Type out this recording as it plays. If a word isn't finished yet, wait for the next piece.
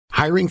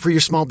Hiring for your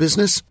small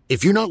business?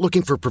 If you're not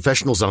looking for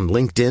professionals on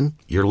LinkedIn,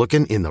 you're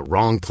looking in the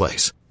wrong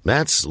place.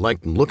 That's like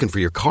looking for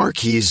your car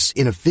keys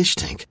in a fish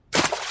tank.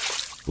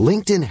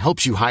 LinkedIn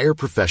helps you hire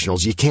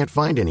professionals you can't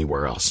find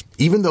anywhere else,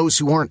 even those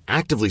who aren't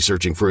actively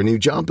searching for a new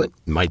job but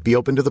might be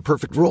open to the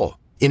perfect role.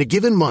 In a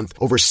given month,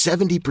 over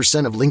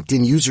 70% of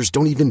LinkedIn users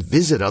don't even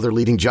visit other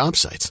leading job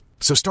sites.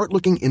 So start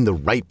looking in the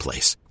right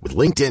place. With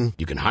LinkedIn,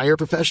 you can hire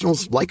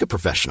professionals like a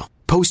professional.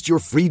 Post your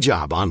free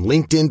job on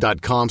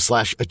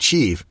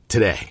linkedin.com/achieve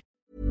today.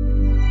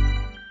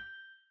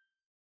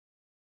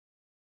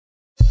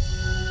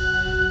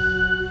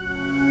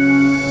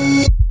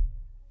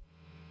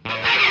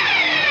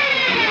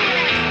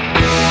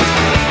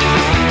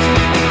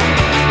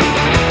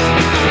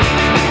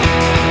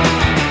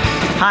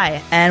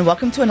 Hi, and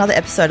welcome to another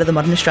episode of the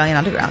Modern Australian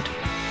Underground.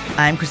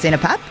 I'm Christina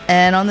Papp,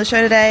 and on the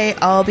show today,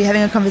 I'll be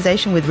having a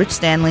conversation with Rich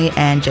Stanley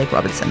and Jake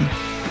Robertson.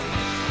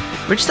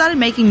 Rich started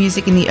making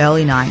music in the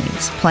early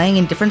 90s, playing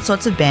in different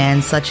sorts of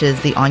bands such as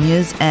the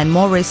Onyas and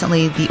more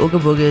recently the Ooga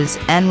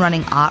Boogers, and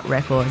running Art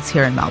Records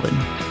here in Melbourne.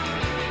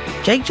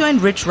 Jake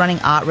joined Rich running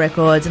Art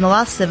Records in the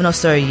last 7 or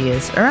so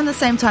years, around the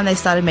same time they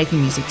started making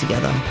music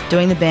together,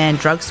 doing the band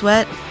Drug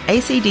Sweat,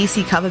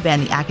 AC/DC cover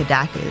band the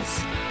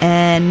Akadakas,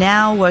 and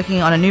now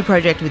working on a new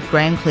project with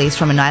Graham Cleese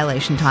from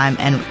Annihilation Time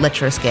and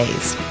Lecherous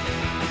Gaze.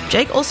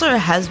 Jake also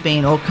has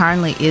been or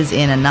currently is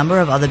in a number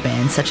of other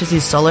bands such as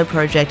his solo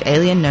project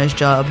Alien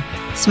Nosejob,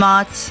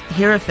 Smarts,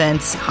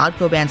 Hierophants,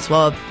 hardcore band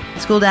Swab,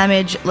 School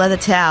Damage, Leather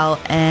Towel,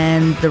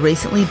 and the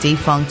recently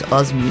defunct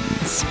Oz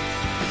Mutants.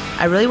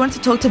 I really wanted to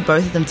talk to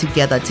both of them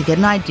together to get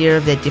an idea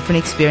of their different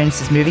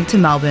experiences moving to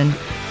Melbourne,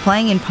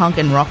 playing in punk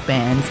and rock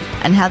bands,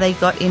 and how they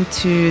got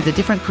into the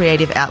different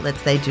creative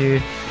outlets they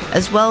do,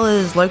 as well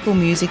as local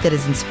music that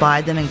has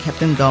inspired them and kept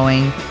them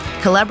going,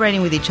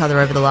 collaborating with each other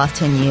over the last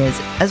 10 years,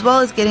 as well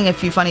as getting a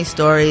few funny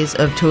stories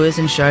of tours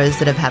and shows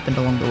that have happened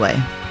along the way.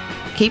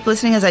 Keep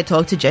listening as I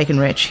talk to Jake and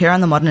Rich here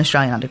on the Modern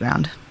Australian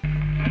Underground.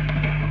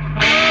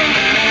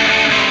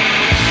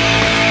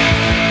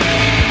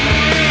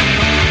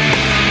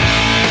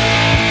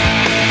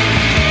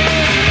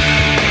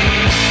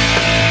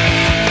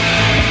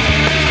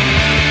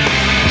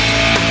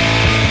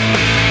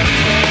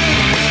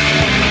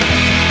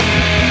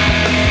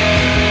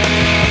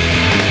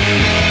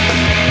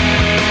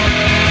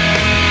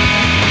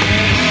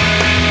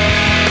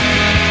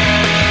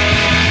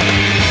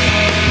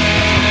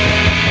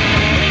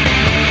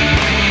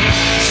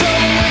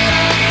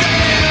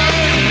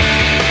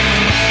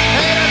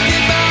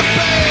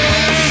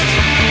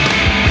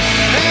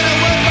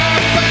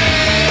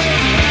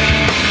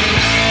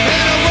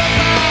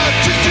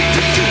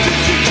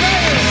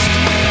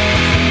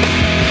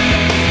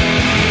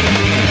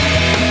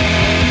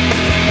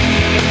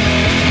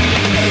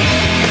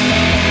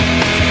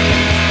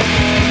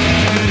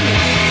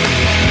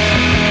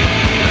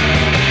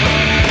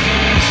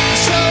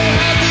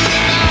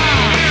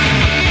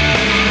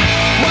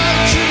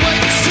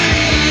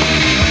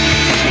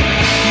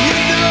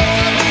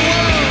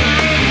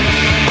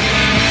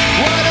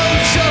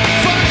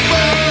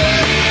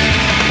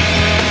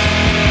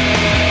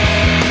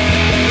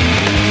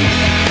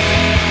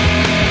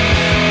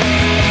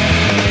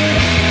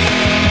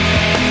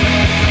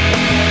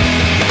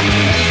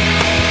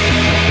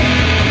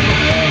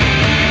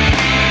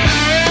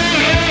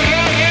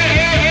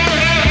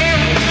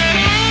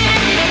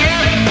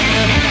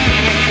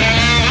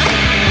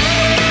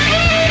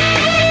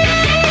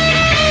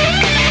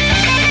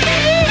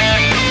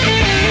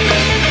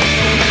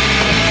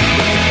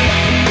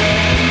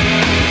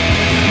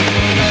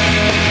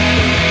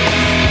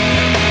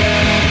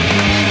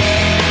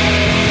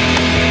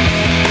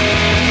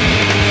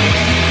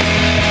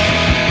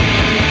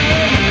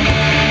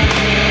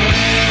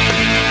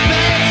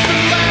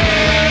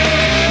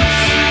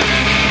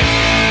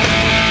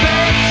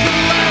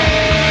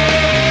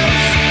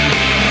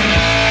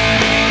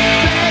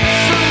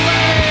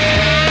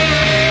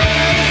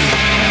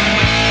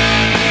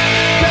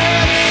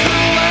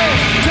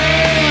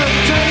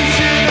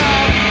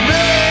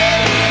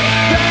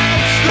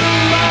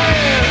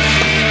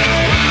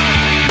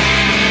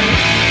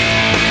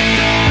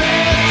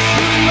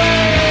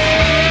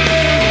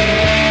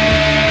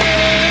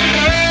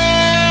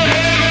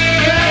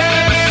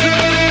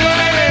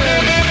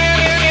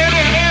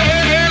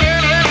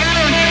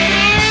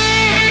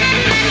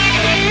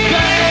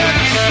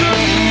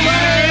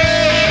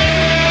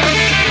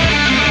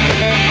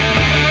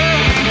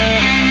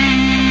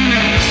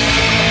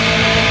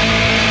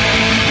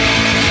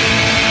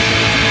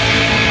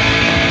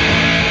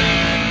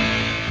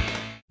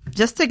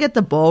 Just to get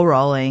the ball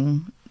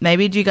rolling,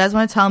 maybe do you guys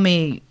want to tell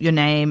me your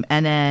name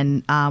and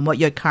then what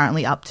you're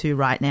currently up to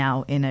right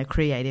now in a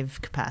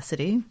creative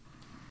capacity?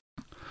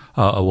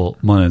 Well,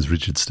 my name's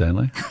Richard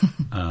Stanley.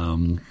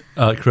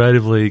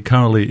 Creatively,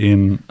 currently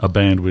in a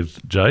band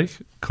with Jake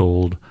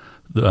called,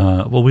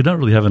 well, we don't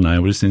really have a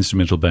name. We're just an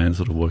instrumental band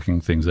sort of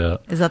working things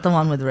out. Is that the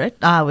one with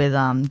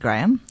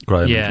Graham?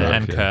 Graham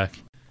and Kirk.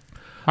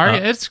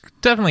 It's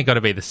definitely got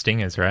to be the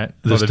Stingers, right?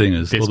 The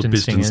Stingers, or the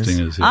Biston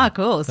Stingers. Yeah. Ah,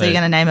 cool. So you're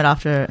going to name it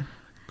after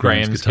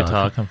Graham's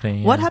Guitar Company.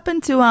 Yeah. What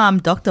happened to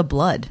Dr.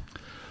 Blood?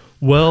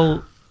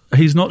 Well,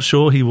 he's not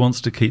sure he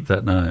wants to keep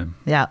that name.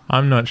 Yeah.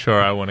 I'm not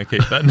sure I want to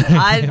keep that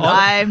name.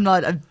 I'm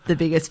not the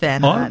biggest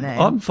fan of that name.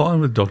 I'm fine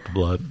with Dr.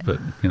 Blood, but,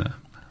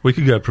 we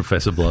could go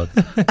Professor Blood.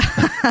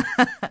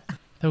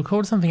 They were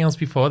called something else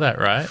before that,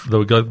 right? They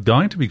were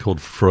going to be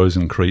called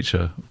Frozen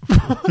Creature.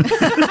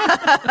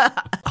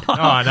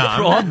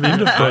 I'm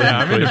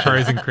into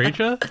Frozen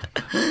Creature.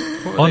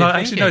 Oh, no,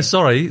 actually, no,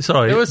 sorry.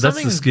 That's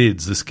the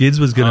Skids. The Skids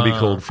was going to be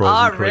called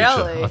Frozen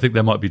Creature. Really? I think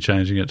they might be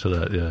changing it to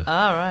that, yeah.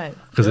 Oh, right.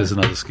 Because there's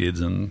another Skids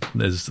and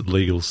there's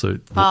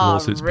lawsuits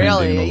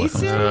really? pending. Are you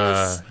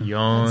serious?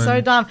 Yawn. That's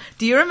so dumb.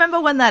 Do you remember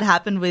when that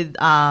happened with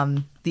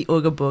the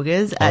Ooga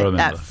Boogers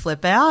at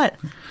Flip Out?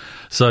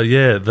 So,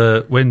 yeah,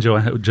 when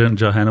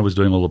Johanna was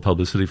doing all the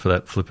publicity for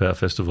that Flip Out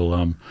Festival,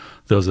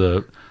 there was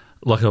a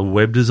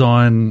web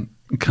design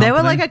company.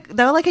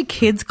 They were like a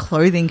kids'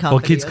 clothing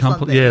company. Or kids'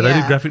 company. Yeah, they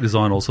did graphic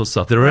design, all sorts of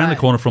stuff. They're around the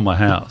corner from my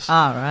house. Oh,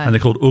 right. And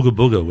they're called Ooga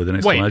Booga with an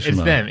exclamation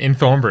mark. Wait, it's them in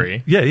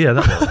Thornbury? Yeah,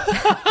 that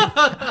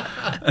was.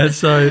 And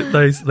so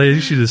they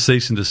issued a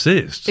cease and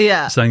desist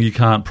saying you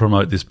can't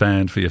promote this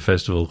band for your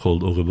festival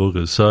called Ooga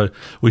Boogers. So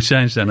we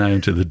changed our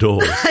name to The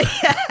Doors.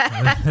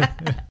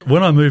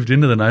 When I moved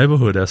into the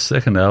neighbourhood, our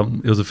second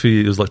album, it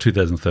was like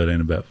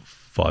 2013, about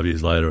 5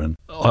 years later, and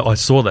I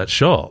saw that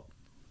shop.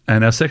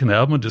 And our second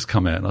album had just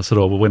come out, and I said,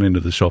 we went into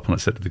the shop and I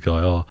said to the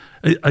guy,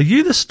 are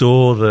you the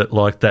store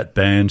that that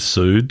band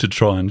sued to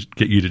try and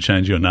get you to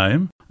change your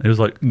name? And he was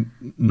like,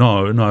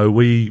 no,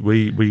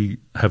 we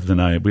have the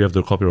name, we have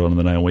the copyright on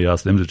the name, we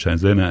asked them to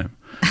change their name.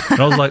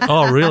 And I was like,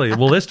 oh, really?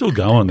 Well, they're still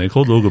going. They're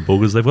called Ooga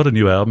Boogers. They've got a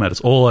new album out.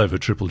 It's all over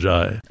Triple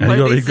J. And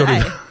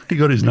he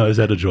got his nose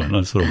out of joint, and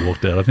I sort of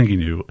walked out. I think he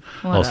knew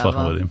I was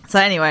fucking with him. So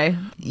anyway,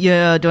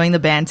 you're doing the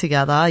band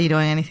together. Are you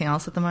doing anything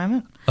else at the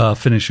moment?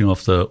 Finishing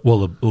off the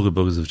Ooga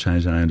Boogers have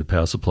changed their name to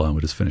Power Supply, and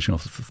we're just finishing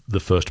off the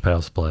first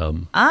Power Supply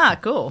album. Ah,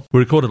 cool.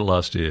 We recorded it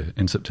last year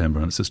in September,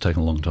 and it's just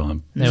taken a long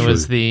time. There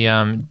was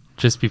the,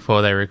 just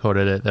before they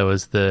recorded it, there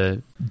was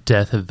the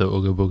Death of the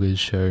Ooga Boogers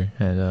show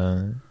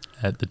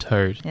at the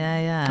Toad.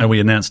 Yeah. And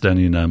we announced our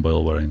new name by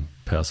all wearing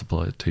Power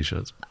Supply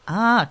T-shirts.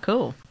 Ah,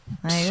 cool.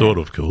 Sort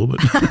of cool, but...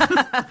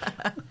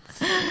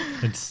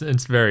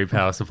 It's very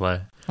Power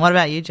Supply. What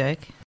about you,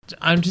 Jake?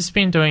 I've just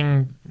been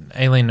doing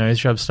alien nose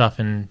job stuff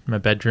in my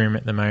bedroom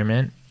at the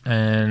moment,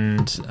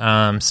 and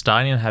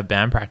starting to have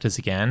band practice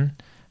again.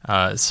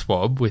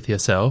 Swab with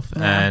yourself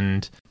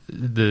and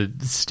the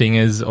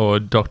Stingers or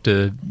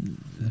Dr.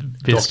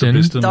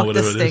 Biston. Or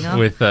whatever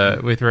Stinger. it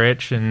is. With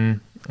Rich,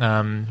 and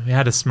we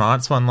had a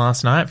Smarts one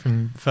last night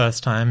from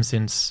first time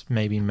since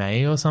maybe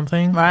May or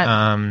something.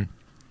 Right.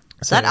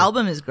 So that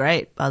album is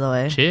great, by the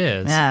way.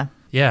 Cheers.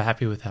 Yeah,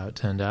 happy with how it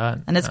turned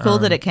out. And it's cool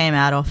that it came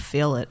out off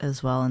Feel It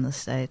as well in the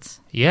States.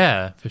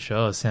 Yeah, for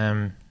sure.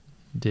 Sam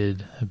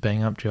did a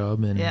bang-up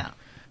job. And yeah.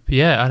 But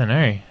yeah, I don't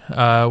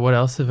know. What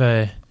else have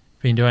I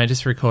been doing? I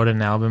just recorded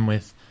an album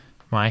with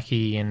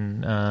Mikey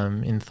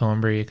in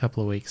Thornbury a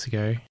couple of weeks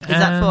ago. Is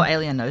that for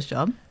Alien Nose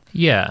Job?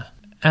 Yeah.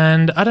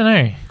 And I don't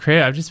know,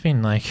 I've just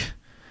been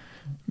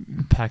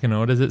packing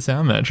orders at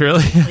Sound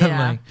really.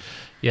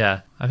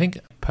 Yeah. I think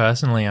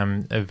personally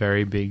I'm a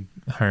very big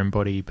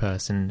homebody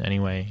person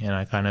anyway, and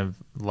I kind of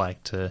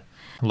like to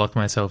lock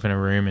myself in a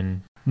room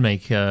and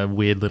make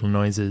weird little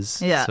noises.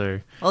 Yeah.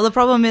 So, well, the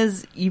problem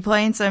is you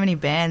play in so many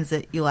bands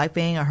that you like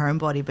being a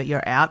homebody, but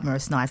you're out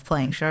most nights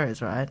playing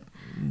shows, right?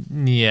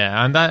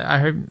 Yeah, and that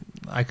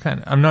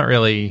I'm not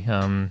really.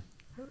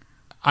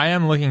 I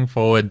am looking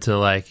forward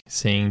to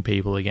seeing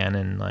people again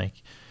and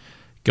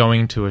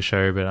going to a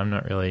show, but I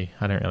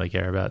don't really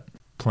care about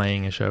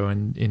playing a show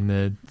in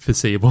the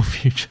foreseeable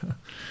future.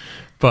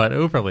 But it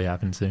will probably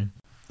happen soon.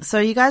 So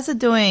you guys are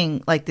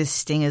doing this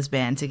Stingers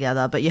band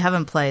together, but you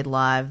haven't played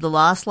live. The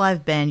last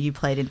live band you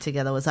played in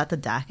together, was that the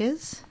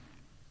Dackers?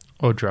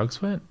 Or Drug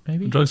Sweat,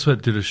 maybe? Drug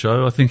Sweat did a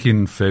show, I think,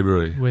 in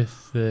February.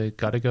 With the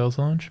Gutter Girls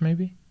launch,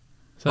 maybe?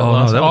 That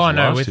was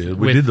last year.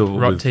 We did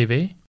Rock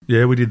TV?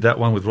 Yeah, we did that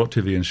one with Rock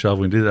TV and Shove.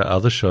 We did that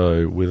other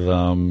show with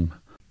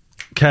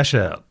Cash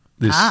Out,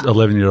 this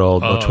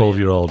 11-year-old or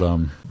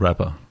 12-year-old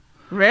rapper.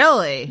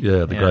 Really?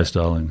 Yeah, Grace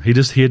Darling. He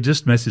had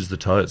just messaged the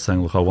Totes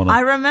saying, "Look,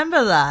 I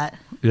remember that.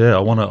 Yeah, I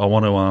want to.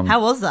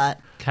 How was that?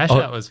 Cash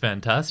Out was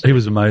fantastic. He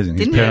was amazing.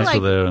 His parents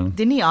were there. And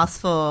didn't he ask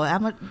for how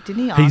much?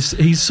 Didn't he ask?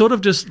 He's sort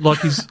of just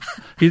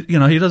he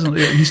doesn't.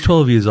 He's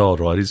 12 years old,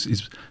 right?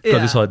 He's got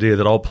this idea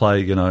that I'll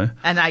play, and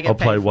I'll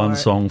play one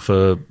song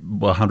for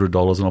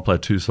 $100, and I'll play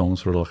two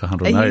songs for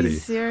 $180. Are you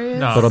serious?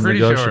 No, but I'm pretty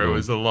sure it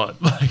was a lot.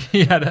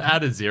 He had to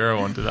add a zero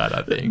onto that,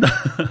 I think.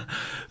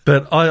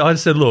 But I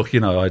said, look,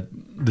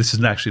 this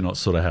is actually not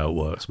sort of how it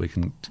works. We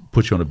can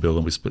put you on a bill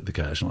and we split the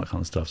cash and all that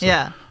kind of stuff. So,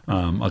 yeah.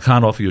 I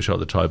can't offer you a show at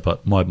the Tote,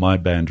 but my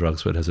band Drug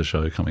Sweat has a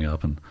show coming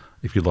up, and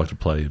if you'd like to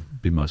play,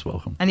 you'd be most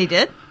welcome. And he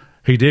did?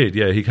 He did,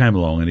 yeah. He came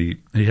along and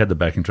he had the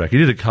backing track. He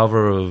did a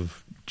cover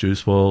of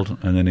Juice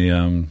WRLD, and then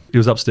he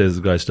was upstairs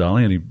at Grace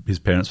Darling, and his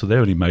parents were there,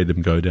 and he made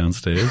them go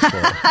downstairs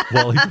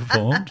while he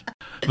performed.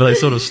 But they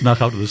sort of snuck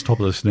up to the top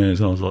of the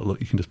stairs, and I was like,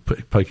 look, you can just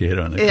poke your head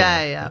around there.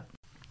 Yeah.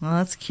 Well,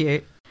 that's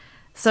cute.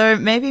 So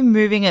maybe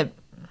moving it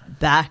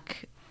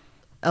back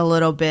a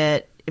little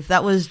bit, if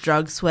that was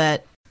Drug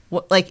Sweat,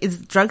 is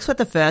Drug Sweat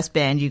the first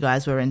band you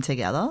guys were in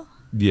together?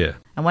 Yeah.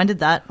 And when did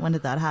that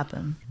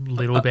happen?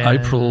 Little band.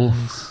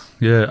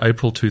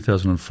 April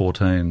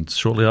 2014,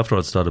 shortly after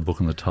I'd started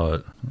booking the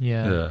Tote.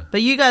 Yeah.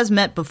 But you guys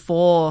met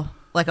before,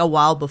 like a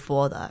while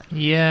before that.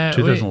 Yeah.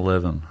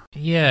 2011.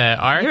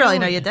 I reckon you really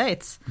know your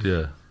dates.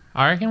 Yeah.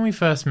 I reckon we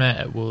first met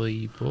at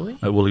Woolly Bully.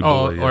 At Woolly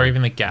Bully, Or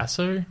even the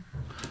Gasso.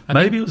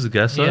 Maybe it was the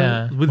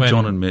Gasso with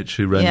John and Mitch,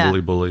 who ran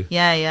Woolly Bully.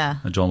 Yeah.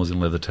 And John was in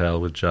Leather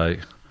Towel with Jake,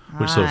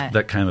 which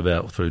that came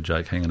about through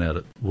Jake hanging out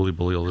at Woolly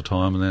Bully all the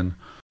time, and then.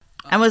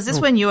 And was this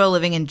when you were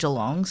living in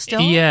Geelong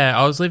still? Yeah,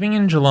 I was living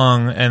in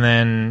Geelong, and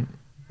then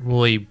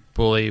Woolly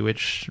Bully,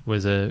 which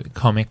was a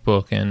comic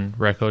book and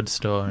record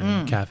store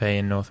and cafe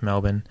in North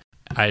Melbourne.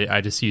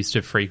 I just used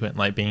to frequent,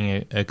 like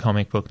being a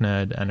comic book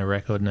nerd and a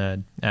record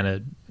nerd and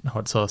a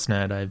hot sauce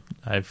nerd.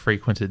 I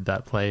frequented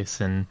that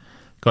place and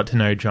got to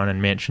know John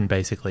and Mitch, and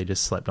basically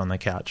just slept on the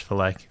couch for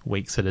like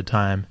weeks at a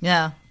time.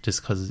 Yeah.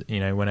 Just because,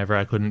 whenever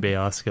I couldn't be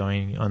asked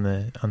going on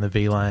the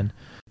V line.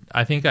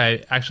 I think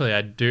I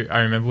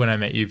remember when I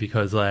met you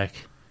because like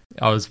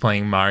I was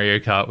playing Mario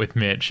Kart with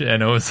Mitch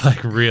and it was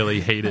like really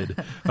heated.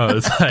 I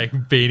was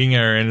like beating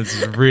her and it's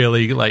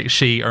really like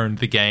she earned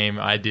the game,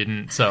 I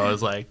didn't. So I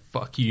was like,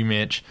 fuck you,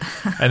 Mitch.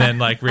 And then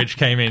like Rich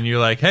came in,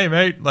 you're like, hey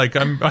mate, like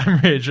I'm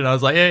Rich, and I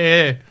was like,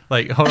 yeah.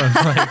 Like hold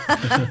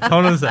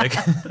on a sec.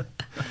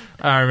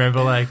 I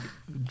remember like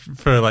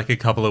for like a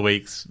couple of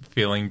weeks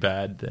feeling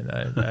bad,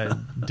 and I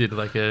did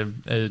like a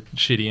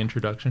shitty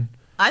introduction.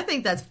 I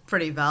think that's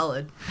pretty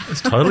valid.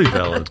 It's totally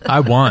valid. I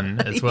won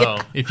as well.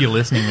 Yeah. If you're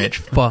listening, Mitch,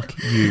 fuck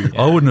you.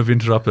 I wouldn't have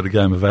interrupted a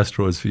game of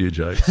Asteroids for you,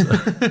 Jake. So.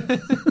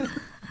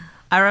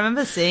 I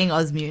remember seeing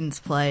Oz Mutants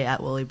play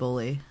at Woolly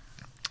Bully.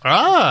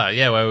 Ah,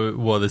 yeah, where we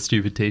wore the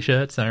stupid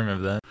T-shirts. I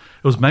remember that.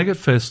 It was Maggot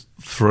Fest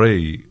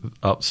 3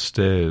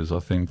 upstairs, I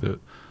think.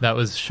 That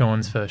was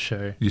Sean's first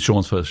show.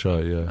 Sean's first show,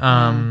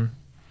 yeah. And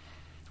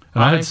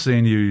I had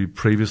seen you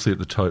previously at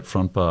the Tote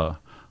front bar.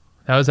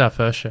 That was our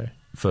first show.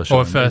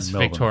 First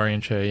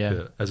Victorian show,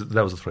 yeah.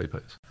 That was a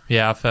 3-piece.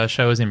 Yeah, our first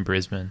show was in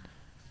Brisbane.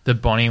 The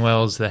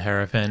Bonniewells, the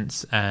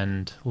Hierophants,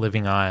 and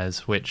Living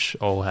Eyes, which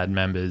all had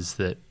members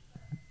that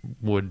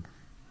would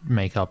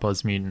make up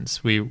Oz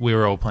Mutants. We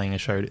were all playing a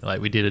show,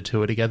 like we did a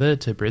tour together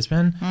to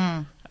Brisbane.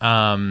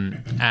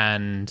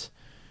 And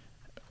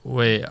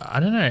I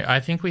don't know, I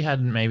think we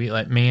had maybe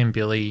like me and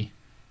Billy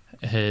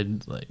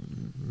had like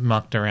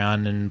mucked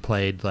around and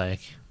played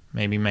like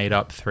maybe made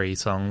up 3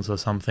 songs or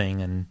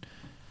something, and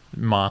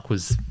Mark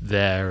was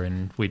there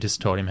and we just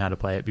taught him how to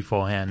play it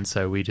beforehand,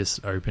 so we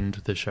just opened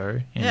the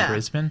show in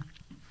Brisbane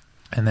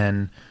and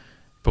then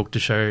booked a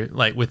show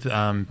like with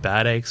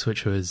Bad Aches,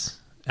 which was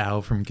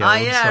Al from Girls.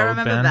 Oh yeah, I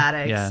remember Bad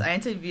Aches. Yeah. I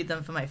interviewed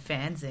them for my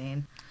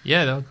fanzine.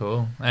 Yeah, they were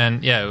cool.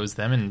 And yeah, it was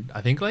them and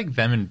I think like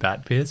them and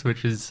Bat Pierce,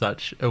 which is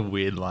such a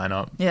weird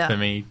lineup for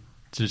me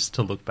just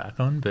to look back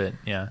on, but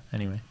yeah,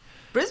 anyway.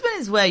 Brisbane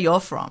is where you're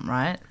from,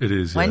 right? It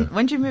is, When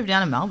did you move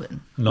down to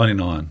Melbourne?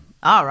 99.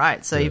 Oh,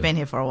 right. So you've been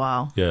here for a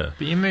while. Yeah.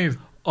 But you moved...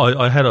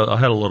 I had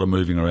a lot of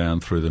moving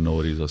around through the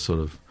noughties.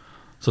 So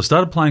I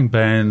started playing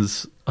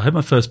bands. I had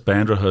my first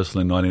band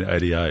rehearsal in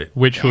 1988.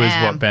 Which was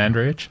what band,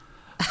 Rich?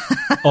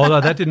 Oh, no,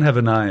 that didn't have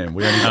a name.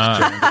 We only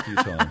just jammed a few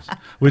times.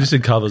 We just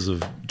did covers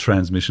of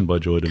Transmission by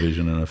Joy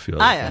Division and a few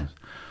other things.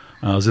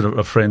 I was at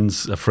a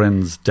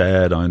friend's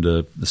dad owned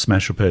the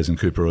Smash Repairs in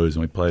Cooperoo, and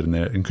we played in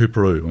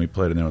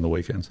there on the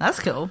weekends. That's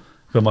cool.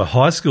 But my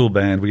high school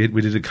band, we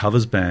did a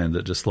covers band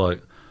that just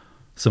like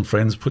some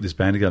friends put this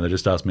band together. They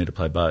just asked me to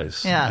play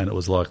bass, and it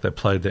was like they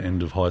played the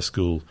end of high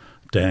school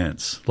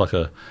dance,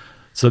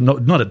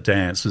 not a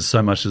dance, but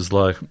so much as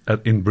like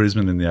in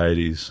Brisbane in the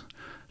 80s.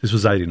 This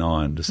was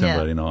 89,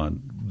 December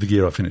 89, the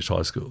year I finished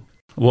high school.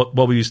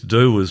 What we used to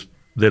do was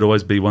there'd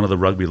always be one of the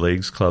rugby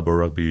leagues club or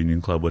rugby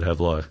union club would have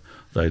like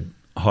they'd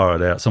hire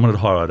it out. Someone would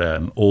hire it out,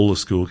 and all the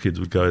school kids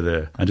would go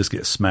there and just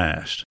get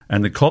smashed.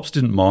 And the cops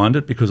didn't mind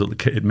it because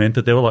it meant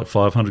that there were like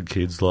 500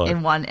 kids like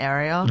in one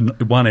area, and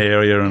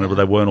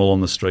they weren't all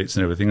on the streets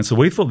and everything. And so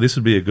we thought this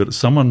would be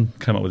someone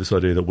came up with this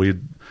idea that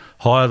we'd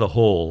hire the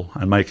hall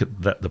and make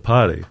it the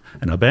party,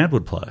 and our band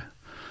would play.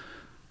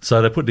 So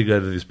they put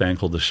together this band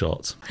called The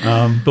Shots.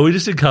 But we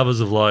just did covers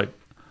of like,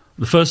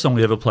 the first song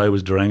we ever played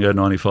was Durango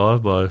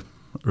 95 by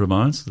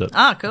Ramones.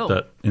 Cool.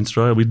 That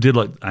intro. We did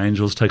like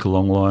Angels, Take a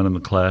Long Line, and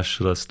The Clash,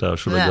 Should I Stay or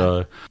Should I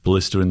Go,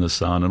 Ballista in the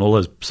Sun, and all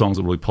those songs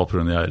that were really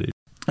popular in the 80s.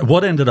 And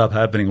what ended up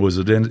happening was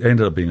it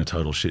ended up being a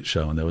total shit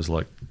show, and there was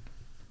like,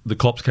 the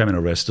cops came and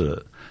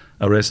arrested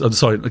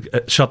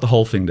it. Shut the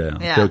whole thing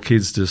down. Yeah. There were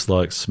kids just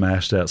like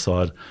smashed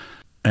outside.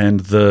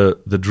 And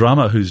the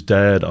drummer whose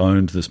dad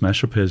owned the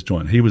Smash Repairs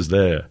joint, he was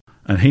there,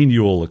 and he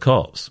knew all the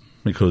cops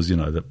because,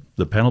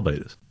 the panel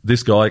beaters.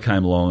 This guy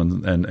came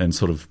along and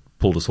sort of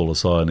pulled us all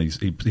aside and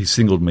he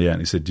singled me out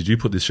and he said, "Did you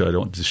put this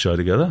show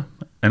together?"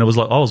 And it was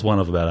like, I was one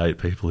of about 8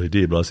 people who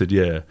did, but I said,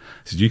 "Yeah."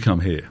 He said, "You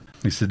come here."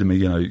 He said to me,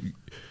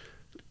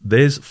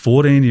 "There's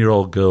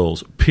 14-year-old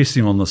girls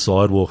pissing on the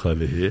sidewalk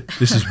over here.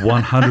 This is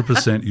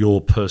 100% your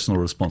personal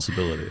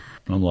responsibility."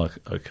 And I'm like,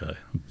 "Okay,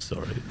 I'm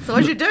sorry." So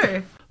what'd you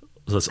do?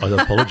 I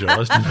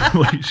apologised.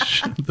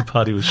 The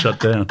party was shut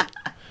down.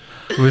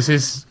 Was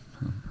this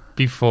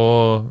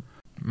before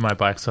My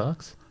Bike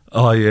Sucks?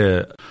 Oh,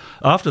 yeah.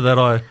 After that,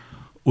 I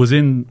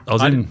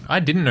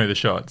didn't know the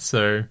Shots,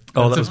 so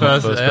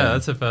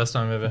that's the first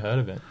time I've ever heard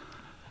of it.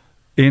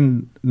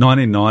 In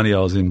 1990, I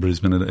was in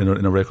Brisbane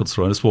in a record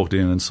store. I just walked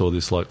in and saw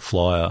this like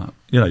flyer,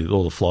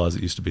 all the flyers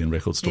that used to be in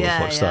record stores,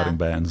 starting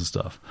bands and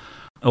stuff.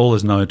 All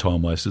those no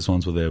time wasters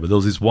ones were there, but there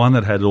was this one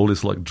that had all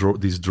this like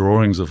these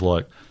drawings of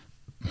like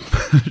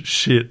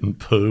shit and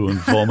poo and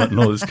vomit and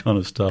all this kind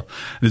of stuff.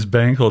 And this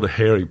band called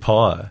Hairy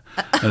Pie,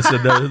 and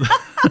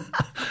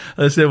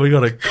they said we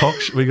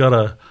got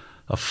a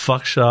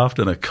fuck shaft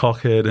and a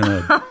cockhead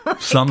and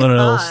something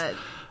else,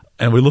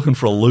 and we're looking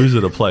for a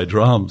loser to play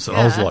drums. And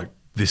I was like,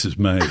 this is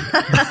me.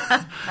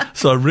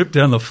 So I ripped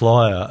down the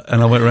flyer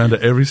and I went around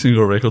to every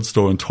single record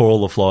store and tore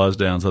all the flyers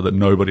down so that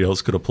nobody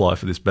else could apply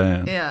for this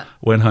band. Yeah.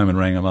 Went home and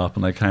rang them up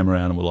and they came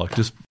around and were like,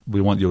 we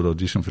want you to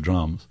audition for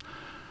drums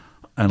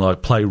and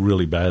like play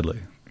really badly.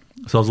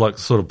 So I was like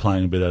sort of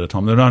playing a bit at a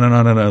time.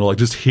 No, like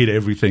just hit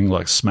everything,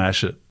 like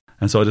smash it.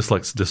 And so I just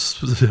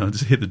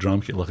hit the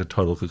drum kit like a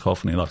total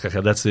cacophony. Like,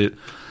 okay, that's it.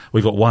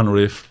 We've got one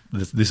riff.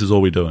 This is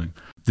all we're doing.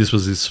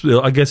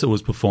 I guess it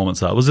was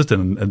performance art. It was just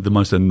the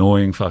most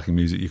annoying fucking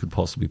music you could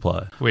possibly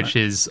play. Which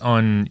is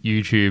on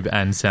YouTube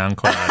and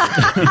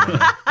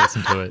SoundCloud.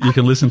 Listen to it. You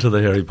can listen to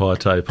the Hairy Pie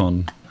tape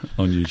on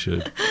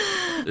YouTube.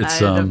 I'm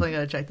definitely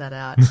going to check that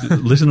out.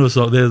 Listen to a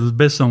song. The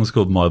best song is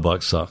called My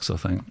Bike Sucks, I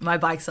think. My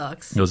Bike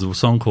Sucks. There was a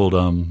song called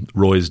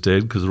Roy's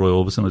Dead because Roy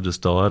Orbison had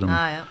just died. And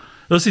yeah.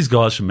 There was these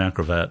guys from Mount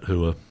Gravatt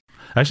who are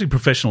actually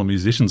professional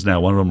musicians now.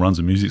 One of them runs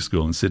a music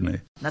school in Sydney.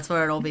 That's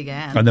where it all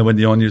began. And then when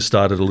the Onions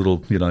started a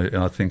little, and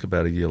I think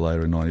about a year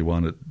later in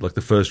 91, like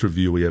the first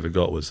review we ever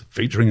got was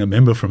featuring a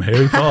member from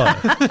Hairy Pie.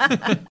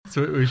 That's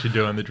what we should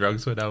do on the Drug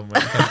Sweat album.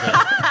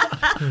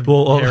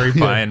 Hairy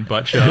Pie and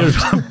Butt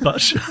Shaft. Butt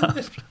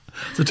Shaft.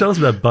 So tell us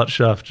about Butt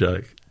Shaft,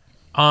 Jake.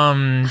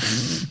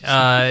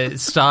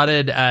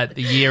 Started at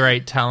the Year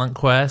 8 Talent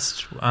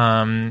Quest.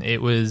 It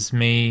was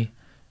me,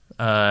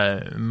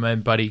 my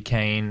buddy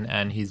Kane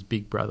and his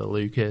big brother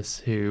Lucas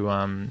who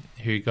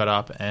got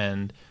up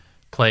and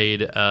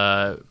played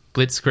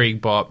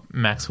Blitzkrieg Bop,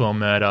 Maxwell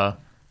Murder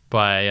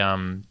by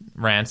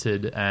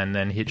Rancid, and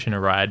then Hitchin' a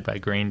Ride by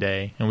Green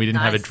Day. And we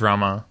didn't have a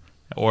drummer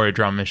or a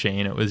drum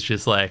machine. It was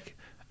just like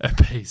a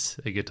bass,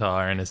 a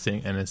guitar, and a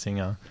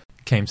singer.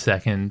 Came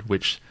second,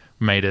 which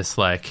made us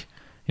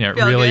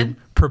really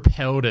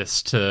propelled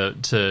us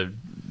to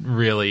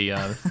really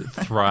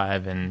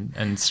thrive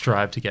and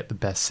strive to get the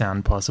best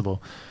sound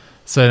possible.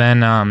 So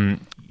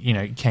then,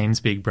 Kane's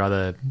big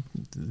brother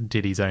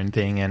did his own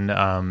thing,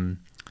 and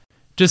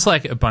just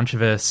like a bunch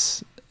of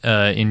us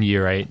in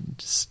Year 8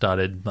 just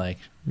started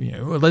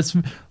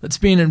let's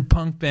be in a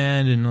punk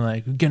band and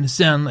like we're gonna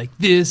sound like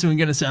this and we're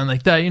gonna sound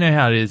like that. You know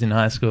how it is in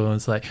high school.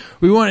 It's like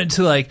we wanted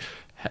to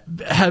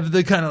have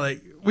the kind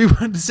of we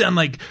wanted to sound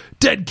like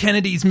Dead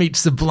Kennedys meet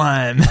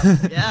Sublime.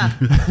 Yeah.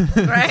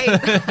 Great.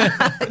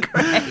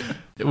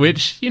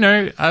 Which,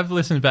 I've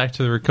listened back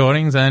to the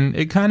recordings and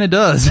it kind of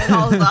does. It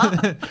holds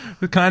up.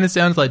 It kind of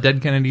sounds like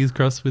Dead Kennedys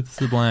crossed with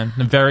Sublime.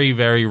 Very,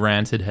 very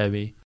Rancid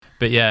heavy.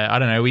 But yeah, I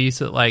don't know. We used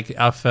to,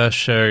 our first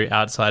show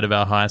outside of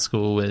our high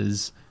school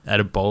was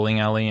at a bowling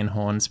alley in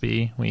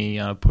Hornsby.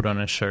 We put on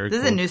a show.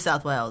 This is in New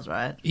South Wales,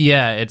 right?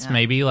 Yeah, it's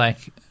maybe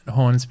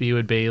Hornsby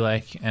would be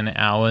an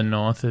hour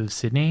north of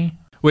Sydney.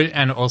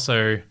 And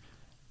also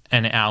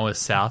an hour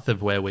south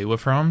of where we were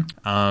from.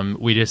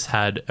 We just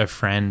had a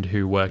friend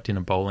who worked in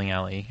a bowling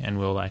alley, and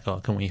we were like,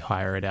 "Oh, can we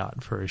hire it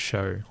out for a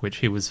show?" Which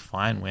he was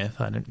fine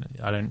with. I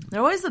don't.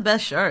 They're always the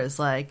best shows,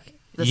 the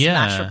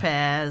Smash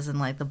Repairs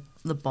and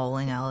the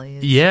bowling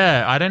alleys.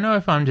 Yeah, I don't know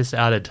if I'm just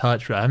out of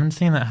touch, but I haven't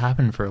seen that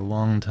happen for a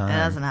long time. It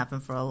hasn't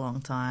happened for a long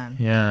time.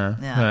 Yeah.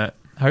 But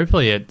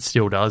hopefully it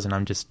still does, and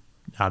I'm just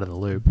out of the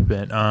loop.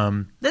 But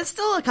there's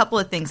still a couple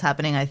of things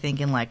happening, I think,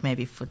 in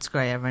maybe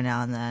Footscray every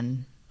now and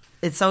then.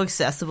 It's so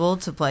accessible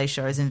to play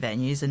shows in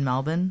venues in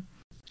Melbourne.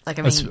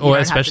 Or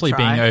especially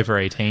being over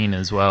 18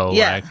 as well.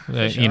 Yeah,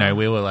 sure.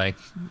 We were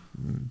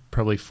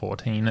probably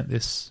 14 at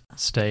this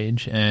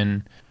stage,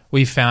 and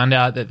we found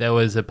out that there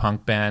was a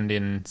punk band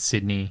in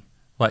Sydney.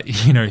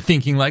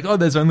 Thinking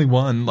there's only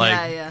one.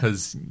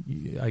 Because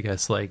I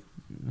guess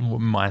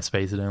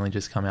MySpace had only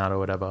just come out or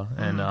whatever.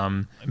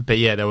 Mm. And but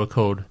yeah, they were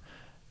called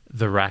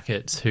The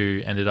Rackets,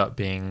 who ended up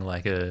being a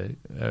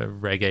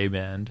reggae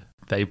band.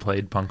 They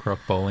played punk rock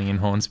bowling in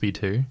Hornsby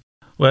too.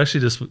 Well,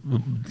 actually, just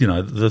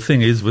the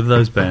thing is with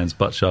those bands,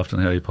 Butt Shaft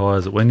and Hairy Pie,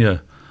 is that when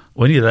you're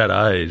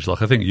that age, I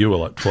think you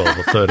were 12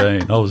 or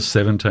 13, I was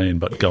 17,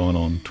 but going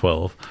on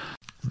 12.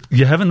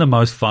 You're having the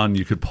most fun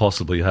you could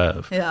possibly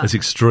have. Yeah. It's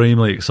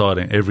extremely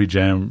exciting. Every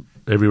jam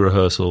every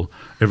rehearsal,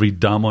 every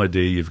dumb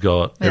idea you've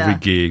got, every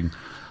gig.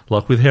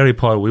 Like with Harry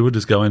Potter, we would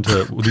just go into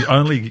the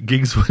only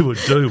gigs we would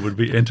do would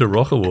be enter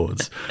Rock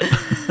Awards.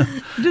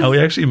 And we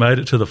actually made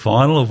it to the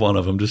final of one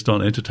of them just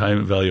on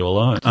entertainment value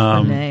alone.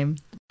 Name.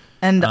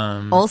 And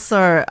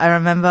also, I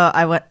remember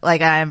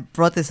I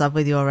brought this up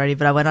with you already,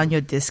 but I went on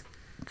your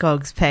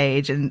Discogs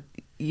page and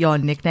your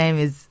nickname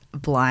is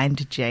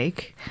Blind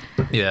Jake.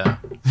 Yeah.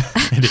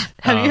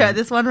 Have you heard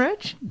this one,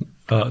 Rich?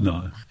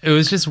 No. It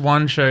was just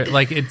one show.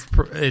 Like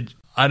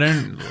I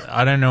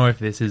don't know if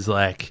this is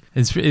like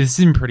it's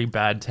in pretty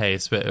bad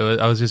taste, but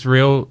I was just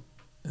real.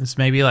 It's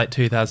maybe like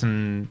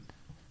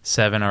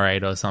 2007 or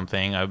 8 or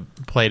something. I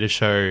played a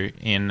show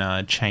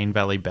in Chain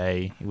Valley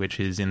Bay, which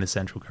is in the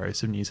Central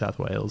Coast of New South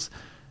Wales,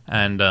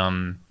 and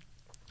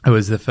it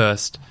was the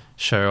first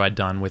show I'd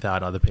done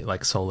without other people,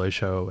 like solo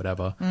show or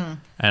whatever. And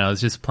I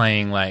was just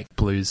playing like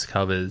blues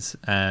covers,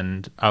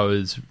 and I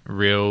was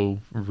real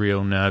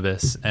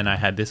nervous, and I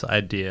had this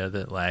idea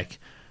that like,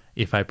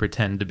 if I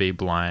pretend to be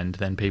blind,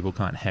 then people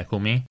can't heckle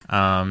me.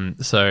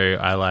 So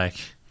I like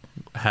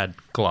had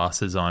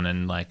glasses on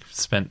and like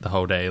spent the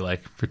whole day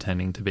like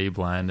pretending to be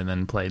blind, and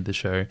then played the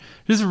show. It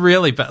was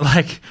really bad.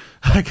 Like,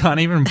 I can't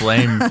even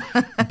blame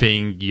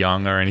being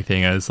young or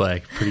anything. It was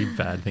like a pretty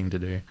bad thing to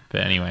do.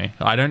 But anyway,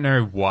 I don't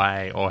know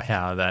why or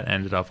how that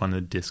ended up on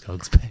the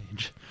Discogs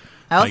page.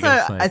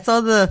 I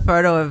saw the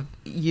photo of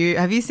you.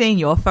 Have you seen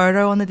your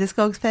photo on the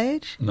Discogs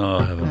page? No,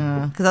 I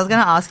haven't. Because I was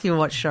going to ask you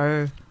what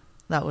show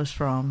that was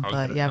from,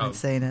 but you haven't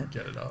seen it.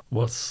 Get it up.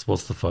 What's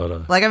the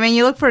photo? Like, I mean,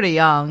 you look pretty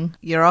young.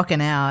 You're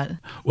rocking out.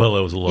 Well,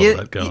 there was a lot of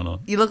that going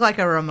on. You look like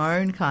a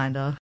Ramon, kind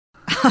of.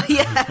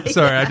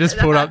 Sorry, I just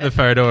pulled up the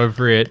photo of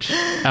Rich.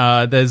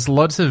 There's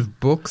lots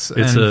of books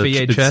and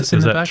VHS in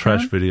the background.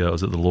 Trash Video. It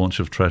was at the launch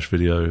of Trash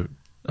Video,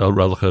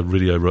 rather like a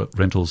video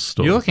rentals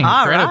store. You look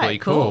incredibly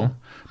cool.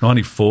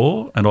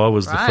 94, and I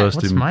was the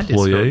first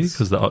employee,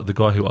 because the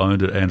guy who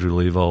owned it, Andrew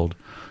Leavold,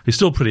 he's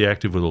still pretty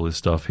active with all this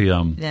stuff.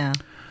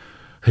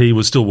 He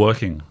was still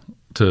working.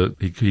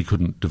 He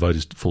couldn't devote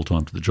his full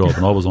time to the job,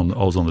 and I was on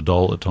the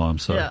dole at the time.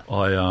 So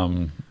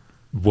I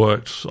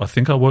worked. I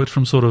think I worked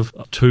from sort of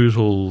 2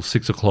 till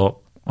 6 o'clock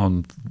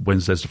on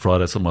Wednesdays to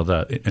Fridays, something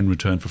like that, in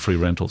return for free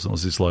rentals. And it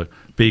was this like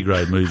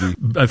B-grade movie,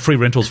 free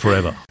rentals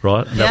forever,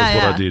 right? And that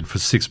was what I did for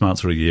 6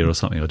 months or a year or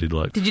something. I did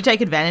like. Did you take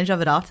advantage of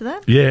it after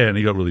that? Yeah, and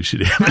he got really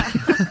shitty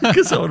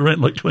because I would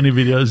rent like 20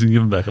 videos and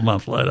give them back a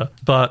month later.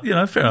 But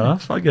fair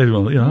enough. I gave him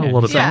a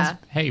lot of time.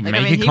 Hey,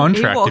 make a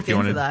contract if you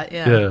want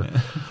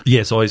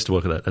to. So I used to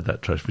work at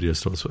that Trash Video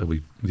store. So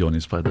the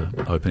audience played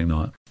the opening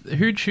night.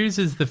 Who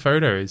chooses the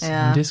photos in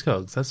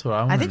Discogs? That's what I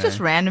want to know. I think just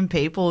random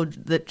people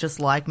that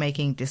just like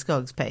making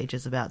Discogs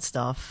pages about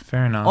stuff.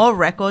 Fair enough. Or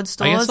record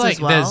stores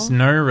as well. There's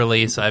no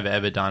release I've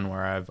ever done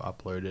where I've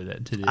uploaded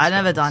it to Discogs. I've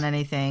never done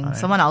anything.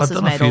 Someone else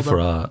has made all the... for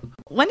art.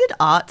 When did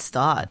art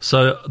start?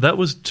 So that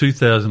was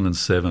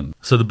 2007.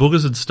 So the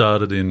Boogers had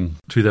started in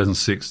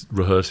 2006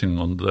 rehearsing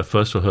on their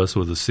first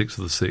rehearsal was the 6th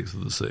of the 6th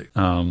of the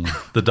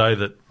 6th. The day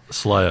that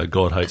Slayer,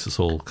 God Hates Us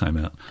All, came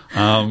out.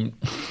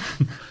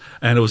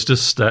 And it was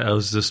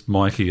just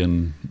Mikey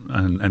and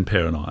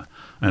Per and I.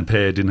 And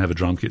Per didn't have a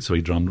drum kit, so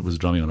he was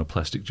drumming on a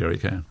plastic jerry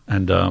can.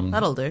 And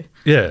that'll do.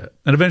 Yeah.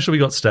 And eventually we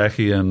got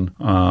Stacky, and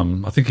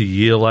I think a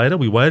year later,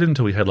 we waited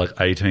until we had like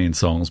 18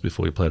 songs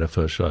before we played our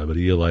first show. But a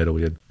year later,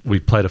 we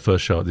played our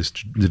first show at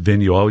the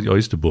venue I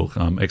used to book,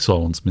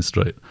 Exile on Smith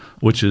Street,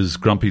 which is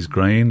Grumpy's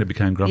Green. It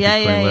became Grumpy's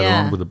Green later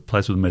on, with a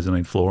place with a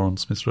mezzanine floor on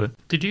Smith Street.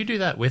 Did you do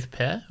that with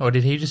Per, or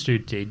did he just do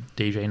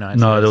DJ nights?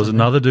 No, there was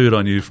another dude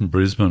I knew from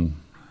Brisbane.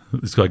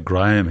 This guy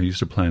Graham, who used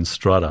to play in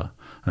Strutter,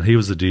 and he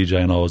was the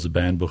DJ and I was the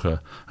band booker,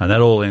 and that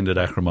all ended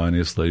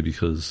acrimoniously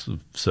because of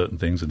certain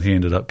things, and he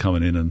ended up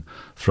coming in and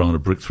throwing a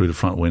brick through the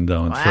front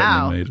window and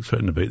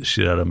threatening to beat the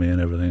shit out of me and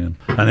everything,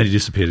 and then he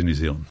disappeared in New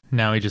Zealand.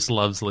 Now he just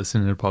loves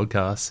listening to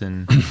podcasts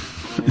and...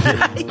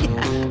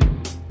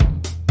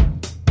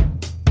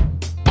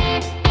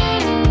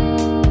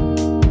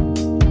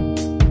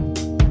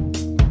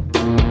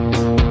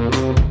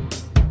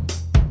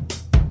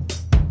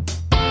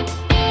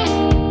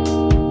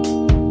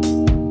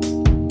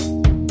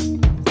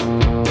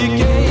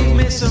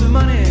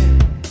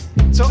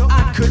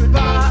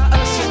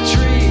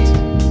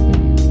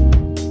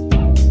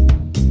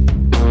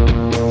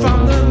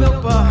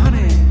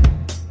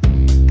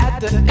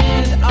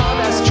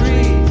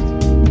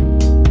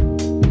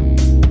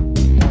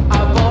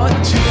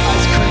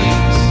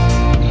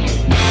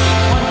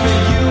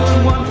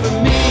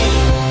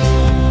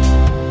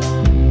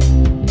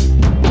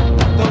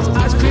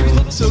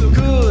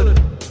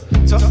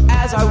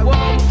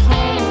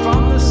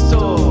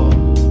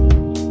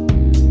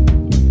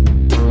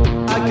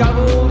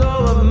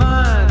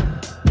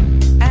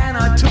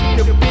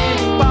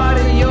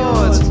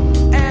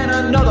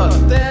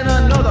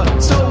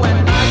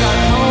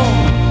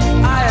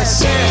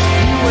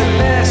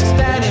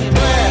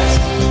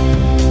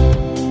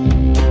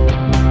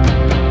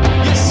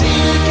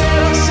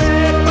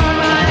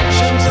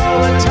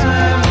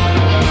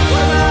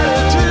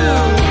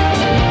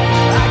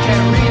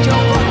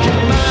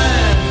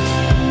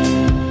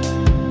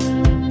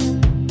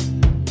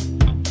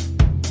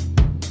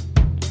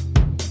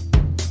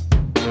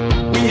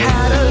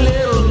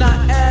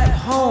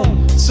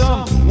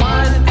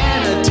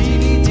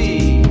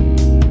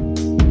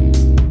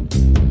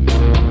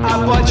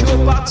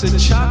 box of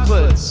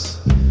chocolates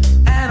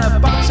and a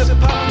box of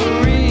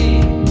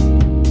potpourri.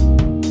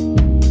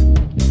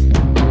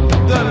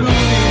 The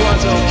movie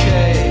was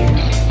okay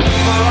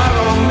for our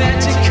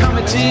romantic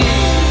comedy.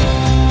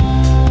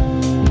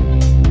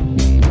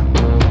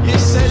 You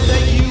said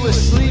that you were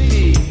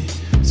sleepy,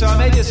 so I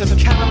made you some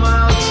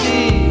chamomile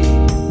tea.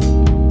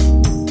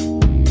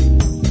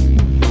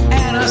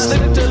 And I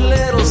slipped a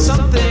little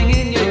something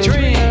in your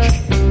drink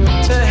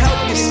to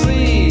help you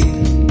sleep.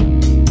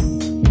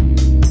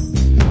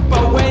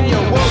 But when you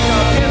woke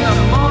up in the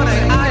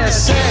morning, I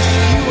assessed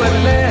you were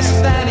less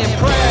than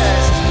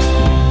impressed.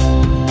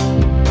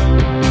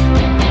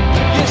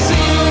 You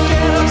seem to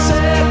get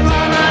upset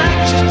by my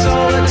actions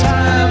all the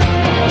time.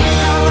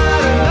 How am I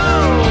to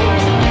know?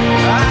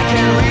 I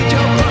can read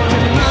your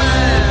fucking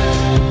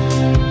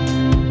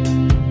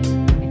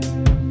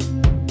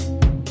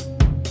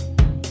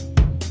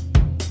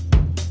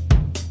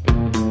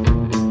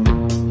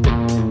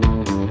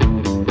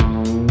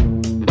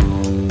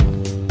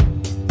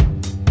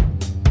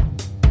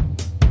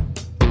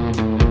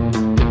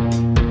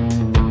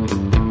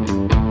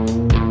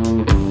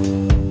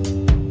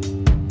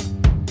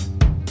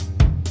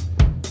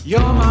You're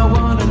my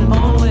one and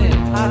only.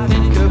 I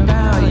think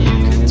about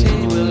you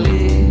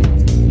continually.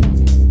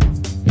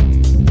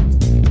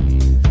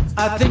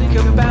 I think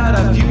about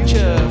our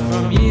future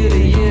from year to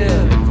year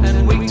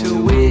and week to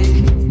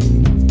week.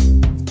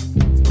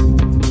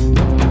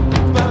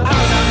 But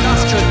I'm not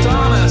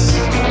Nostradamus,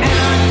 and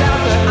I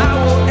doubt that I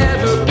will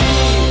ever be.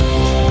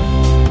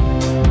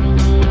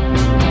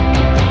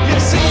 You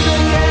seem to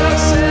get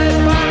upset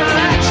by my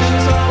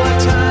actions all the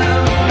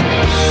time.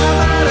 How am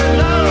I to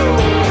know?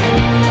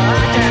 I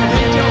can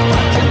read your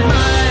fucking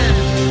mind.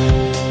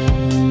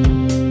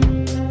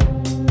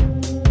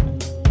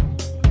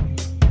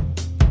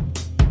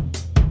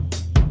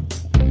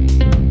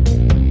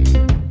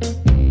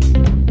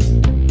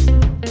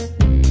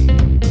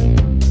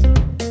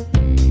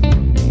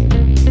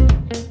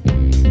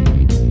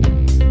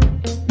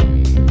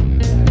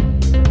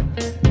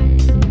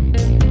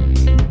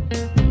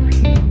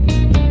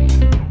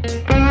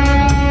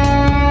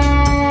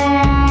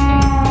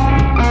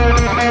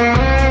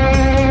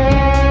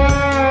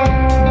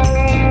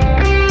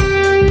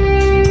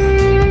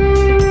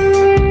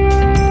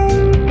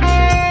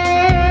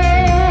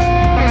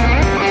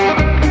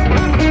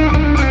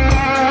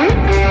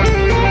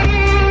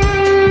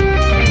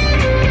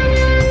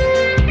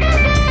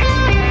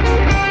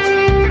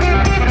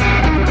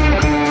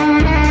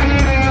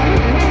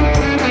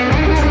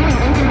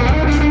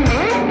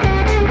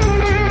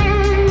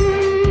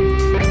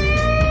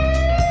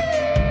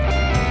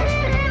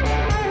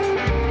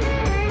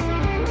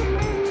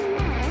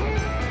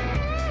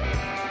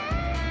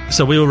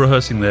 So we were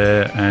rehearsing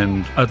there,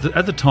 and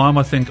at the time,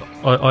 I think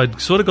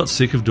I'd sort of got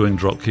sick of doing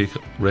Dropkick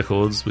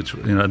records, which,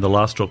 you know, the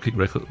last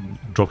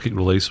Dropkick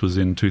release was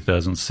in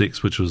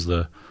 2006, which was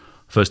the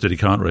first Eddie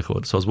Current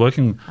record. So I've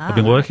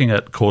been working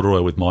at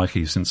Corduroy with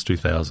Mikey since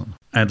 2000,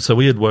 and so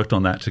we had worked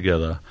on that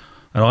together.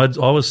 And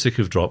I was sick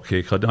of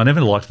Dropkick. I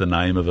never liked the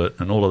name of it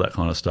and all of that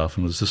kind of stuff.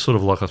 And it was just sort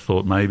of like I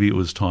thought maybe it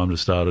was time to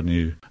start a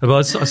new... But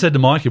I said to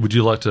Mikey, would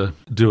you like to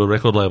do a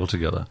record label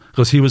together?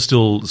 Because he was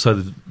still...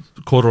 So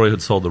Corduroy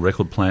had sold the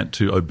record plant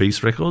to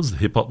Obese Records, the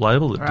hip-hop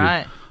label that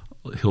did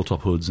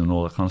Hilltop Hoods and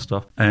all that kind of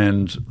stuff.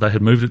 And they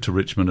had moved it to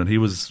Richmond, and he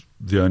was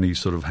the only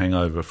sort of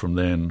hangover from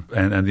then.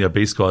 And the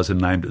Obese guys had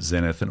named it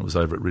Zenith, and it was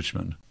over at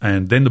Richmond.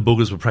 And then the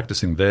Boogers were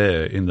practicing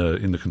there in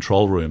the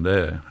control room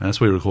there, and that's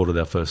where we recorded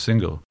our first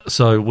single.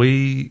 So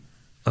I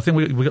think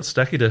we got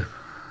Stacky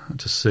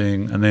to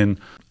sing, and then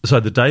so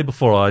the day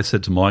before I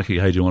said to Mikey,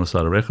 hey, do you want to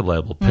start a record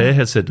label? Pear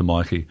had said to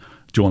Mikey,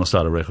 do you want to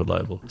start a record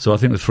label? So I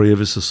think the three of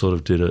us just sort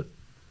of did it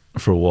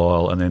for a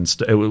while, and then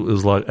it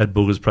was like at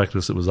Boogers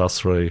practice it was us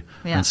three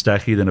and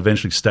Stacky. Then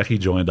eventually Stacky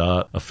joined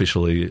Art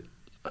officially.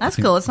 That's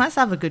cool. It's nice to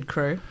have a good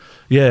crew.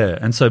 Yeah,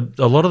 and so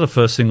a lot of the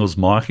first singles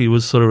Mikey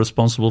was sort of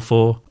responsible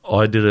for.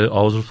 I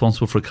was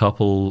responsible for a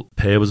couple.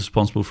 Pear was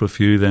responsible for a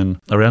few. Then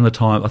around the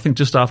time, I think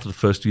just after the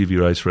first UV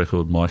Race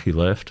record, Mikey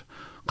left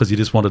because he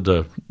just wanted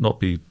to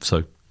not be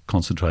so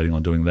concentrating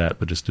on doing that,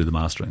 but just do the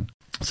mastering.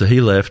 So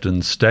he left,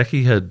 and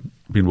Stacky had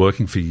been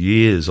working for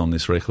years on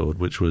this record,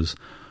 which was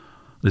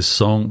this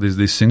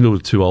single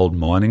with two old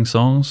mining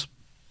songs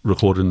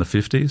recorded in the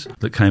 50s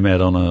that came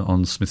out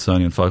on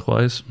Smithsonian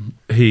Folkways.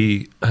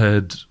 He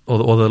had,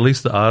 or at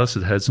least the artist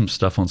had some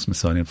stuff on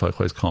Smithsonian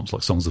Folkways comps,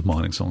 like songs of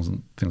mining songs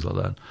and things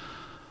like that.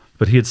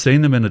 But he had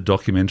seen them in a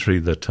documentary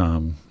that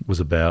was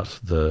about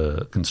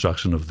the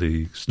construction of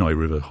the Snowy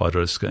River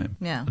hydro scheme,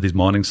 these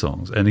mining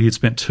songs. And he had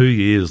spent 2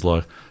 years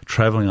like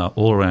travelling up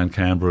all around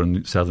Canberra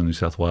and southern New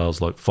South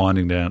Wales, like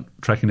tracking down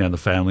the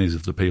families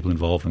of the people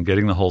involved and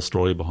getting the whole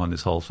story behind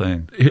this whole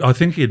thing. I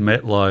think he had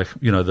met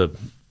the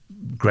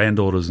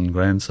granddaughters and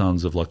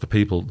grandsons of like the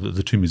people,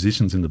 the two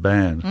musicians in the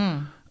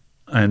band,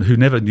 and who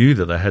never knew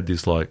that they had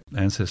this like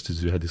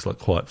ancestors who had this like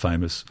quite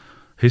famous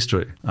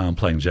history,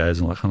 playing jazz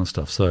and all that kind of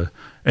stuff. So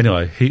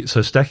anyway, so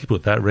Stacky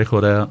put that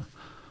record out,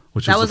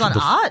 which was on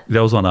Art.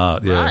 That was on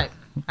Art, yeah. Right.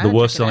 I the don't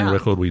worst check it selling out.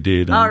 record we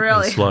did. And Oh,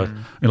 really? It's like,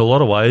 in a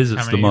lot of ways,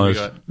 it's How the many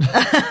have most. you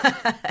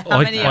got?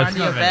 How many are under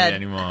your Not many bed?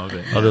 anymore.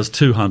 But, Oh, there's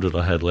 200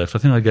 I had left. I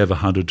think I gave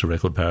 100 to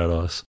Record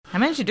Paradise. How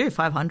many did you do?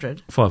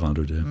 500.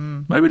 500, yeah.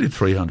 Maybe I did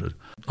 300.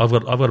 I've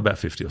got about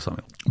 50 or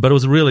something. But it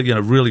was really,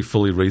 really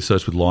fully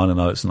researched with liner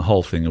notes and the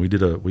whole thing. And we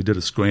did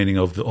a screening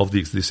of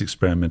this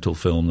experimental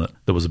film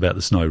that was about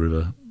the Snow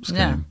River scheme.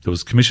 Yeah. It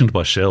was commissioned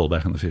by Shell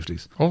back in the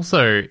 50s.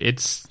 also,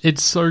 it's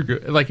so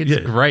good. Like, it's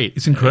Yeah, great.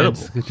 it's incredible.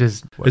 It's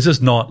just It's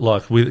just not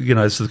like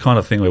it's the kind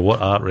of thing where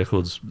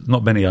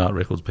not many art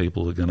records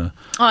people are gonna.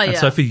 Oh, And yeah.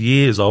 so for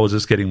years I was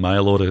just getting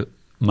mail order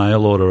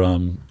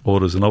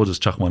orders, and I would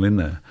just chuck one in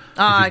there.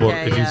 Oh, if you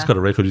okay, if yeah. you've got a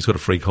record, you've got a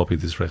free copy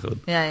of this record.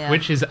 Yeah.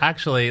 Which is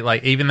actually,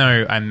 like, even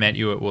though I met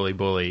you at Woolly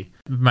Bully,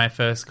 my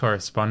first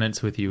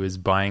correspondence with you was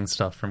buying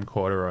stuff from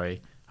Corduroy.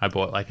 I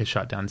bought, like, a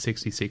Shutdown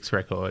 66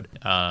 record.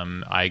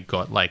 I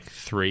got, like,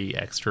 3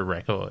 extra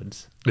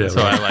records. Yeah,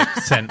 so right. I, like,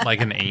 sent,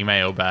 like, an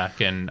email back,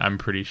 and I'm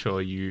pretty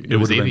sure it would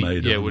was have been either,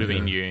 made, yeah, it would have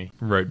been yeah. you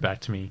wrote back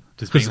to me.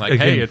 Just 'Cause, being like,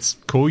 again- hey, it's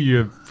cool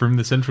you're from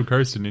the Central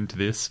Coast and into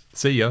this.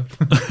 See ya.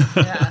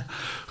 Yeah.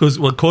 Because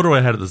what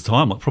Corduroy had at the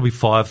time, like probably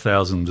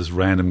 5,000 just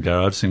random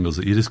garage singles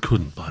that you just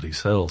couldn't bloody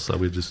sell. So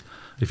we just,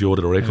 if you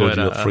ordered a record, you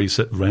got free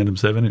random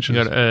 7-inches.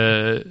 You got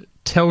a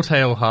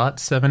Telltale Heart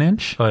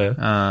 7-inch. Oh,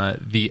 yeah.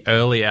 The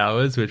Early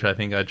Hours, which I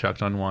think I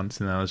chucked on once,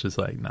 and I was just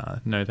like, nah,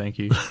 no thank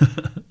you.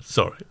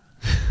 Sorry.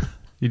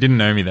 You didn't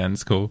know me then,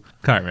 it's cool.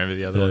 Can't remember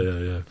the other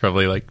one. Yeah.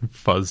 Probably like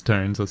Fuzz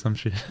Tones or some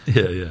shit.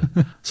 Yeah.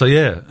 So,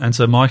 and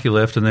so Mikey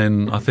left, and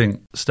then I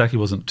think Stacky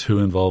wasn't too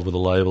involved with the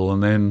label,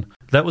 and then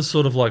that was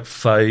sort of like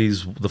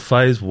phase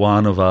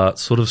 1 of art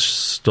sort of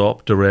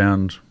stopped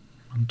around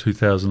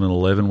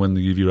 2011 when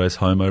the UV Race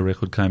Homo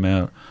record came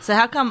out. So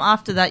how come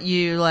after that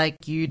you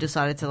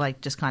decided to like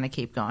just kind of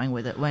keep going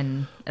with it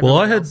when? Well,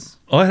 I everyone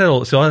had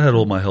else-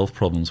 all my health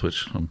problems,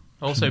 which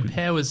Also,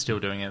 Pear was still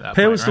doing it at that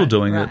Pear point, was still right?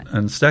 doing Right. it,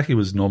 and Stacky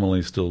was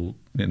normally still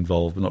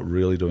involved, but not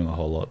really doing a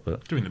whole lot.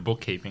 But Doing the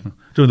bookkeeping.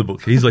 doing the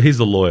book, he's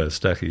the lawyer.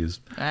 Stacky is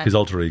Right. his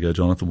alter ego.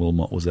 Jonathan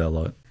Wilmot was our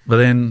like. But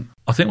then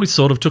I think we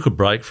sort of took a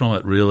break from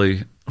it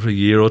really for a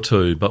year or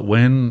two. But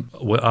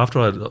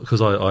after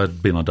because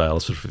I'd been on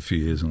dialysis for a few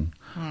years, and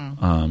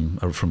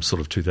from sort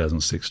of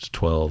 2006 to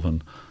 12,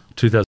 and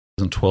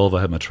 2012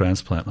 I had my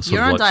transplant. I sort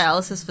You're of on like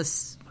dialysis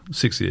for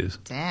 6 years.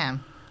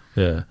 damn.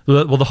 Yeah.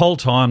 Well, the whole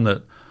time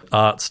that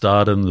art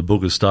started and the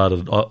boogers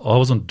started, I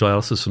was on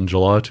dialysis in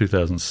July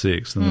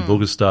 2006, and the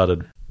boogers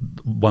started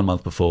 1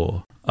 month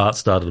before. Art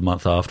started a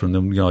month after, and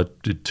then I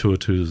did two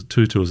tours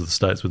of the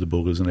States with the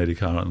boogers and Eddie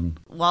Curran,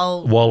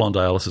 while on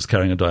dialysis,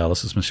 carrying a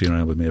dialysis machine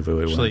around with me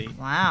everywhere we Actually, went.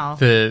 Wow.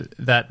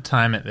 that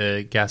time at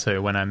the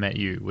Gasso when I met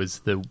you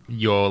was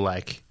you're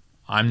like,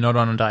 I'm not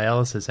on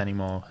dialysis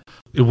anymore.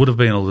 It would have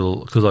been a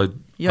little because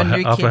Your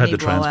new after I had the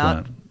kidney blowout.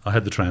 transplant. I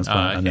had the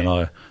transplant, and then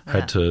okay. I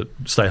had to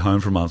stay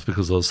home for a month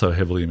because I was so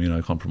heavily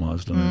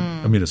immunocompromised and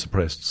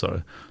immunosuppressed.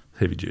 So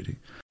heavy duty.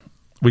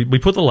 We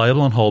put the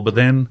label on hold, but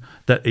then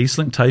that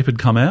Eastlink tape had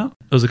come out.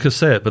 It was a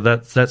cassette, but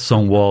that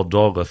song Wild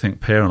Dog, I think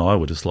Pear and I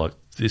were just like,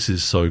 this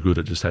is so good,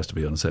 it just has to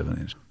be on a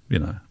 7-inch.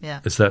 Yeah.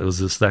 It was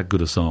just that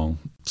good a song.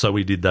 So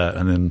we did that,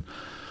 and then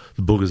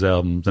the Boogers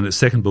album, then the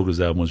second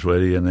Boogers album was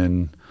ready, and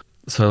then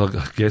so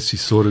I guess you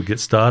sort of get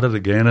started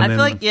again. And I then,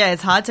 feel like,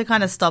 it's hard to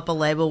kind of stop a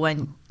label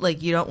when,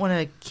 like, you don't want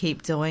to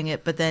keep doing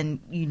it, but then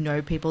you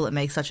know people that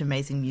make such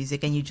amazing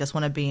music and you just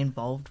want to be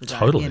involved with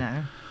Totally.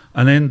 that,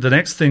 And then the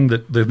next thing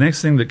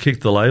that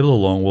kicked the label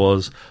along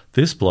was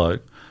this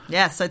bloke.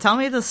 Yeah, so tell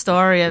me the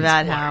story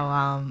about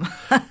how...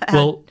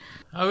 Well,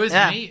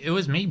 It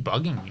was me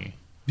bugging you.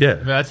 yeah.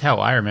 That's how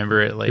I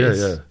remember it, at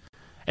least. Yeah.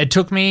 It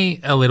took me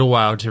a little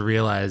while to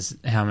realize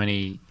how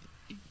many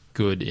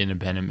good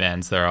independent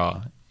bands there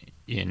are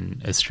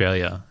in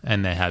Australia,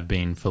 and there have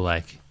been for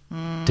like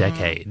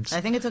decades.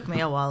 I think it took me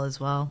a while as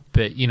well.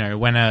 But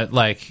when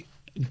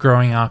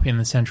growing up in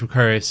the Central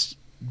Coast,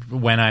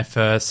 when I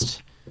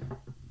first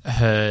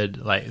heard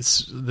like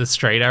the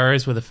Straight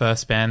Arrows were the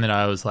first band that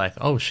I was like,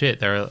 oh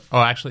shit,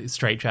 actually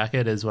Straight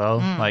Jacket as well.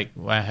 Like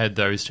when I heard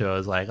those two, I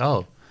was like,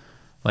 oh,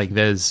 like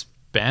there's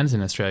bands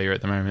in Australia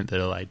at the moment that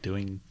are like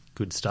doing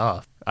good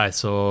stuff. I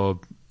saw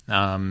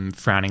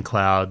Frowning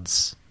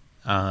Clouds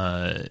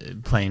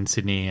play in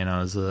Sydney, and I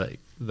was like,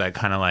 that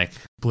kind of like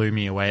blew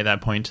me away at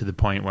that point, to the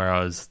point where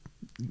I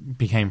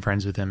became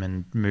friends with them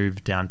and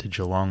moved down to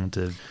Geelong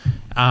to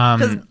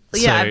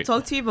I've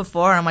talked to you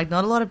before, and I'm like,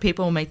 not a lot of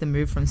people will make the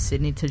move from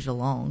Sydney to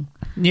Geelong.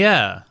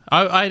 Yeah,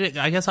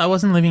 I guess I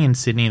wasn't living in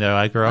Sydney though.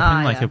 I grew up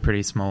in like yeah. a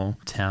pretty small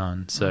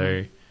town,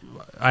 so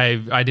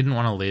I didn't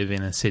want to live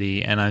in a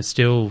city, and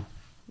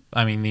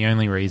the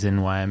only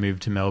reason why I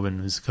moved to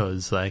Melbourne was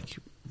because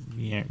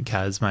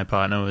Kaz, my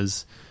partner,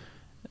 was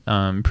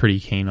pretty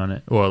keen on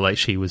it, or like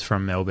she was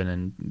from Melbourne,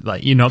 and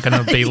like you're not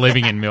going to be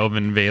living in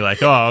Melbourne and be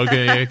like, oh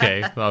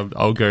okay,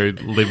 I'll go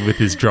live with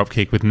this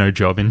dropkick with no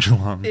job in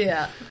Geelong.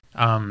 Yeah.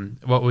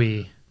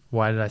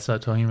 Why did I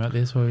start talking about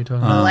this? What were we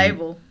talking The about?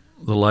 label.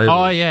 The label.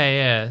 Oh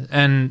yeah,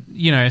 and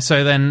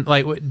so then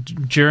like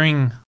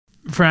during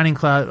Frowning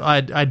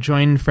Cloud, I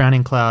joined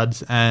Frowning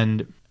Clouds,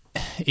 and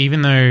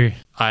even though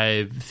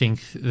I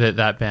think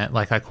that band,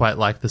 like I quite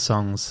like the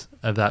songs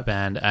of that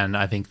band, and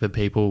I think the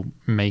people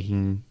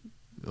making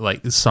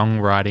like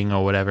songwriting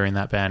or whatever in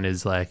that band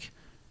is like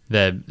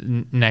they're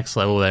next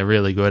level. They're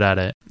really good at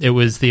it. It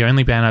was the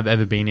only band I've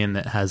ever been in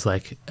that has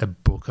like a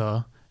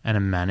booker and a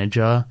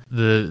manager.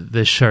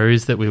 The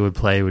shows that we would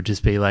play would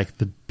just be like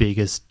the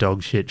biggest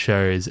dog shit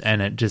shows,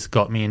 and it just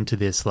got me into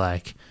this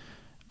like,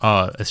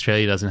 oh,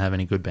 Australia doesn't have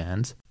any good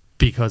bands,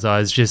 because I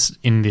was just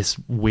in this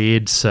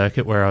weird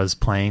circuit where I was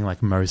playing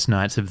like most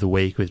nights of the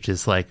week with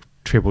just like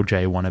Triple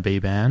J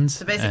wannabe bands.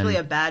 So basically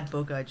a bad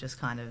booker just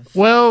kind of...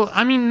 Well,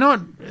 I mean,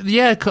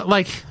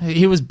 like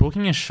he was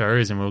booking us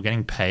shows and we were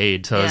getting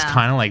paid, so it was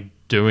kind of like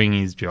doing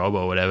his job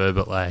or whatever,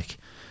 but like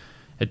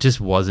it just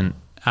wasn't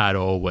at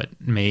all what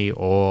me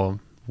or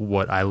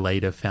what I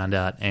later found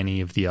out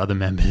any of the other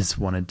members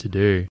wanted to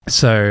do.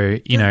 So,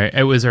 you know,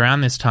 it was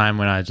around this time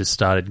when I just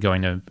started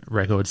going to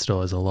record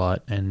stores a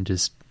lot and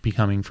just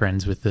becoming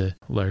friends with the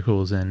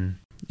locals and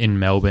in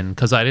Melbourne,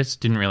 because I just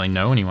didn't really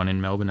know anyone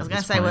in Melbourne at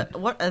this point. I was going to say,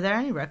 what are there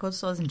any record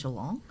stores in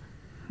Geelong?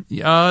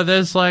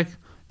 There's like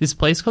this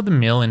place called The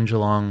Mill in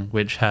Geelong,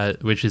 which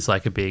is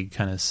like a big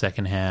kind of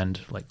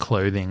secondhand like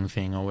clothing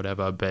thing or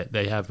whatever, but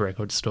they have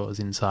record stores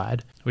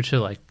inside, which are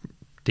like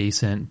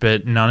decent,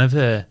 but none of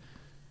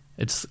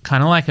it's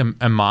kind of like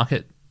a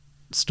market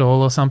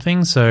stall or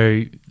something,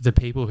 so the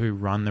people who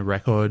run the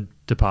record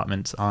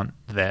departments aren't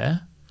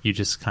there. You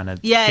just kind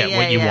of get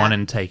what you want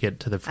and take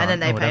it to the front.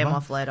 And then they pay them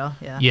off later.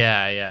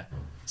 Yeah.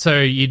 So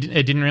it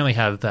didn't really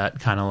have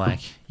that kind of like,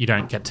 you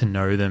don't get to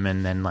know them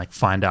and then like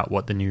find out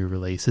what the new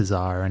releases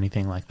are or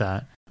anything like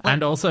that.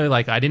 And also,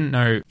 like, I didn't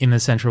know in the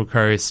Central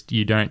Coast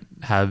you don't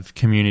have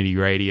community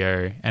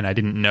radio, and I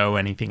didn't know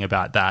anything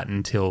about that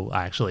until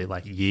actually,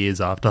 like, years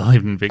after I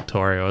lived in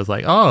Victoria. I was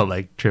like, oh,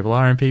 like, Triple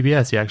R and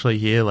PBS, you actually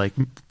hear, like,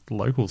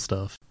 local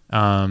stuff.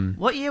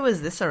 What year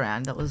was this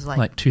around? That was,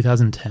 like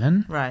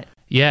 2010? Right.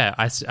 Yeah,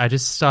 I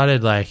just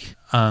started, like,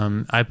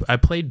 I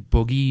played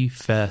Boogie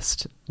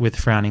Fest with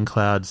Frowning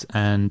Clouds,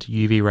 and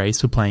UV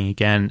Race were playing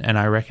again, and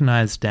I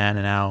recognized Dan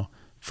and Al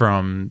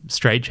from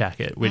Straight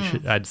Jacket, which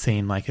I'd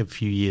seen like a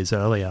few years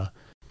earlier.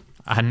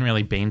 I hadn't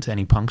really been to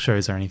any punk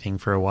shows or anything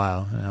for a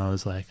while, and I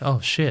was like, oh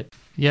shit,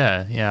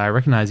 yeah, I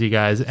recognize you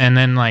guys. And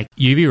then like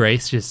UV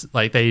Race just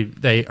like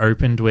they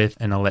opened with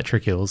an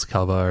Electric Hills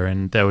cover,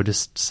 and they were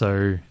just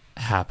so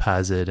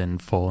haphazard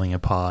and falling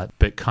apart,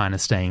 but kind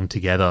of staying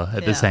together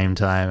at the same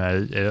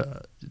time.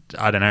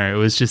 I don't know, it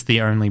was just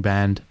the only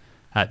band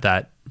at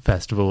that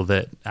festival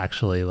that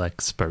actually like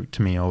spoke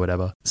to me or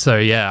whatever. So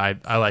yeah,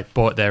 I like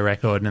bought their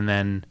record, and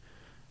then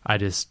I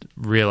just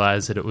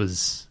realized that it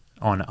was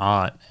on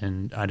Art,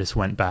 and I just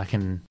went back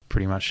and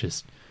pretty much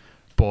just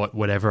bought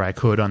whatever I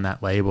could on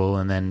that label,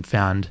 and then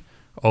found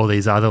all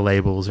these other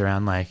labels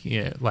around like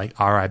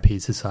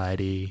RIP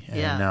Society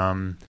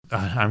and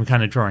I'm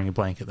kind of drawing a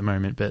blank at the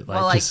moment, but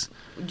like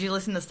do you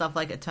listen to stuff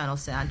like Eternal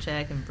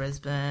Soundcheck in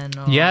Brisbane?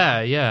 Or...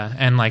 Yeah,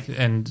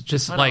 and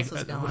just what like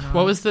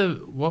what was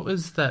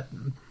that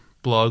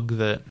blog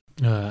that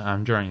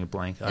I'm drawing a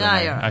blank. I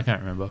don't know. Right. I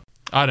can't remember.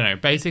 I don't know.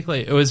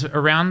 Basically, it was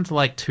around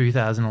like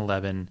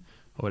 2011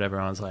 or whatever.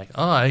 I was like,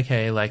 oh,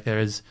 okay, like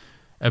there's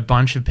a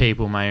bunch of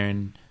people my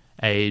own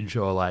age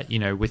or like, you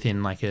know,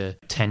 within like a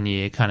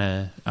 10-year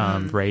kind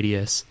of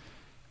radius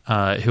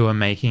who are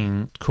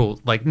making cool,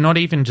 like not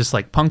even just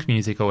like punk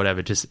music or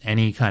whatever, just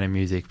any kind of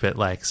music, but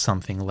like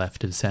something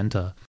left of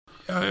center.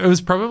 It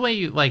was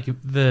probably like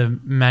the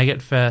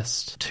Maggot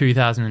Fest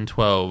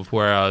 2012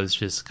 where I was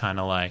just kind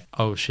of like,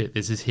 oh shit,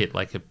 this has hit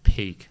like a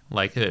peak.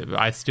 Like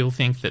I still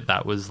think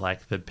that was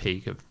like the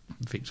peak of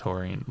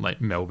Victorian, like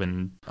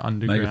Melbourne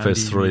underground. Maggot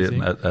Fest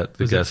 3 at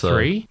the Gasso.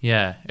 3?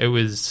 Yeah,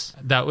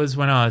 that was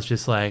when I was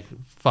just like,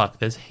 fuck,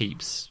 there's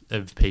heaps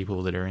of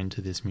people that are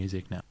into this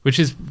music now. Which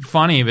is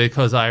funny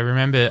because I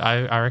remember,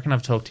 I reckon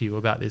I've talked to you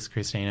about this,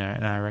 Christina,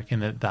 and I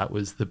reckon that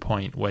was the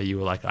point where you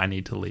were like, I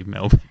need to leave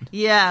Melbourne.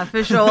 Yeah,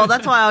 for sure. Well,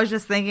 that's why I was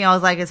just thinking, I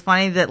was like, it's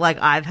funny that like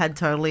I've had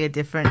totally a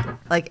different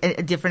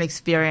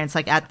experience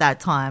like at that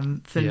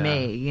time for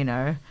me, you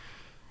know.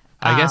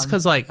 I guess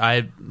because like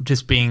I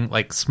just being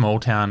like small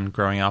town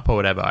growing up or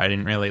whatever, I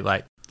didn't really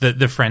like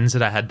the friends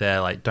that I had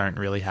there like don't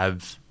really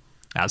have,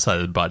 outside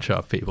of the butt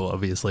shop people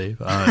obviously,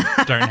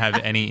 don't have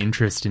any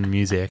interest in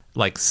music.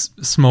 Like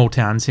small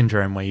town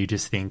syndrome where you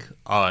just think,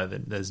 oh,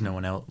 there's no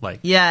one else. Like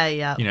you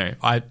know,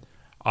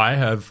 I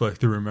have like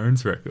the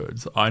Ramones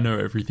records. I know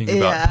everything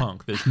about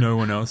punk. There's no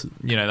one else,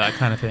 you know, that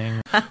kind of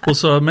thing. Well,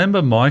 so I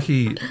remember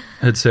Mikey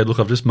had said, look,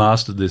 I've just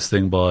mastered this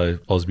thing by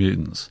Oz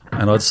Mutants.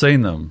 And I'd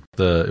seen them.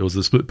 It was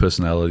the Split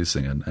Personalities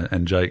thing,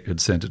 and Jake had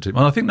sent it to me.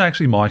 And I think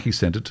actually Mikey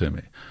sent it to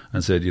me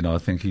and said, you know, I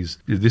think this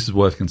is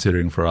worth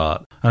considering for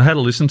art. And I had to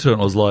listen to it,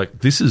 and I was like,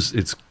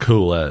 it's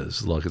cool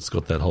as. Like, it's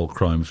got that whole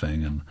chrome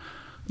thing, and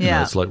you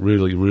know, it's like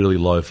really, really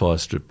lo-fi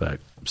stripped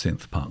back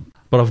synth punk.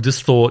 But I've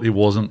just thought it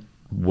wasn't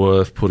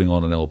worth putting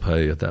on an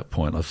LP at that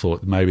point. I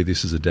thought maybe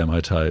this is a demo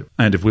tape,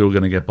 and if we were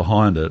going to get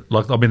behind it,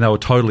 they were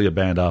totally a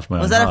band after my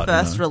own Was that heart, a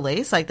first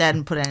release? Like they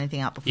hadn't put anything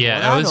out before?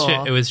 Yeah,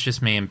 that, it was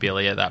just me and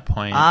Billy at that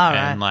point. Right.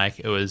 And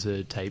it was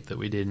a tape that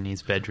we did in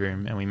his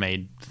bedroom, and we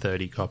made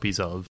 30 copies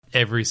of.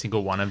 Every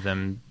single one of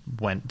them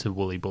went to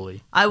Woolly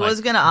Bully. I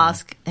was going to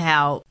ask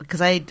how,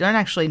 because I don't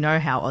actually know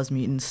how Oz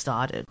Mutants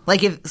started.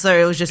 It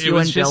was just you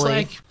and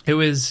Billy. It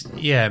was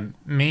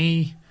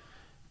me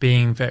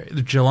being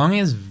Geelong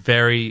is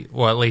very,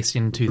 or at least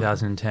in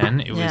 2010,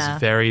 it was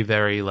very,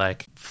 very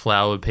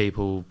flower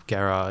people,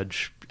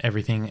 garage,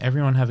 everything.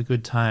 Everyone have a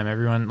good time.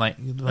 Everyone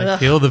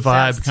feel the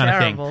vibe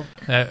kind of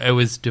thing. It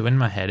was doing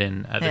my head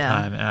in at the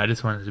time, and I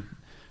just wanted to.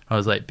 I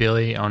was like,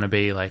 Billy, I want to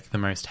be the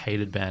most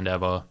hated band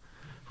ever,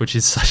 which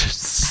is such a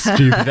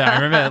stupid thing. I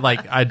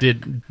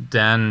remember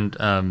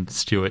Dan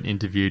Stewart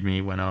interviewed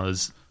me when I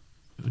was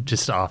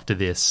just after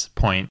this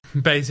point.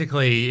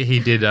 Basically, he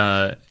did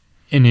an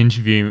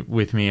interview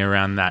with me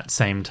around that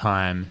same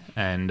time,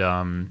 and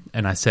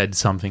I said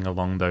something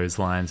along those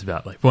lines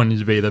about wanting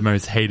to be the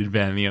most hated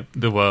band in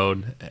the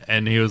world,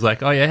 and he was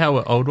like, "Oh yeah,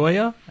 how old were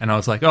you?" And I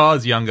was like, "Oh, I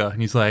was younger."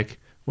 And he's like,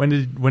 "When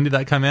did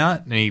that come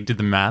out?" And he did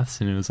the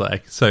maths, and it was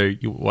like, "So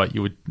you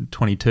were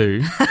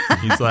 22?" And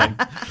he's like,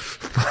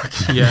 "Fuck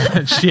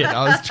yeah, shit,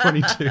 I was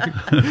 22."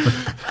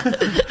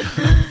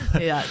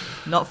 Yeah,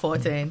 not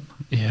 14.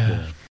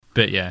 Yeah.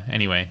 But yeah,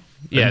 anyway.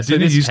 Yeah, and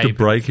didn't you used to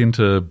break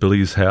into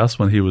Billy's house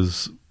when he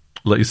was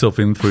let yourself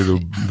in through the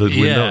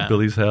window at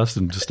Billy's house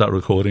and just start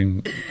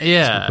recording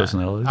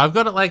personalities? I've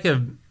got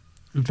a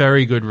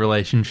very good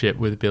relationship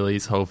with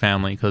Billy's whole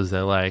family because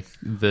they're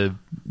the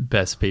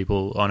best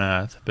people on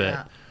earth.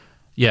 But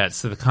yeah,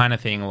 it's the kind of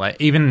thing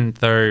even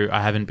though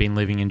I haven't been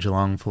living in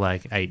Geelong for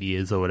 8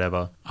 years or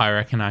whatever, I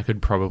reckon I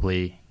could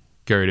probably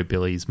go to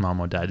Billy's mum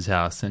or dad's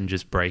house and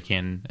just break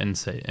in and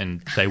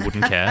they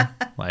wouldn't care.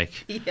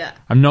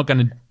 I'm not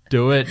going to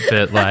do it,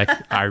 but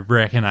I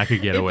reckon I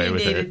could get away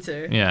with it.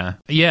 To. Yeah.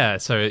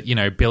 So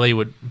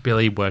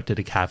Billy worked at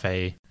a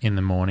cafe in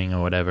the morning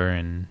or whatever,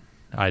 and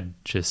I'd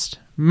just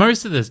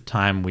most of the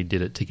time we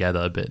did it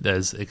together. But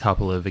there's a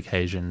couple of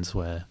occasions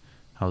where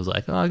I was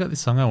like, "Oh, I got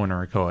this song I want to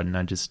record," and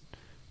I just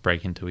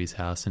break into his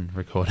house and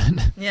record it.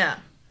 Yeah.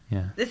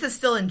 Yeah. This is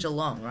still in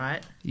Geelong,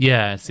 right?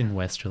 Yeah, it's in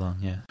West Geelong.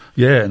 Yeah.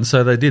 Yeah, and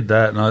so they did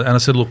that, and I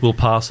said, "Look, we'll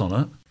pass on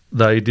it."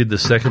 They did the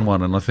second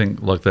one, and I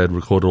think they'd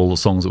recorded all the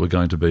songs that were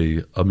going to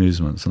be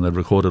amusements, and they'd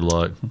recorded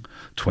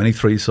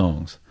 23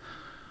 songs.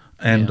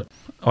 And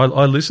I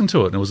listened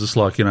to it, and it was just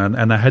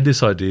and they had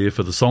this idea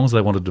for the songs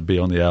they wanted to be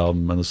on the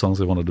album and the songs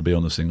they wanted to be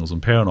on the singles.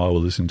 And Per and I were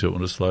listening to it,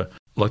 and just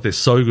they're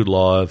so good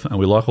live, and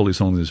we like all these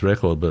songs in this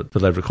record, but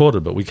they've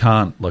recorded, but we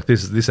can't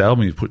this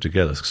album you've put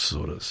together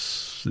sort of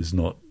is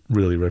not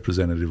really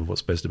representative of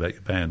what's best about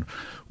your band.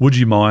 Would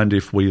you mind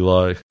if we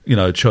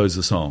chose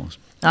the songs?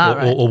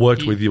 Or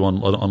worked with you on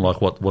what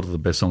are the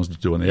best songs to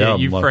do on the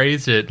album? You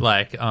phrased it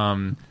look,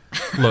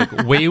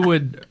 we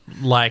would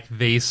like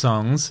these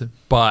songs,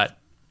 but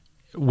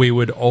we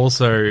would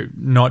also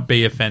not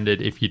be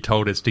offended if you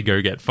told us to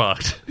go get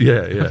fucked.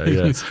 Yeah.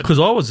 Because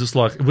I was just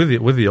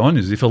with the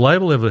Onions, if a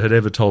label had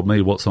ever told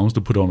me what songs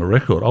to put on a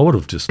record, I would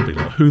have just been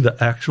like, who the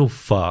actual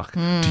fuck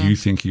do you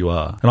think you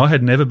are? And I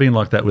had never been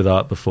like that with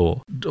art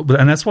before.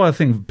 And that's why I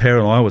think Per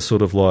and I were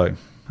sort of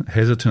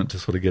hesitant to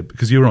sort of get,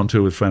 because you were on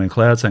tour with Fran and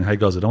Cloud saying, "Hey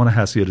guys, I don't want to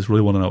hassle you, I just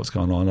really want to know what's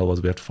going on,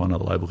 otherwise we have to find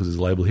another label because there's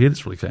a label here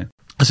that's really keen."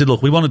 I said,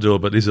 "Look, we want to do it,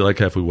 but is it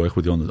okay if we work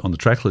with you on the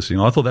track listing?"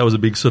 I thought that was a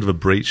big sort of a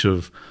breach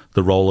of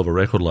the role of a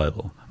record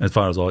label, as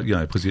far as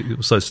because it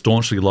was so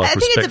staunchly I think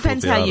respectful it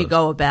depends of the how artist. you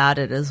go about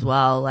it as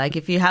well.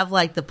 If you have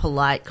the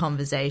polite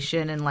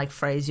conversation and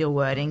phrase your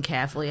wording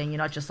carefully, and you're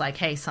not just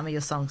 "Hey, some of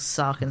your songs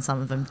suck and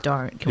some of them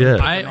don't." Can we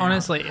pick I them out?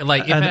 honestly if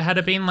it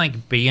had been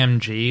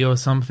BMG or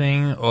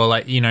something,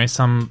 or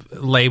some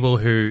label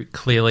who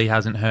clearly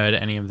hasn't heard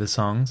any of the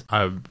songs,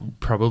 I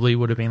probably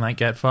would have been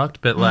get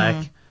fucked. But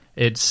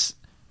it's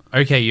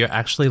okay, you're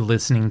actually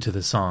listening to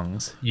the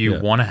songs, you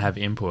want to have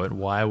input.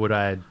 Why would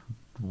I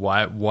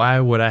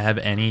have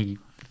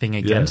anything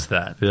against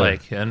that?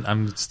 And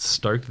I'm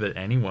stoked that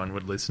anyone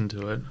would listen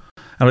to it.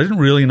 And I didn't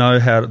really know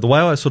how the way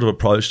I sort of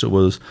approached it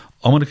was,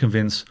 I want to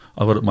convince.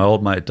 I've got my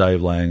old mate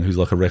Dave Lang, who's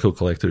a record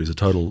collector. He's a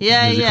total musical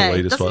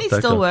elitist. Doesn't he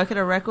still work at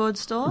a record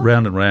store?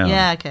 Round and Round.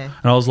 Yeah, okay.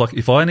 And I was like,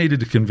 if I needed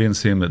to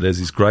convince him that there's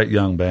this great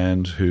young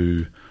band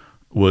who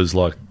was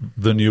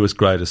the newest,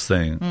 greatest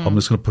thing, I'm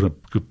just going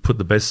to put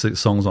the best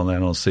songs on that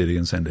on a CD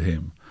and send to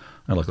him.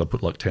 And I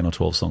put 10 or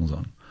 12 songs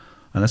on.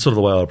 And that's sort of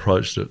the way I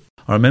approached it.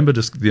 I remember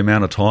just the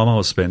amount of time I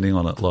was spending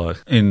on it,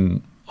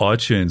 in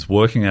iTunes,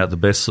 working out the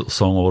best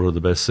song order, the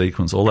best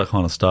sequence, all that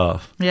kind of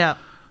stuff. Yeah.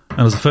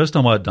 And it was the first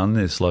time I'd done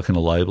this, in a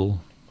label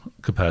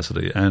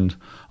capacity. And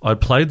I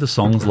played the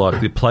songs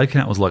the play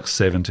count was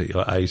 70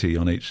 or 80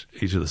 on each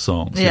of the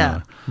songs.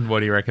 Yeah. What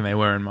do you reckon they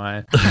were in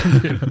my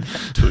 2?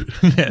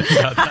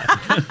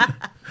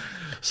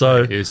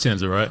 So it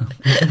sounds all right.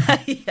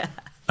 Yeah.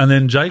 And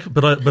then Jake,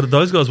 but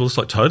those guys were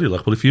just totally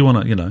well, if you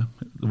want to,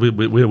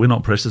 we're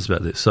not precious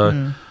about this.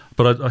 So,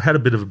 but I had a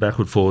bit of a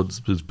backward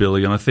forwards with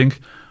Billy, and I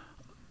think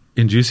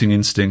Inducing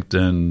Instinct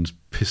and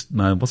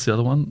what's the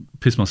other one?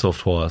 Piss Myself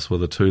Twice were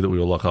the two that we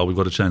were like, we've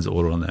got to change the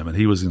order on them. And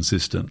he was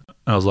insistent.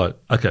 And I was like,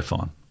 okay,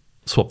 fine.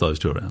 Swap those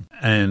two around.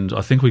 And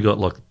I think we got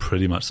like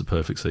pretty much the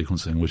perfect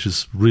sequencing, which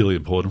is really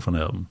important for an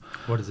album.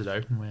 What does it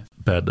open with?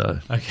 Bad Day.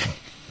 Okay.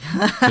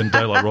 Then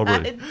Daylight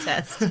Robbery.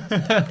 Test.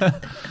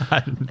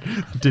 I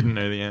didn't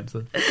know the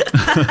answer.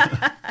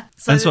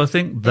 So I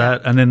think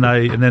that, and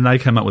then they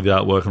came up with the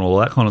artwork and all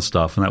that kind of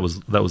stuff, and that was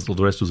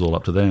the rest was all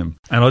up to them.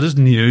 And I just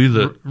knew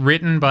that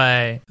written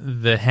by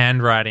the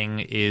handwriting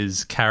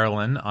is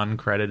Carolyn,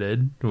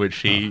 uncredited, which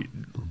she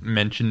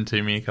mentioned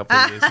to me a couple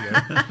of years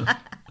ago.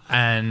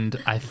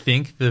 And I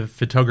think the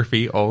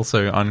photography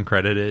also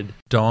uncredited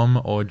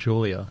Dom or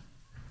Julia.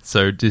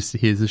 So just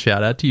here's a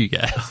shout out to you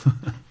guys.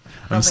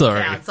 I'm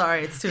sorry.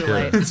 Sorry, it's too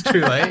late. It's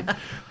too late.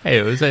 Hey,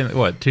 it was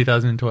what,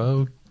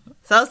 2012?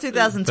 So that was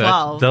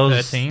 2012. that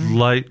was 13?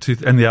 late,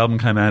 and the album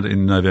came out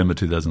in November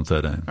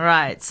 2013.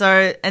 Right.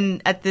 So,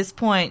 and at this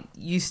point,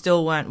 you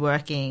still weren't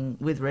working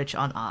with Rich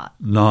on art.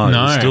 No, it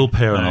was still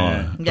Per and I.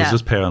 Yeah. It was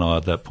just Per and I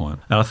at that point.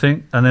 And I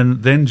think,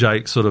 and then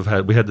Jake sort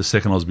of we had the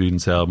second Oz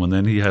Mutants album, and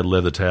then he had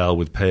Leather Towel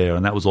with Per,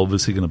 and that was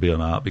obviously going to be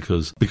on art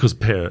because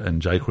Per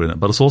and Jake were in it,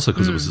 but it's also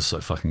because it was just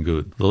so fucking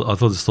good. I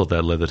thought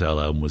that Leather Towel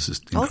album was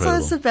just incredible. Also,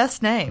 it's the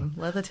best name,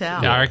 Leather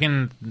Towel. Yeah, I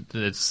reckon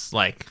it's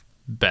like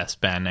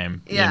best band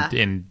name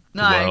in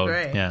the I world.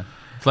 agree. Yeah.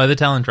 Leather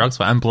Towel and Drugs.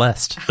 I'm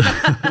blessed.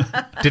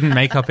 Didn't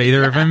make up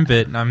either of them,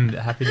 but I'm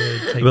happy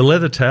to take But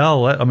Leather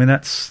Towel, I mean,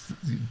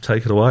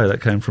 take it away.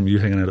 That came from you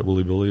hanging out at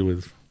Woolly Bully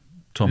with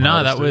Tom No,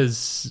 Hardesty. that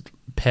was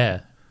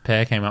Per.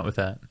 Per came up with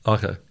that.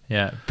 Okay.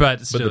 Yeah,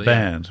 but still, the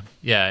band.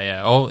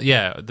 Yeah.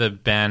 The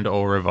band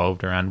all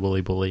revolved around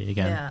Woolly Bully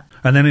again. Yeah.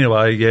 And then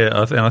anyway,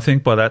 and I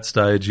think by that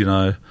stage,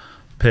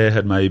 Per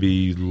had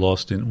maybe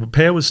lost in...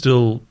 Per was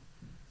still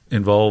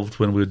involved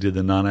when we did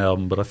the Nun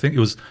album, but I think it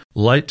was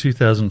late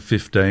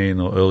 2015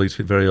 or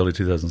very early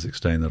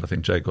 2016 that I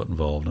think Jake got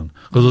involved in.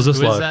 Because it was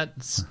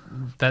just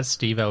that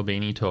Steve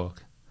Albini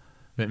talk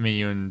that me,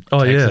 you, and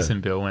Oh, Texas yeah.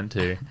 and Bill went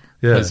to.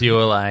 Yeah. Because you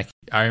were like,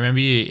 I remember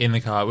you in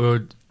the car, we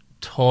were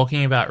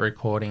talking about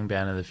recording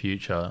Band of the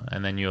Future,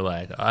 and then you were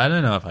like, I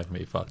don't know if I can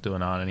be fucked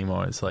doing art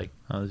anymore. It's like,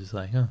 I was just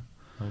like, oh.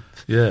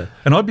 Yeah.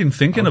 And I'd been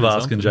thinking of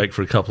asking Jake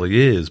for a couple of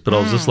years, but I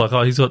was just like,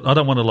 I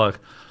don't want to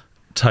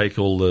take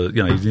all the,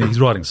 he's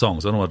writing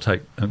songs. I don't want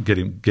to get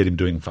him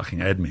doing fucking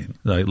admin.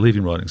 No, leave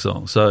him writing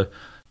songs. So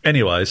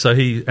anyway,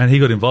 he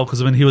got involved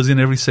because he was in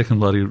every second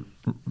bloody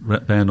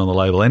band on the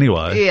label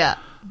anyway. Yeah.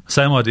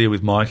 Same idea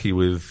with Mikey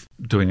with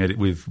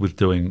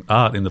doing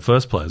art in the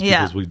first place because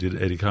Yeah. we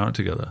did Eddie Current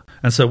together.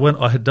 And so when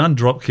I had done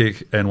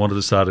Dropkick and wanted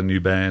to start a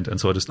new band,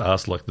 and so I just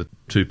asked the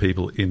two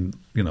people in,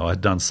 I had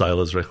done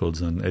Sailors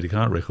Records and Eddie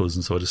Current Records,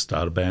 and so I just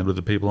started a band with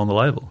the people on the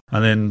label.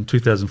 And then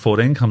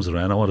 2014 comes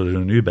around, I wanted to do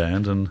a new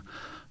band and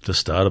just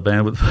start a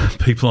band with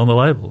people on the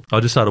label. I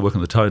just started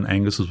working at the Tote, and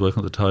Angus was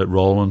working at the Tote.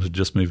 Roland had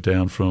just moved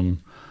down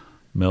from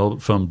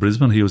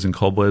Brisbane. He was in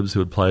Cobwebs, who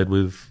had played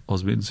with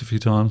Oz Mutants a few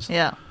times.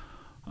 Yeah.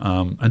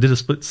 And did a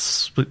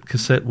split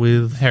cassette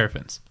with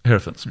Hierophants.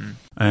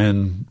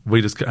 And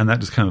that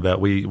just came about.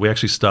 We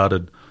actually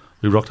started.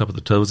 We rocked up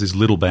at there was this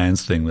little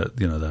bands thing that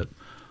that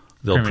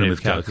the old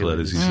Primitive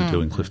Calculators used to do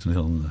in Clifton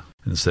Hill in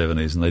the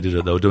 70s, and they did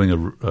it. They were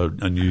doing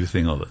a new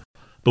thing of it.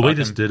 But we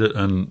just did it,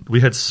 and we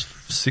had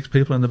 6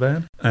 people in the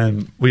band,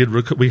 and we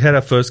had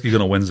our first gig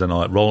on a Wednesday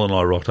night. Roland and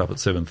I rocked up at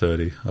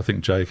 7:30. I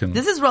think Jake and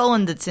This is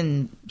Roland that's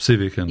in...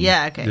 Civic and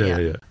yeah.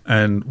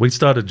 And we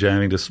started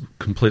jamming just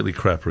completely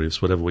crap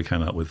riffs, whatever we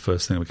came up with.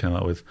 First thing we came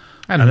up with,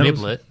 And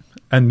Niblet.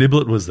 And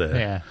Niblet was there.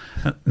 Yeah.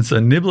 And so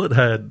Niblet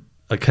had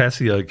a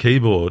Casio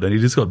keyboard, and he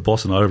just got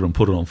bossing over and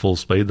put it on full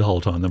speed the whole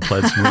time, then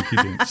played some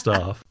rinky-dink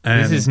stuff.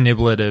 And This is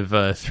Niblet of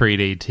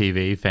 3D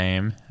TV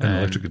fame. And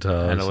electric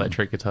guitars. And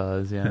electric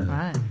guitars, yeah.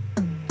 Right.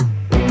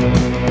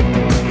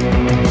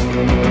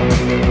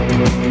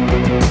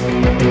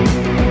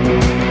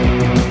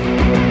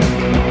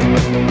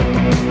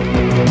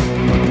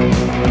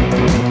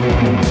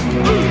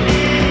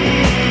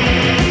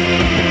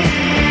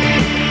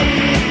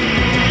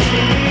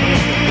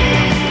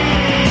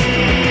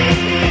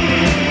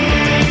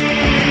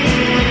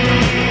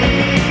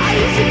 I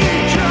used to get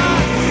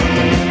drugs.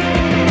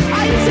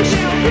 I used to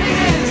share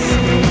penis.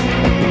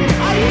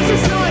 I used to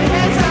snort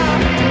heads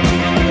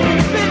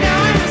but now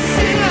I'm a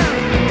sinner.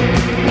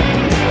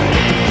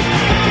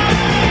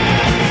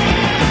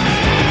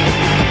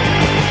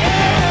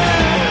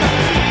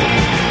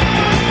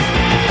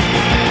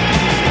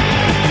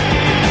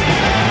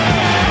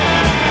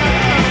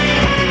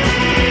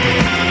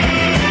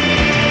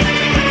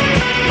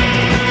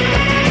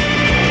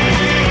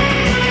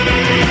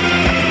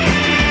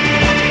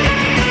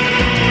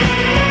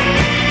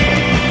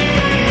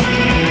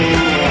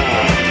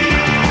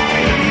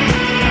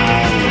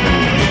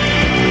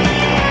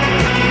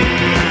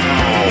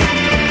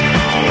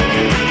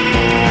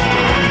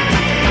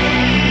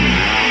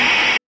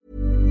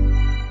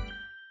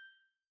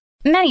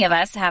 Many of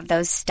us have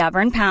those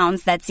stubborn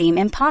pounds that seem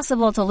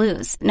impossible to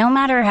lose, no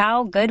matter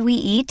how good we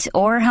eat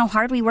or how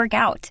hard we work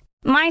out.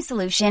 My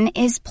solution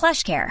is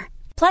PlushCare.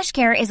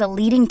 PlushCare is a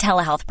leading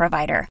telehealth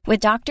provider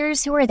with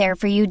doctors who are there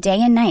for you day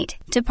and night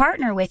to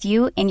partner with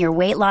you in your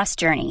weight loss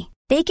journey.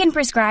 They can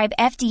prescribe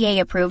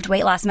FDA-approved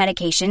weight loss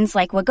medications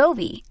like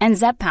Wegovy and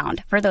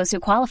Zepbound for those who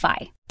qualify.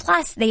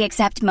 Plus, they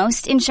accept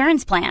most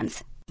insurance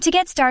plans. To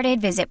get started,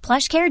 visit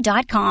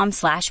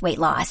plushcare.com/weight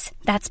loss.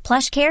 That's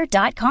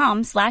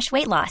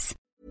plushcare.com/weight loss.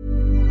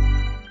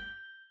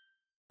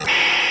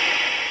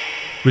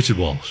 Richard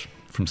Walsh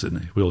from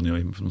Sydney. We all knew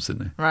him from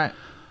Sydney. Right.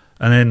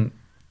 And then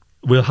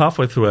we were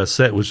halfway through our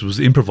set, which was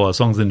improvised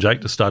songs. Then Jake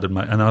just started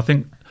and I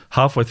think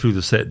halfway through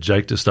the set,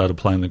 Jake just started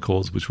playing the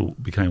chords, which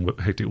became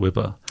Hectic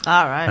Whipper.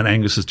 All right. And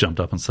Angus just jumped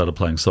up and started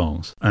playing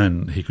songs,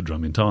 and he could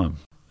drum in time.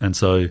 And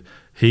so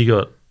he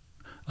got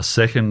a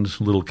second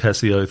little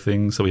Casio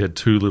thing. So we had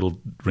 2 little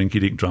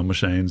rinky-dink drum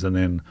machines, and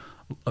then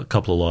a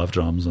couple of live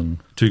drums and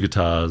 2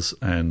 guitars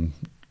and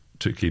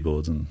 2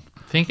 keyboards. And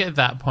I think at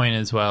that point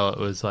as well, it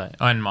was like,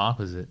 and Mark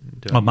was doing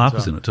Mark it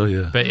was in it too,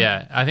 yeah. But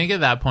yeah, I think at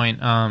that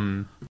point,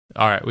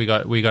 all right, we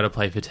got to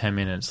play for 10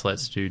 minutes.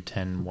 Let's do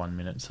 10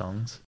 1-minute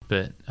songs.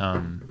 But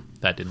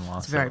that didn't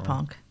last. It's very that long.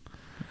 punk.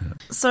 Yeah.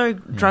 So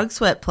Drug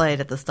Sweat played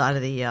at the start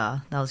of the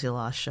year. That was your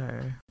last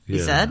show, you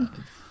said?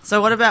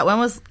 So what about, when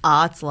was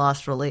Art's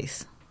last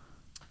release?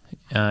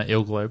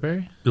 Il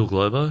Globo. Il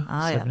Globo.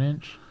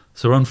 7-inch.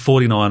 So we're on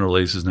 49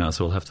 releases now,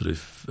 so we'll have to do a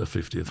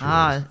 50th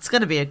release. It's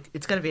going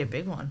to be a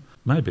big one.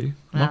 Maybe.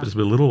 Might just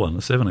be a little one,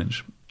 a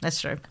 7-inch.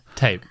 That's true.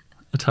 Tape.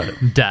 A tape.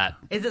 Dat.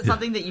 Is it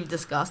something that you've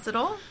discussed at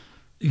all?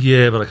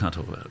 Yeah, but I can't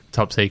talk about it.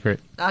 Top secret.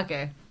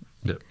 Okay.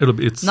 Yeah,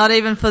 it's not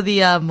even for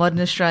the Modern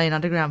Australian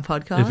Underground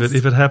podcast.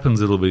 If it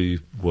happens, it'll be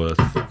worth.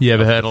 You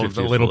ever heard of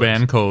a little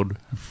band called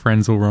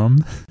Frenzel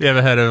Rom? You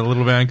ever heard of a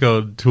little band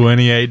called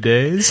 28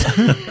 Days?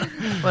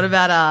 What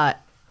about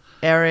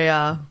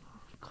Area?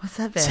 What's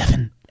that band?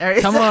 7.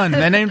 Area Come 7. On,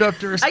 they're named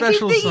after a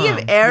special I keep thinking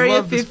song. of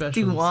Area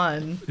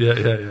 51.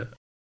 Yeah.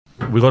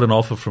 We got an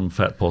offer from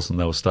Fat Possum.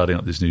 They were starting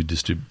up this new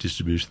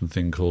distribution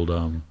thing called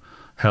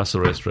House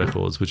Arrest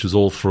Records, which is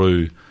all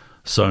through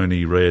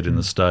Sony, Red in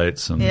the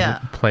States, and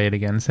Play It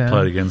Again, Sam.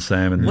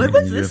 And when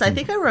was this? I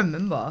think I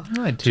remember.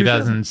 Like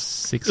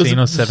 2016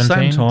 or 17?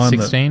 Same time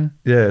 16?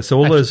 So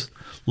all those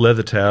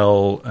Leather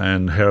Towel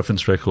and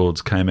Hierophants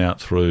records came out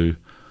through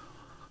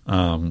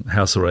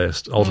House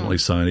Arrest, ultimately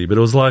Sony. But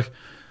it was like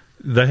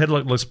they had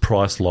like this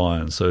price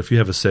line. So if you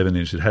have a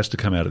 7-inch, it has to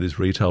come out at this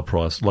retail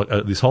price, like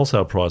this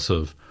wholesale price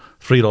of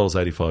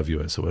 $3.85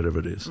 US or whatever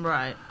it is.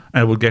 Right.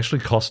 And it would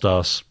actually cost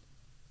us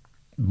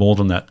more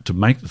than that to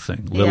make the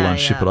thing, let alone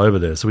ship it over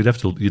there. So we'd have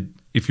to,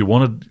 if you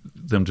wanted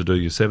them to do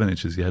your 7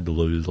 inches, you had to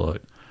lose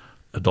like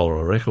 $1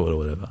 a record or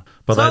whatever.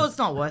 But so it's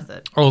not worth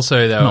it.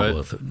 Also, they not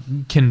worth it.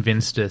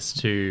 Convinced us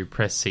to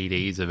press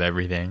CDs of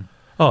everything.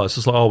 Oh, it's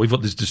just like, we've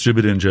got this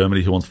distributor in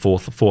Germany who wants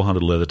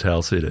 400 Leather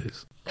Towel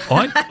CDs.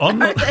 I'm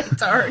not, they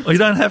don't. You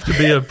don't have to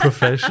be a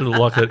professional,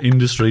 like an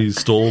industry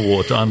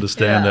stalwart to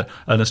understand that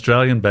an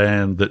Australian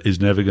band that is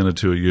never going to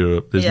tour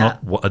Europe, there's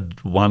not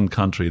one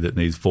country that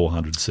needs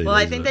 400 CDs. Well,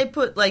 I think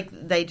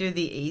they do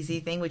the easy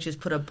thing, which is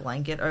put a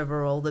blanket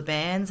over all the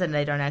bands, and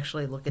they don't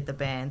actually look at the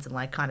bands and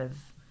like kind of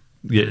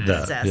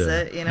assess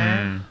it, you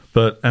know?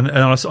 But and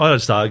I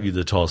just argued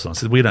the toss, and I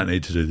said, we don't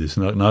need to do this.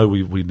 No,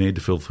 we need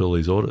to fulfill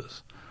these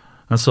orders.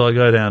 And so I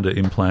go down to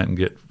Implant and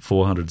get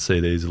 400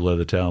 CDs of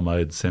Leather Towel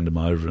made, send them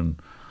over.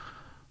 And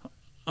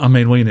I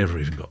mean, we never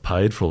even got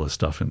paid for all the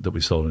stuff that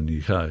we sold in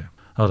the UK.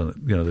 I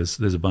don't know,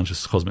 there's a bunch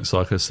of Cosmic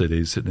Psycho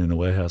CDs sitting in a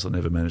warehouse. I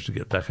never managed to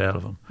get back out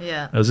of them.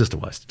 Yeah. It was just a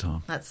waste of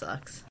time. That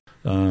sucks.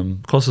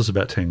 Cost us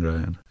about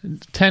 $10,000.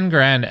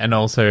 $10,000 and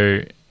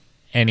also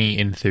any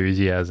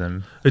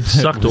enthusiasm. It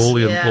sucked all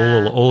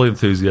the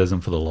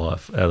enthusiasm for the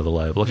life out of the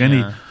label.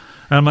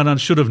 I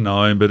should have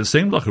known, but it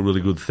seemed like a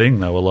really good thing.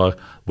 They were like,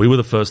 we were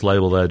the first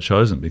label they had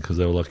chosen because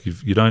they were like,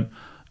 you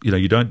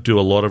don't do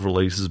a lot of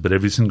releases, but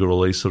every single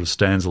release sort of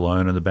stands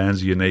alone, and the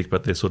bands are unique,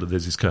 but there's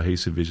this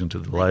cohesive vision to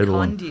the label.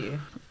 Conned you.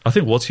 I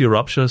think What's Your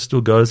Rupture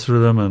still goes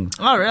through them, and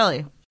oh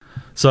really?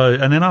 So,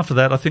 and then after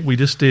that, I think we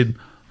just did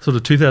sort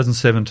of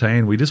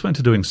 2017. We just went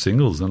to doing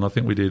singles, and I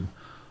think we did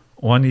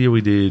 1 year. We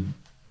did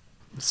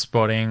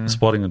Spotting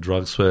and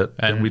Drug Sweat,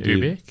 and then we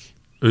Ubik,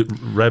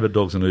 Rabid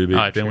Dogs and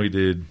Ubik. Oh, then we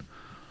did.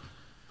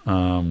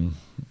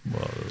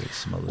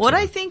 What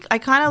I think, I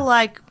kind of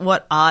like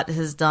what Art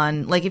has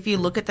done. Like, if you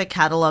look at the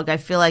catalogue, I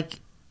feel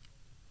like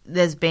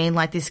there's been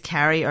like this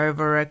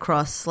carryover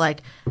across,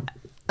 like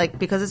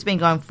because it's been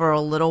going for a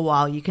little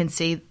while. You can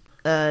see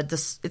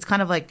it's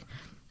kind of like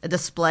a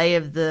display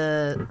of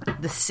the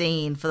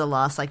scene for the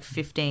last like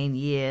 15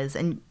 years,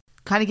 and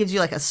kind of gives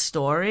you like a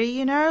story.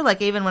 You know,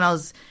 like even when I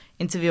was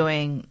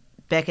interviewing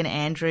Beck and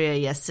Andrea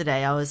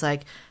yesterday, I was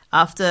like,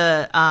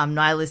 after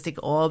Nihilistic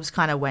Orbs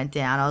kind of went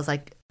down, I was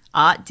like,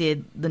 Art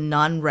did the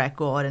Nun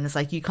record, and it's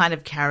like you kind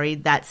of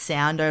carried that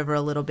sound over a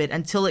little bit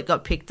until it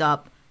got picked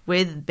up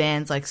with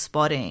bands like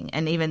Spotting,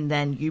 and even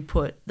then you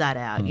put that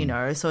out, you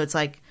know? So it's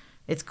like,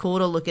 it's cool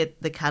to look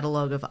at the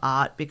catalogue of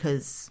Art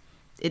because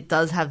it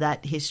does have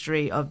that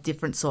history of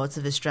different sorts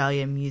of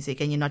Australian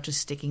music, and you're not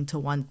just sticking to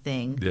one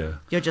thing. Yeah.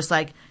 You're just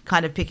like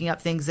kind of picking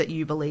up things that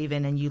you believe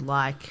in and you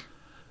like.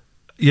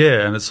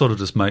 Yeah, and it sort of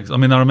just makes... I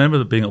mean, I remember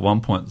that being at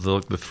one point,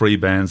 the 3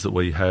 bands that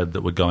we had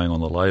that were going on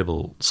the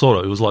label, sort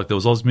of, it was like there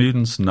was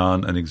Ozmutants,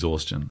 None, and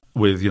Exhaustion,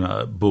 with,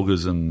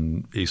 Boogers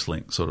and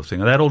Eastlink sort of thing.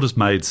 And that all just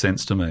made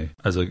sense to me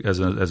as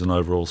an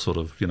overall sort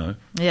of,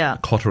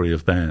 coterie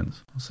of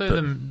bands. So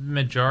the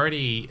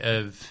majority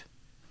of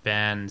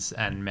bands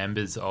and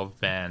members of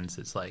bands,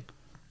 it's like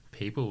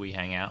people we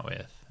hang out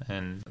with.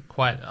 And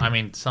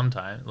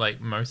sometimes, like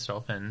most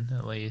often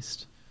at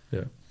least.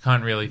 Yeah.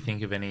 Can't really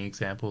think of any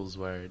examples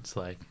where it's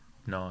like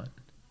not.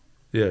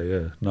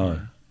 Yeah,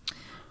 no.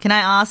 Can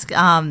I ask,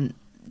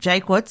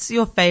 Jake, what's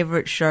your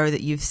favourite show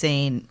that you've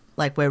seen,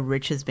 like where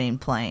Rich has been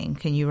playing?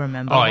 Can you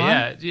remember? Oh, one?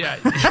 yeah.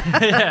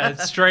 Yeah,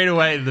 straight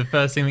away, the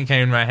first thing that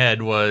came in my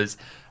head was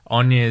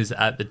Onya's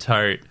at the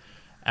Tote,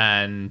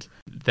 and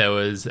there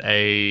was so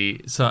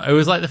it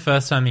was like the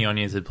first time the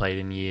Onyas had played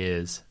in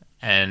years.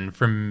 And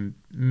from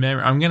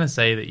memory, I'm going to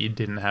say that you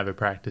didn't have a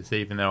practice,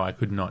 even though I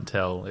could not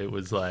tell. It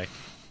was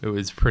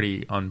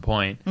pretty on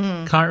point.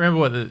 Can't remember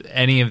what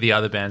any of the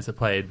other bands that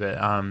played, but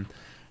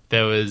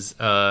there was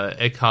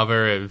a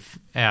cover of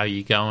How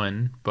You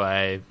Going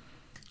by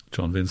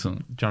John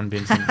Vincent.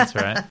 That's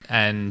right.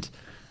 And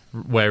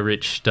where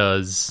Rich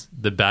does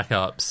the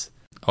backups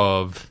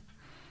of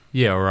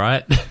Yeah, All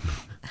Right.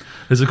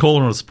 There's a call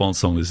and response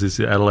song. This is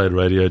the Adelaide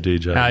radio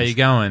DJ. How you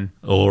going?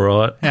 All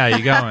right. How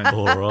you going?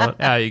 All right.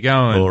 How you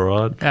going? All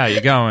right. How you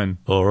going?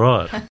 All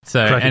right.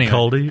 So Cracky anyway.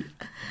 Coldy.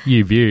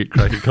 You beaut.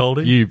 Cracky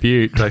Coldy. You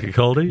beaut. Cracky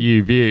Coldy.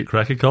 You beaut.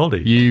 Cracky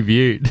Coldy. You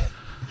beaut.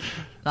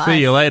 Nice.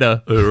 See you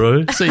later.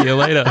 Uru. See you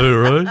later.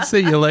 Uru. See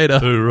you later.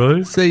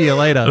 Uru. See you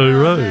later.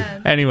 Uru.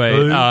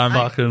 Anyway,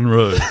 fucking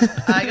Ru.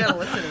 I gotta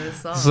listen to this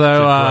song.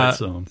 Great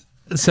song.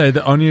 So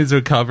the Onyas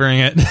were covering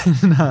it,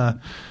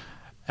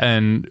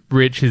 and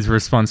Rich is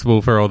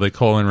responsible for all the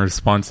call and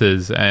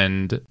responses,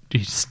 and he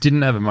just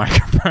didn't have a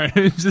microphone.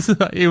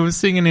 He was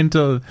singing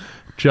into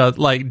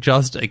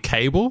just a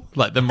cable,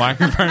 like the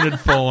microphone had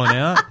fallen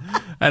out,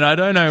 and I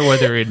don't know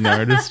whether he'd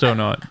noticed or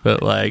not,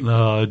 but like,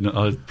 No,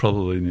 I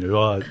probably knew.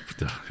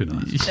 Who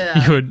knows?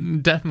 Yeah. you were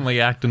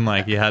definitely acting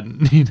like you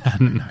hadn't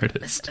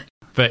noticed.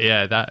 But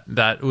yeah,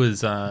 that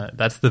was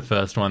that's the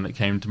first one that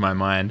came to my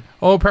mind.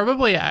 Or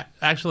probably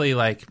actually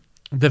like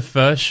the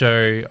first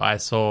show I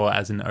saw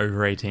as an over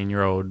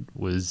 18-year-old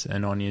was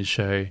an Onya's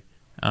show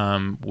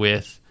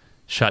with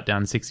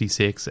Shutdown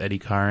 66, Eddie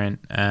Current,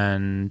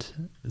 and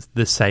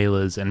the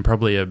Sailors, and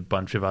probably a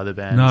bunch of other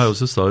bands. No, it was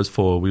just those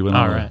 4. We went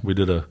right. We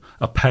did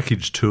a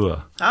package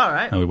tour. All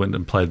right. And we went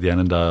and played the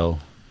Annandale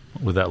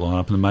with that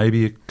lineup, and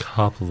maybe a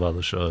couple of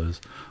other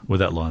shows with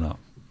that lineup.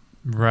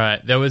 Right.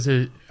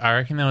 I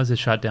reckon there was a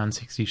Shutdown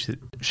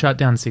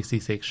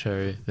 66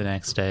 show the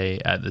next day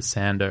at the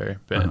Sando,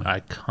 but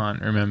I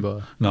can't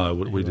remember. No,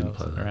 we didn't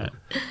play that. Right.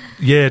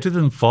 Yeah,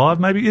 2005,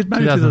 maybe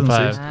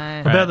 2006. Right.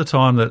 About the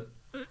time that,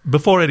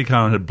 before Eddie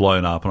Current had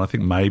blown up, and I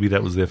think maybe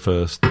that was their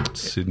first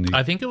Sydney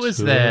I think it was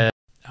tour. their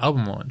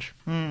album launch.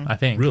 I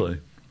think. Really?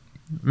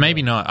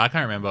 Maybe not. I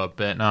can't remember,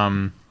 but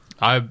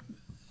I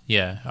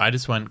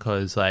just went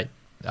because like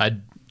I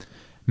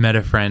met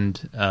a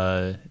friend,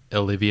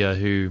 Olivia,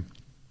 who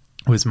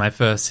was my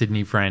first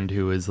Sydney friend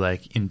who was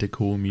like into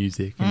cool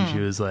music, and she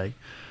was like,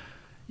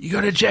 "You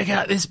got to check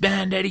out this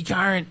band, Eddie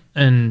Current."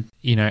 And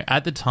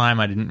at the time,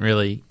 I didn't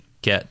really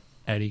get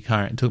Eddie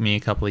Current. It took me a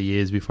couple of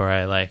years before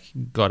I like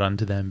got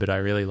onto them, but I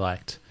really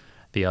liked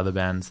the other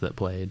bands that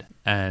played.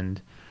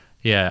 And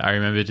yeah, I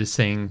remember just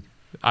seeing.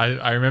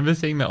 I remember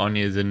seeing the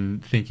Onyas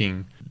and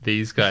thinking,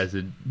 these guys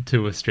are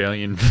too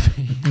Australian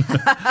for me.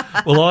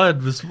 Well,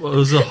 it was we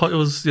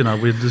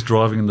were just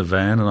driving in the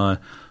van, and I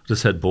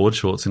just had board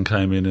shorts and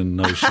came in and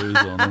no shoes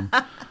on.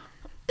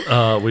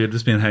 And, we had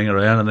just been hanging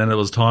around, and then it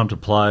was time to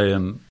play,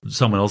 and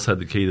someone else had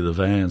the key to the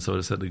van, so I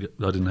just had to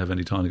I didn't have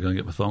any time to go and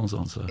get my thongs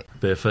on, so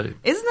bare feet.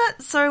 Isn't that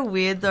so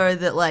weird, though,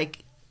 that, like,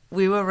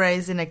 we were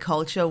raised in a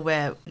culture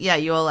where,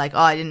 you were like, oh,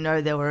 I didn't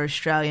know there were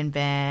Australian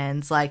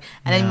bands, like,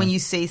 and then when you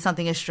see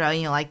something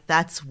Australian, you're like,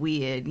 that's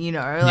weird, Like,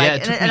 yeah,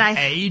 it took me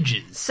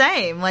ages.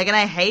 Same, like, and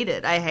I hate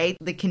it. I hate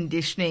the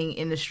conditioning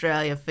in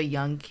Australia for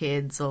young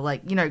kids, or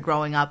like,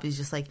 growing up is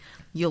just like,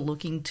 you're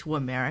looking to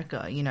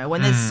America,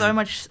 when there's so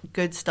much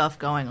good stuff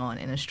going on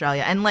in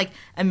Australia. And, like,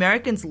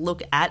 Americans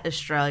look at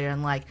Australia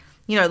and, like,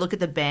 look at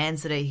the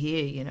bands that are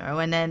here,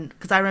 and then,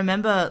 because I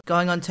remember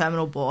going on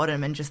Terminal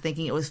Boredom and just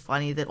thinking it was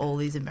funny that all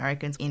these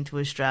Americans into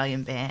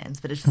Australian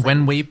bands, but it's just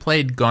when we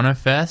played Goner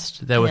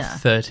Fest, there were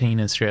 13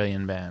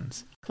 Australian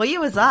bands. What year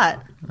was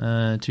that?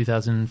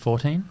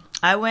 2014.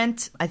 I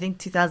went, I think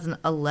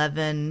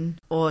 2011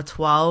 or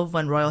 12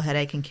 when Royal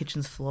Headache and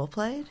Kitchen's Floor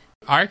played.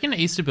 I reckon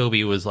Easter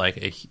Bilby was like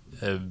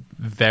a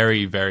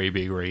very, very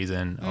big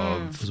reason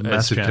of It was a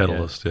massive Australia.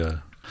 catalyst, yeah.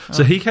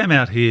 So he came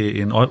out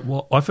here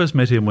I first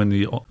met him when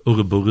the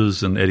Ooga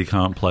Boogers and Eddie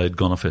Current played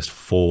Goner Fest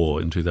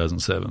 4 in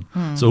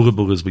 2007. So Ooga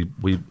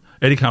Boogers,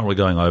 Eddie Current were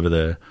going over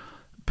there.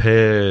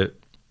 Per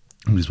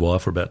and his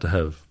wife were about to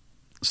have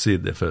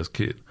Sid, their first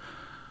kid.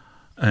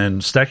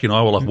 And Stacky and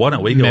I were like, why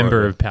don't we go Member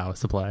over? of Power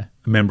Supply.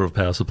 Member of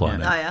Power Supply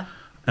now. Oh, yeah.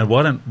 And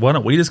why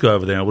don't we just go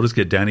over there and we'll just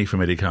get Danny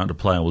from Eddie Current to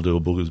play and we'll do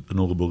an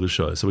Ooga Booga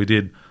show. So we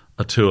did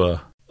a tour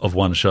of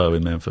one show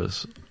in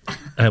Memphis.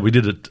 And we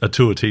did a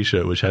tour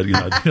T-shirt which had, you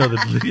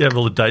have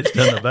all the dates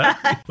down the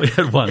back. We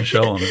had one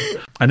show on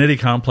it. And Eddie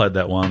Current played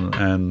that one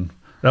and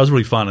that was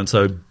really fun. And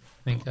so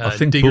I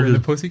think Digger and the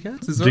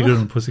Pussycats as well? Digger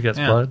and the Pussycats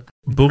played.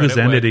 Boogers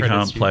and Eddie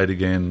Current played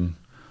again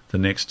the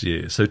next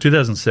year. So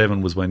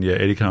 2007 was when,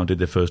 Eddie Current did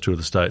their first tour of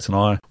the States, and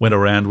I went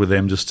around with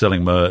them just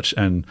selling merch,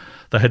 and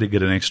they had to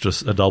get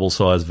a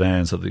double-sized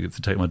van so they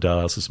could take my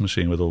dialysis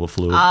machine with all the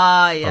fluid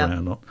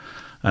around it.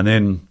 And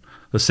then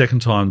the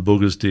second time,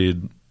 Boogers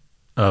did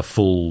a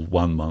full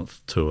 1 month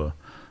tour,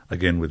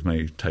 again with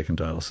me taking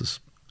dialysis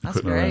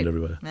equipment around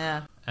everywhere.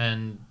 Yeah.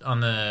 And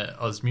on the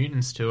Oz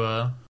Mutants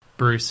tour,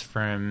 Bruce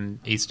from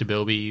Easter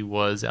Bilby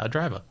was our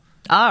driver.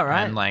 Oh,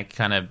 right. And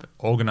kind of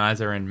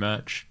organizer and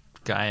merch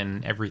guy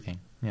and everything.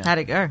 Yeah. How'd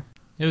it go?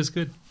 It was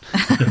good.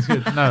 It was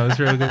good. No, it was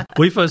really good.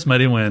 We first met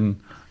him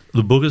when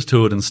the Boogers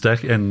toured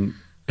and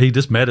he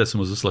just met us and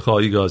was just like, oh,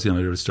 you guys, you're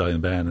an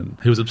Australian band. And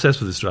he was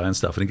obsessed with Australian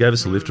stuff. And he gave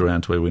us a lift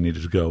around to where we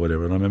needed to go or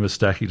whatever. And I remember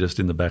Stacky just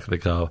in the back of the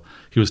car,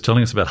 he was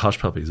telling us about hush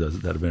puppies,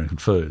 that American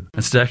food.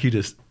 And Stacky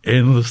just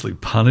endlessly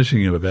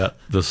punishing him about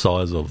the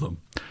size of them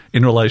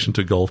in relation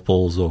to golf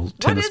balls or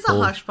tennis balls. What is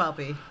a hush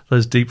puppy?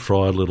 Those deep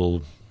fried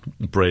little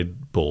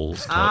bread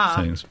balls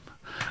type things.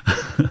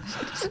 and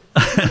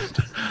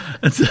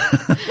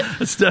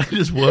Stacky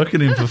just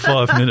working him for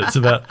 5 minutes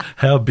about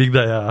how big they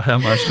are, how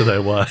much do they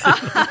weigh,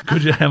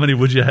 how many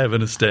would you have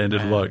in a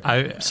standard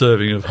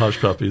serving of hush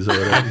puppies or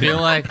whatever. I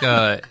feel like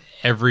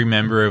every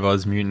member of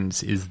Oz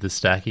Mutants is the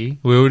Stacky.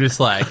 We were just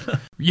like,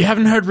 you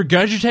haven't heard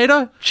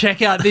Regurgitator?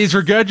 Check out these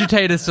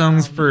Regurgitator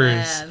songs,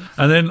 Bruce.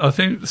 And then I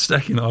think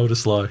Stacky and I were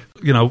just like,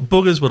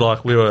 Boogers were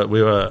like,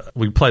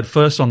 we played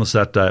first on the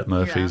Saturday at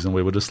Murphy's, and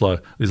we were just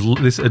like,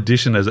 this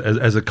addition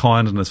as a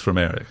kindness from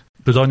Eric.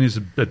 Because I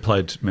had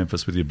played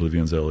Memphis with the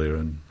Oblivions earlier,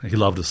 and he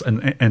loved us,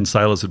 and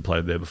Sailors had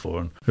played there before,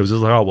 and it was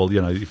just like, oh, well,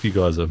 if you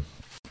guys are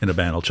in a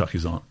band, I'll chuck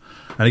his on.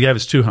 And he gave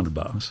us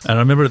 $200. And I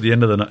remember at the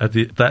end of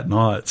that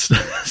night,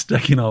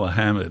 Stacky and I were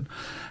hammered.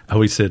 And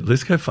we said,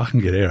 let's go fucking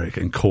get Eric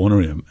and corner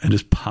him and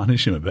just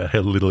punish him about how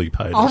little he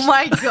paid us. Oh,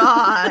 my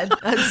God.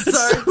 That's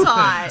so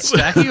tight.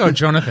 Stacky or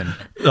Jonathan?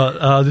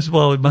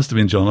 It must have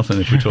been Jonathan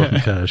if we're talking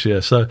cash,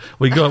 yeah. So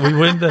we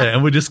went there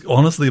and we just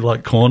honestly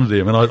cornered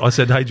him. And I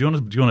said, hey, do you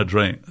want a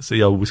drink? I said,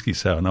 yeah, whiskey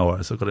sour. No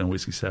worries. I got in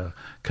whiskey sour.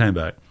 Came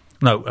back.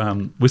 No,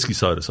 whiskey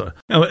soda, sorry.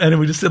 And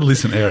we just said,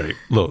 listen, Eric,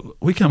 look,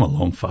 we come a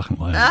long fucking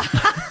way.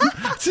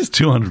 It's just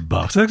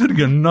 $200. I couldn't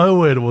go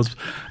nowhere towards,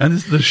 and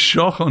this the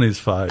shock on his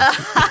face.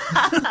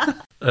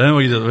 And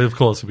we of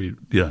course,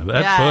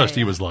 at first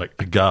he was like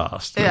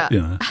aghast. Yeah.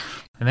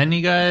 And then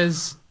you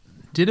guys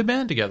did a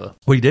band together.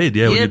 We did,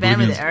 yeah. You did a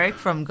band with Eric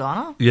from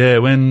Ghana? Yeah,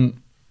 when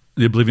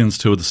the Oblivions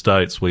toured the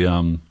States,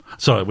 when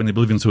the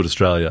Oblivions toured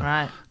Australia,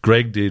 right.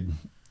 Greg did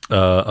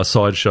a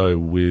sideshow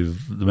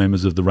with the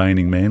members of the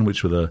Raining Men,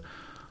 which were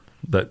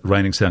that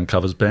Raining Sound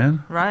covers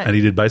band. Right. And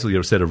he did basically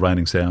a set of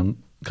Raining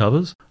Sound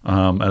covers.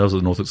 And that was at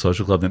the Norfolk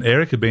Social Club. Then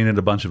Eric had been in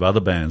a bunch of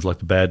other bands like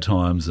the Bad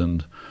Times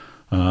and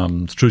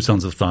True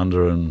Sons of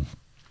Thunder and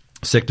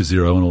Sector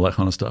Zero and all that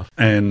kind of stuff.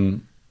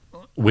 And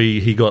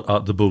he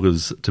got the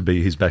Boogers to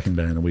be his backing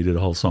band, and we did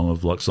a whole song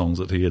of songs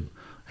that he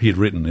had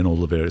written in all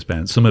the various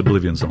bands. Some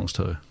Oblivion songs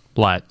too.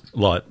 Light,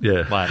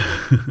 yeah.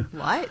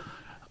 Light?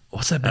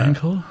 What's that band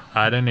called?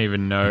 I don't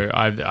even know.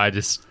 I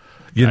just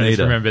Unita.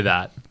 Remember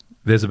that.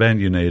 There's a band,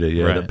 Unita,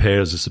 yeah, right. that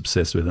Pear's just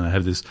obsessed with, and they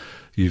have this,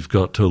 you've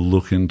got to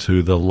look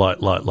into the light,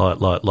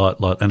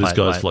 and it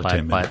goes for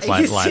 10 minutes.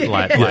 Light.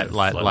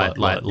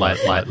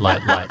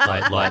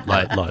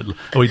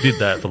 We did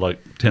that for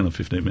 10 or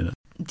 15 minutes.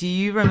 Do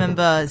you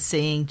remember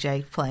seeing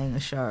Jake playing a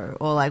show?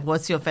 Or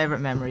what's your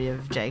favourite memory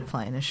of Jake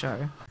playing a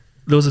show?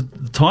 There was a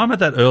time at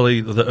the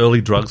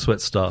early Drug Sweat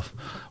stuff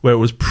where it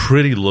was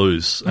pretty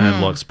loose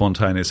and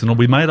spontaneous, and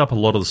we made up a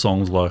lot of the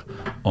songs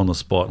on the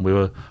spot. And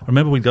I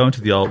remember we'd go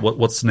into the old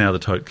what's now the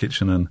Tote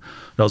Kitchen, and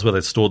that was where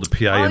they stored the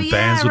PA, and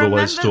bands would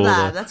always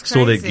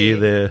store their gear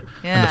there.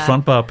 Yeah. And the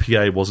front bar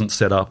PA wasn't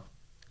set up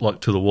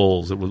to the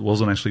walls; it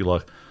wasn't actually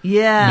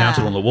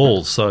mounted on the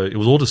walls, so it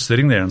was all just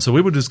sitting there. And so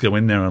we would just go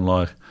in there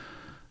and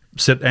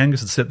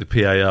Angus had set the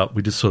PA up.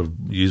 We just sort of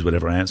used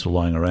whatever amps were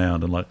lying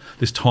around, and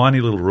this tiny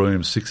little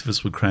room, 6 of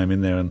us would cram in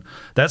there, and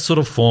that sort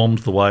of formed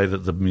the way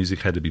that the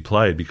music had to be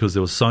played, because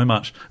there was so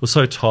much, it was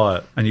so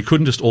tight, and you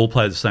couldn't just all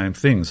play the same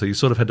thing, so you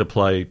sort of had to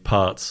play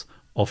parts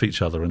off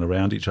each other and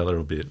around each other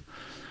a bit,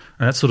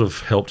 and that sort of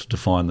helped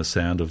define the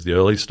sound of the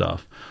early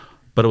stuff.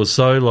 But it was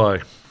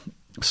so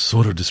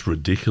sort of just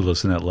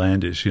ridiculous and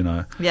outlandish, Yeah.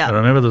 And I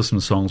remember there were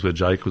some songs where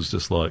Jake was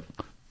just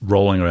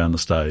rolling around the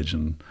stage,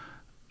 and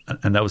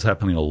that was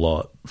happening a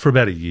lot for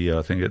about a year.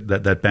 I think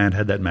that band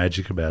had that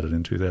magic about it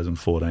in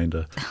 2014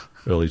 to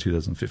early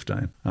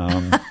 2015.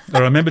 I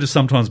remember just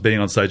sometimes being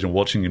on stage and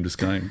watching him, just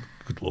going,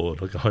 "Good Lord!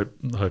 I hope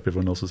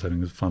everyone else is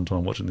having a fun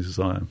time watching this as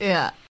I am."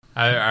 Yeah,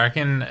 I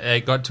reckon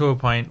it got to a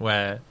point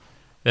where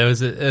there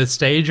was a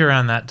stage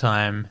around that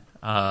time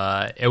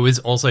It was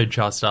also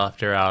just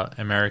after our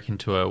American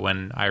tour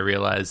when I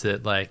realized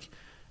that, like,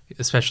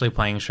 especially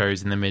playing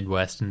shows in the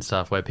Midwest and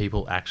stuff where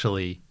people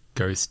actually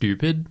go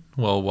stupid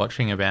while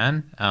watching a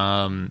band,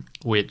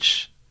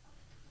 which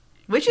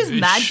is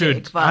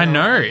magic. I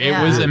know. It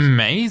was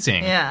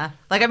amazing. Yeah.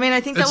 Like, I mean,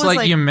 I think that it's was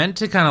like you're meant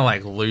to kind of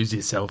like lose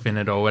yourself in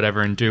it or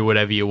whatever and do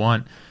whatever you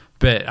want.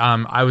 But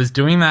I was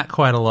doing that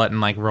quite a lot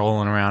and like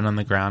rolling around on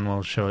the ground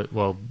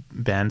while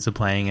bands are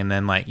playing, and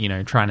then like, you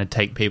know, trying to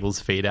take people's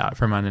feet out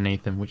from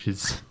underneath them, which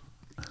is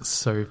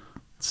so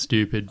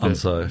stupid. But,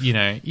 unsafe. You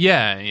know,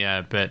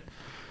 yeah. But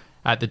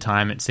at the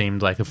time, it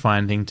seemed like a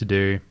fine thing to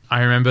do.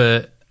 I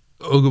remember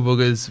Ooga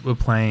Boogers were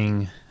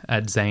playing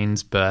at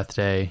Zayn's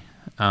birthday,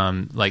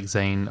 like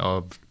Zayn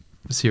of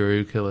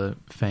serial killer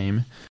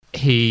fame.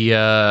 He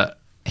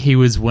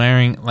was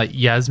wearing, like,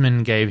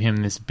 Yasmin gave him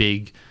this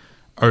big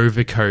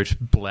overcoat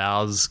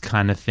blouse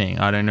kind of thing.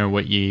 I don't know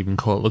what you even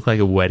call it. Looked like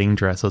a wedding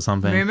dress or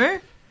something. Muumuu?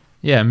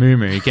 Yeah,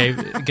 muumuu.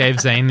 Gave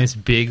Zayn this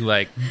big,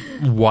 like,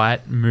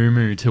 white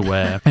muumuu to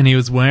wear, and he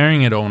was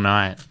wearing it all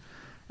night.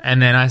 And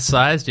then I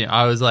sized him.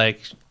 I was like,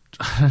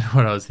 I don't know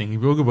what I was thinking.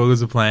 Ooga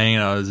Boogers were playing,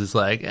 and I was just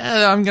like,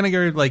 I'm gonna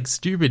go like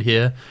stupid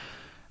here.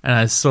 And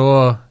I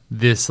saw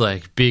this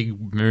like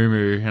big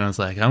muumuu, and I was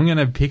like, I'm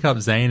gonna pick up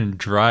Zayn and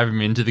drive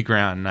him into the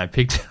ground. And I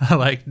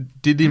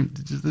did him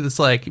this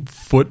like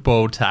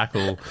football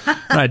tackle,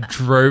 and I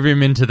drove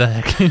him into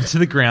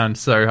the ground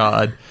so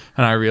hard.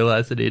 And I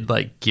realized that he'd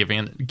like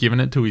given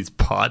it to his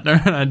partner,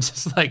 and I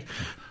just like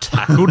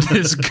tackled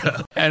this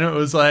girl. And it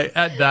was like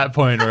at that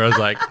point where I was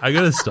like, I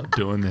gotta stop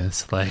doing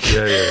this. Like,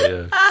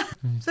 Yeah.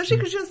 Especially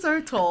because you're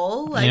so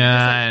tall. Like,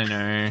 yeah, I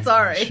know.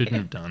 Sorry. I shouldn't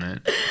have done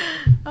it.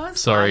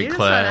 Sorry, Claire. Just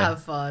trying to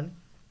have fun.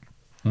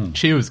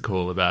 She was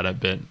cool about it,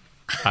 but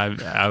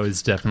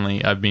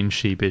I've been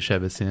sheepish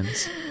ever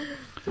since.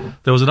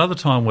 There was another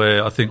time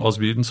where I think Oz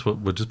Mutants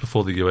were just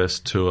before the US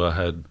tour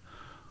had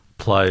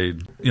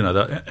played, you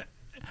know,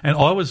 and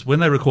I was,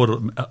 when they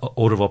recorded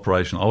Order of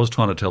Operation, I was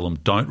trying to tell them,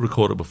 don't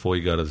record it before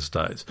you go to the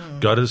States.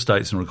 Go to the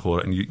States and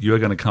record it, and you are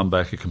going to come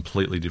back a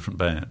completely different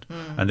band.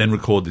 And then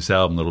record this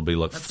album that'll be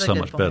like so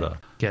much better.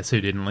 Guess who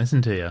didn't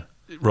listen to you?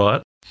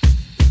 Right?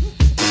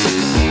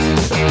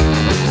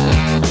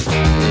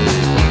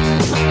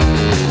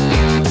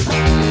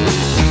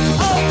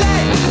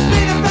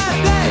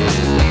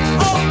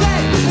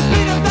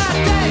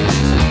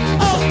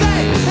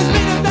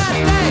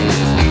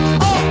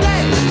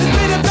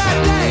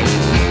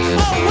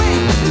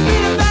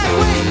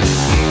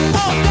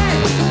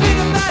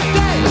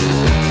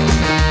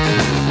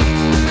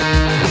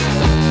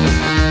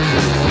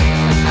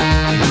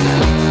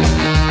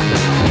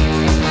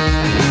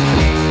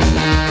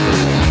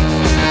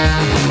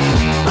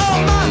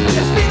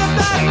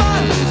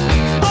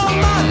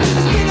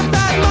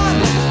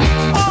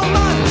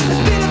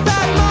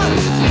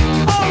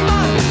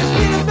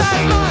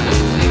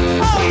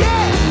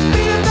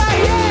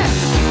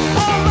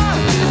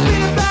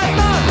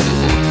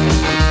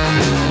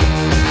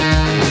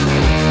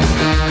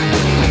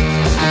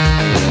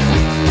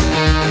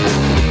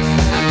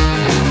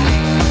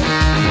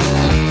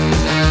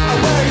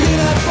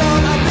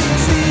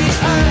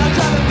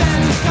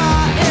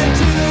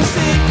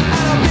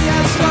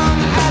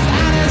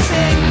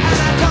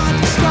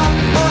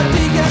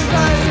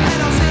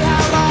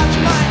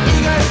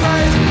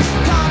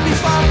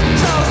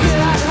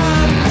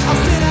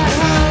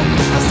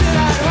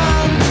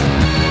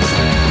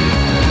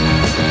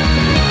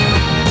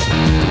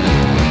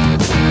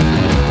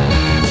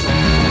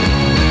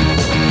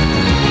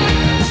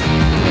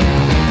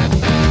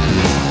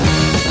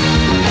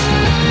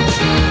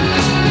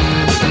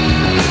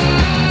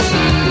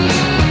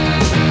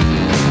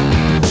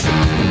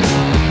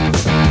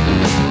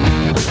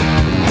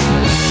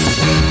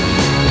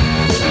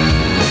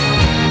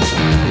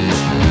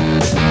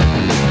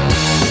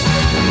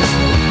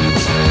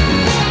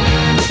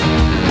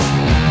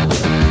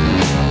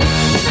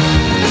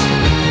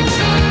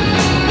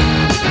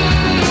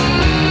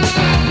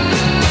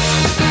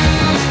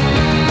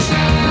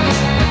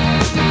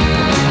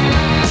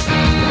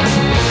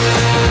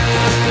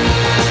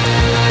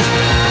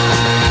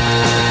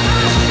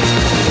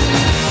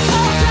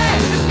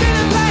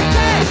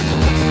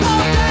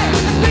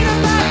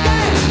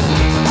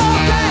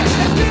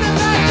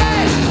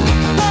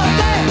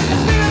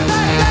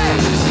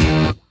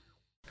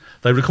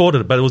 They recorded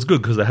it, but it was good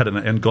because they had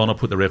and Goner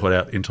put the record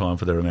out in time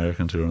for their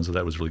American tour, and so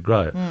that was really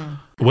great.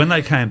 When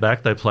they came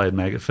back, they played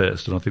Maggot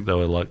Fest, and I think they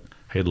were like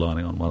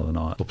headlining on one of the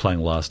nights, or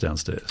playing Last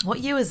Downstairs. What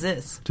year was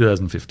this?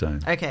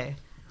 2015. Okay.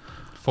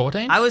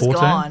 14? I was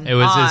 14? gone. It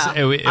was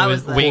there. we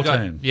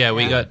 14.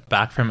 we got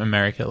back from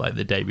America like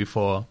the day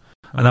before.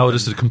 And they were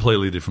just a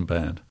completely different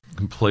band.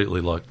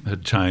 Completely like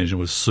had changed and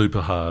was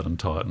super hard and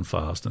tight and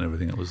fast and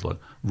everything. It was like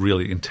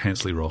really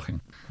intensely rocking.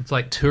 It's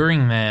like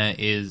touring there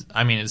is,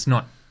 I mean, it's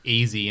not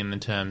easy in the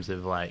terms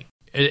of like,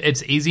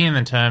 it's easy in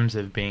the terms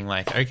of being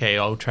like, okay,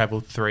 I'll travel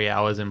 3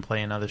 hours and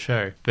play another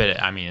show.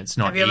 But I mean, it's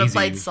not easy. Have you ever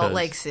played Salt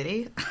Lake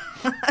City?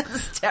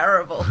 It's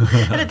terrible.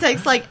 And it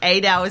takes like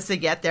 8 hours to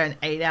get there and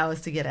 8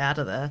 hours to get out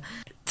of there.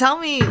 Tell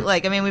me,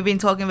 like, I mean, we've been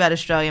talking about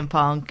Australian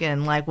punk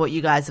and like what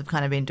you guys have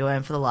kind of been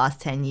doing for the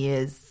last 10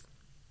 years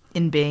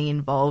in being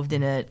involved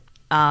in it.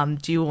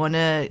 Do you want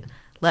to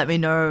let me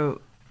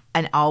know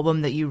an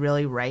album that you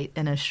really rate,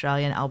 an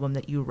Australian album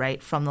that you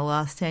rate from the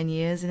last 10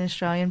 years in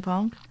Australian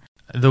punk?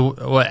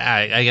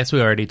 I guess we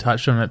already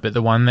touched on it, but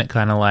the one that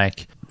kind of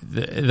like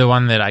the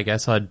one that I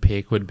guess I'd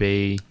pick would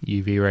be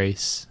UV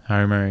Race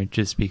Homo,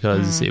 just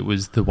because it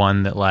was the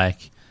one that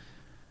like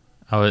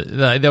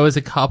there was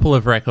a couple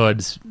of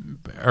records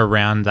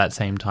around that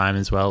same time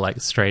as well, like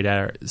Straight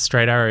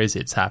Arrows,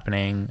 It's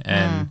Happening,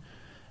 and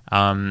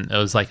it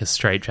was like a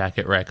Straight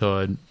Jacket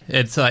record.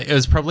 It's like it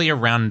was probably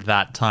around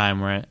that time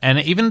where, and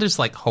even just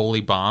like Holy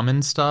Bomb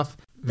and stuff.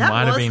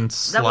 Might have been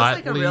slightly...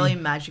 That was like a really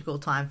magical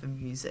time for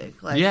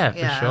music. Like, yeah,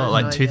 for sure.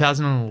 Like really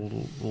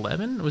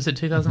 2011? Was it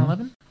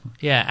 2011? Mm-hmm.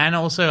 Yeah, and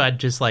also I'd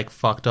just like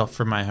fucked off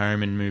from my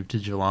home and moved to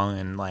Geelong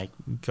and like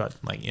got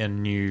like a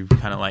new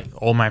kind of like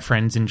all my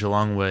friends in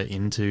Geelong were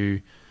into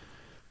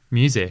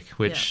music,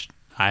 which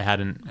I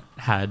hadn't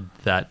had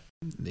that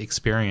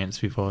experience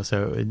before.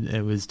 So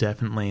it was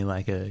definitely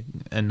like a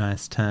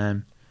nice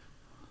time.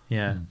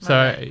 Yeah.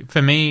 So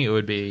for me, it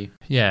would be,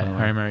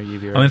 Homo,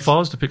 UV Race. I mean, if I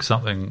was to pick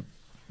something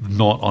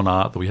not on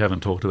art that we haven't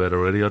talked about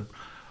already,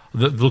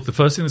 the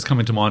first thing that's come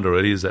into mind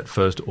already is that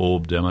first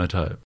Orb demo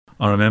tape.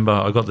 I remember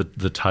I got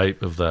the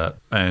tape of that,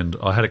 and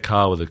I had a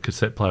car with a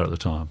cassette player at the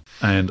time,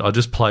 and I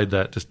just played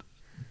that just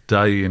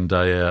day in,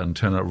 day out and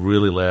turned it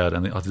really loud,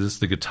 and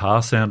the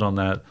guitar sound on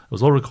that, it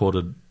was all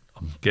recorded,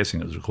 I'm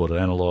guessing it was recorded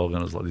analog,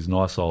 and it was like these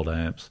nice old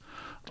amps.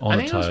 I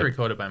think it was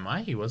recorded by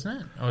Mikey,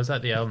 wasn't it? Or was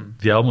that the album?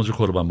 The album was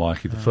recorded by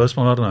Mikey. The first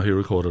one, I don't know who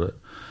recorded it.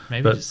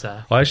 Maybe just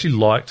Zach. I actually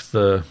liked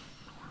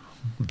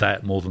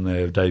that more than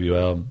their debut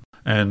album,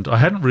 and I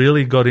hadn't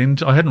really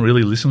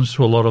listened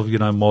to a lot of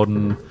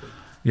modern,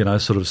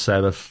 sort of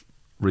Sabbath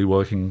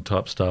reworking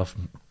type stuff,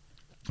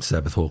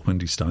 Sabbath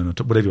Hawkwind, Stoner,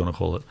 whatever you want to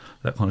call it,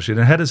 that kind of shit.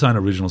 And it had its own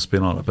original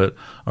spin on it, but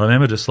I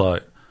remember just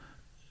like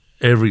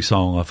every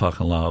song I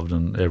fucking loved,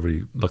 and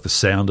the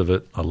sound of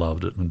it, I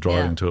loved it, and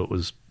driving to it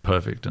was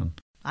perfect. And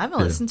I haven't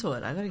listened to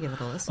it. I got to give it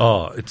a listen.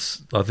 Oh,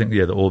 I think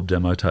the Orb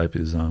demo tape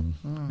is my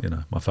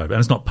favorite, and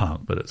it's not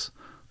punk, but it's.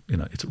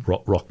 It's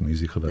rock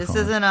music of that This kind.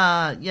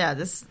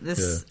 Isn't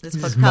this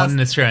podcast. Modern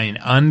Australian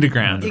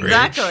underground.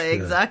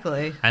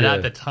 Exactly. And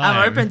at the time,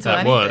 I'm open to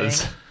that anything.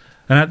 was.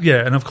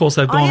 And of course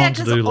they've gone on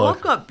to do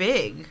Orb got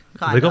big.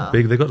 They got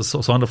big. They got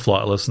signed to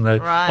Flightless, and they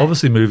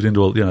obviously moved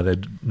into their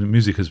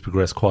music has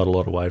progressed quite a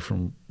lot away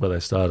from where they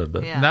started.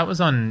 But that was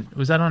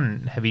that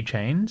on Heavy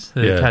Chains,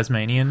 the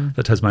Tasmanian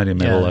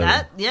metal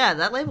label.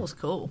 That label's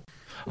cool.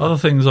 Other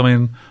things, I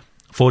mean.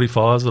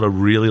 45s that I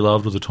really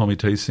loved was a Tommy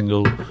T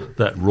single,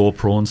 that Raw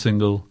Prawn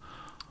single.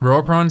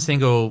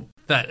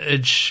 That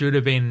it should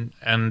have been,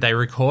 and they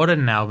recorded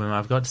an album.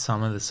 I've got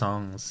some of the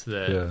songs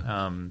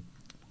that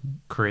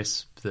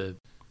Chris, I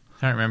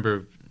can't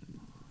remember.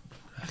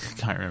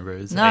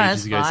 It was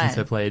ages ago since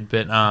I played,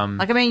 but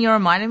you're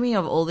reminding me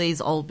of all these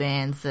old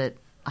bands that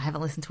I haven't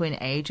listened to in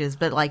ages,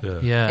 but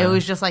it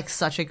was just like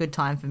such a good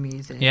time for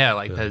music. Yeah,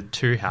 the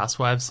two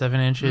Housewives 7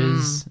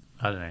 inches.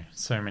 I don't know,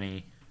 so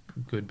many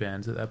good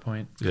bands at that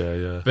point.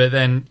 Yeah. But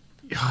then,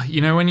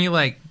 when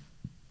you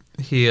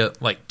hear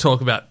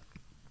talk about,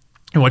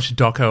 you watch a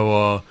doco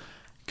or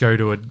go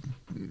to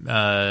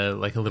a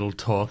little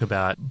talk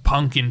about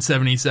punk in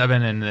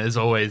 77, and there's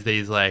always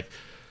these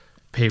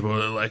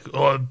people that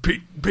are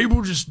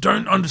people just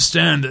don't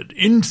understand that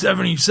in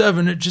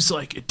 77 it just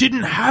it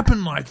didn't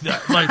happen like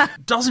that.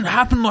 It doesn't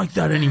happen like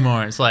that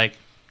anymore. It's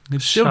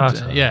it still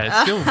does,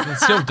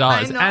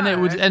 and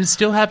it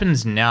still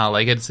happens now.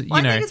 I think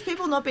it's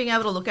people not being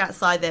able to look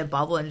outside their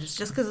bubble, and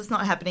just because it's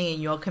not happening in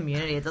your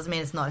community, it doesn't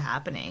mean it's not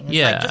happening.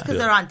 It's just because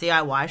there aren't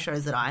DIY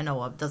shows that I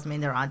know of doesn't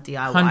mean there aren't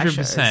DIY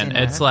shows. 100%.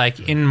 It's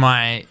in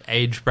my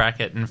age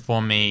bracket, and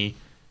for me,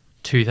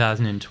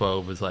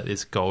 2012 was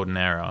this golden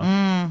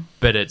era.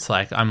 But it's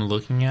I'm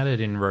looking at it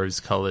in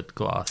rose-colored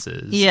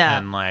glasses,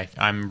 and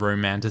I'm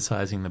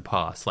romanticizing the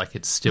past.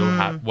 It's still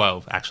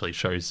actually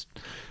shows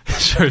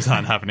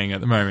aren't happening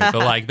at the moment,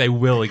 but they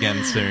will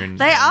again soon.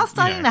 They are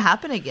starting to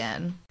happen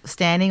again.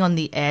 Standing on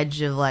the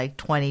edge of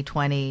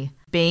 2020,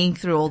 being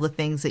through all the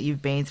things that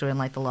you've been through in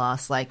the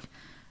last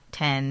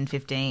 10,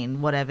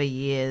 15, whatever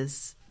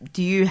years.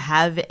 Do you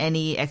have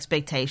any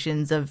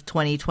expectations of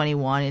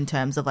 2021 in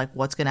terms of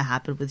what's going to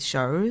happen with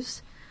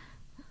shows?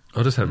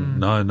 I just have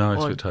no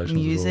expectations.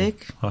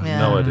 Music? I have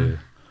no idea.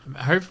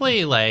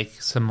 Hopefully,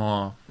 some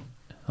more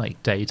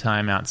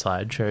daytime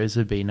outside shows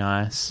would be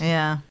nice.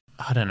 Yeah.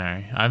 I don't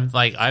know.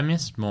 I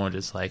miss more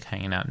just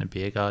hanging out in a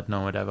beer garden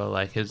or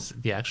whatever. It's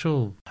the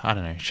actual, I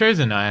don't know. Shows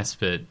are nice,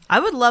 but I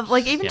would love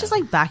just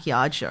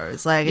backyard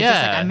shows.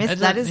 I miss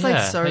that. Is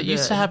so it good.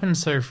 used to happen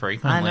so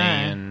frequently,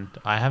 and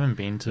I haven't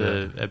been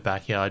to a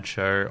backyard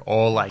show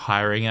or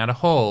hiring out a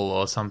hall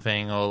or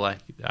something, or I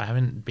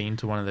haven't been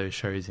to one of those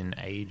shows in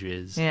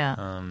ages.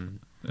 Yeah.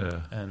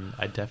 Yeah. And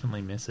I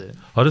definitely miss it.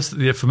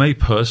 For me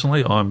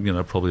personally, I'm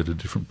probably at a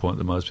different point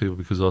than most people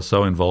because I was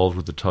so involved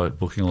with the Tote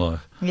booking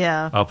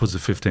upwards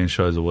of 15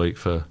 shows a week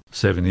for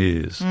 7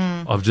 years.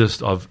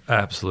 I've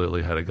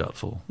absolutely had a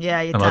gutful.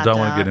 Yeah, you and I don't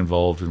want to out. get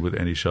involved with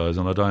any shows,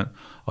 and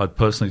I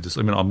personally just.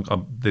 I mean,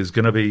 there's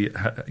going to be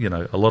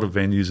a lot of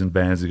venues and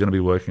bands are going to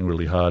be working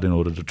really hard in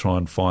order to try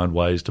and find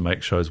ways to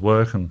make shows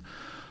work and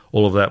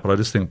all of that, but I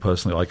just think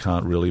personally I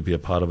can't really be a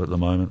part of it at the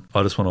moment.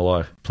 I just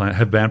want to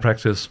have band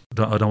practice.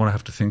 I don't want to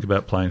have to think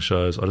about playing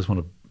shows. I just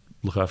want to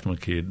look after my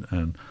kid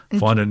and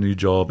find a new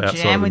job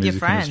outside of the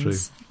music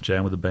industry.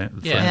 Jam with the band.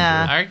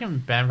 Yeah, I reckon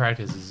band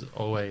practice is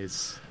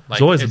always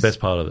it's always the best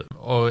part of it.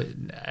 Or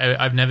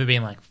I've never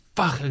been like,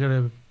 fuck, I got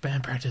to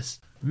band practice.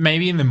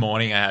 Maybe in the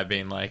morning I have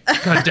been like,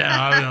 God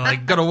damn, I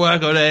got to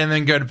work all day and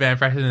then go to band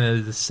practice, and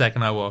then the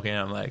second I walk in,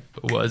 I'm like,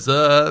 what's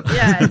up?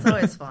 Yeah, it's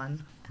always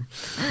fun.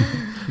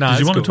 Did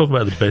you want to talk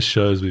about the best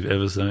shows we've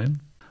ever seen?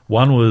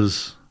 One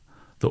was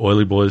the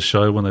Oily Boys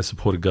show when they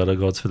supported Gutter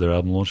Gods for their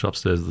album launch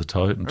upstairs at the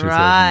Tote in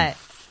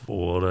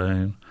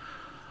 2014,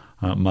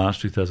 March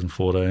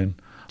 2014.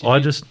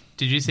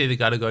 Did you see the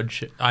Gutter God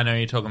show? I know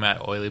you're talking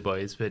about Oily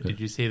Boys, but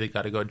did you see the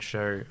Gutter God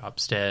show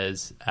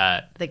upstairs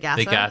at the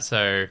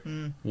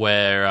Gasso?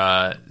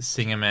 Where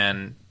Singer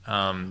Man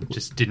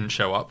just didn't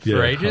show up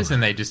for ages,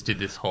 and they just did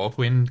this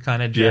Hawkwind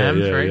kind of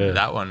jam for ages? Yeah.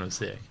 That one was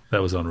sick.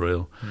 That was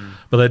unreal.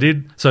 But they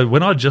did... So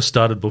when I just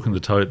started booking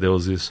the Tote, there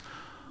was this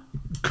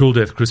Cool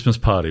Death Christmas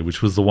party,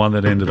 which was the one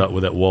that ended up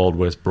with that Wild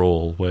West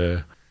brawl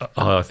where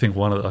I think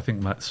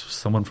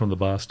someone from the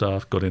bar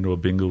staff got into a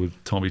bingle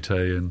with Tommy T,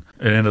 and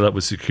it ended up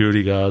with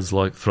security guards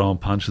like throwing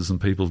punches and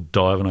people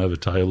diving over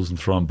tables and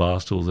throwing bar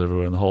stools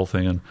everywhere and the whole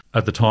thing. And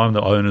at the time,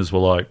 the owners were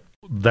like,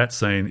 that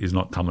scene is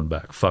not coming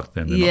back. Fuck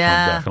them, they're not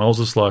coming back. And I was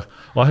just like,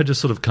 I had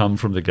just sort of come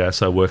from the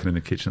Gasso, working in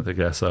the kitchen at the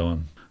Gasso,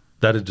 and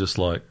that had just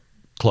like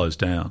closed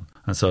down.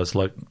 And so it's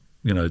like,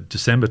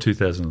 December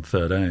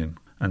 2013,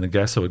 and the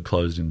Gasso had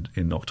closed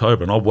in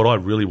October. And what I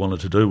really wanted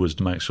to do was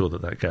to make sure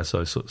that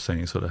Gasso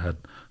scene sort of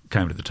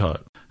came to the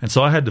Tote. And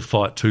so I had to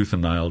fight tooth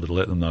and nail to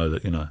let them know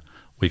that,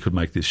 we could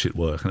make this shit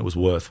work and it was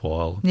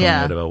worthwhile going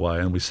out of our way.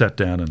 And we sat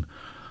down, and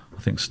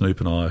I think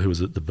Snoop and I, who was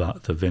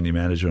the venue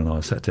manager, and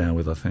I sat down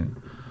with, I think,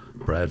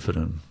 Bradford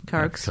and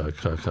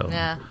Coco,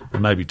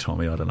 and maybe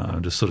Tommy, I don't know,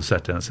 and just sort of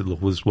sat down and said,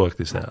 look, we'll just work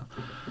this out.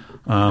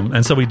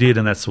 And so we did,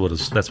 and that's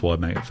why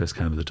Maggot Fest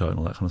came to the Tote and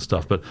all that kind of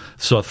stuff. But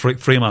so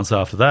 3 months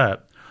after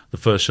that,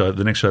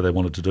 the next show they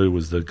wanted to do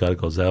was the Gutter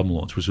Gods album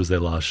launch, which was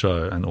their last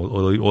show, and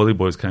Oily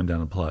Boys came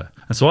down and play.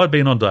 And so I'd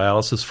been on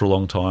dialysis for a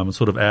long time and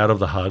sort of out of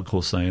the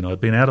hardcore scene.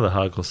 I'd been out of the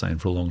hardcore scene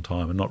for a long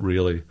time and not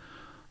really...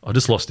 I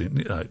just lost it,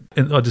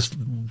 and I just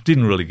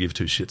didn't really give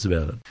two shits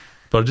about it.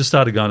 But I just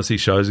started going to see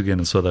shows again,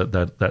 and saw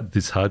that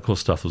this hardcore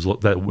stuff was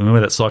remember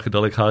that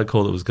psychedelic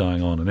hardcore that was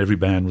going on, and every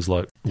band was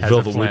like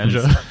Velvet Whip,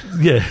 just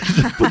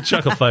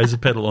chuck a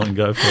phaser pedal on and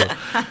go for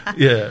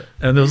it.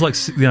 And there was like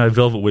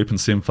Velvet Whip and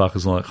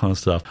Simfuckers and all that kind of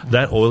stuff.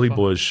 That Oily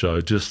Boys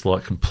show just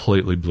like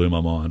completely blew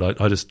my mind.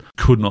 I just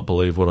could not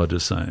believe what I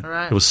just seen.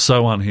 Right. It was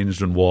so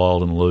unhinged and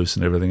wild and loose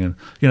and everything. And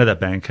that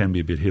band can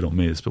be a bit hit or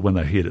miss, but when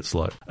they hit, it's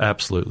like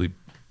absolutely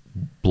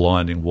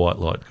blinding white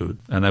light good,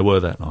 and they were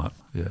that night.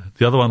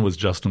 The other one was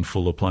Justin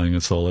Fuller playing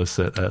a solo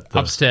set at the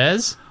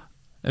upstairs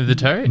of the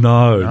Tote.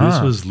 No, this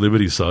was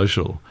Liberty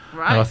Social,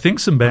 right? And I think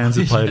some bands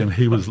had played, and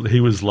he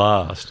was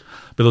last.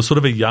 But there was sort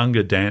of a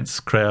younger dance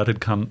crowd had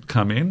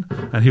come in,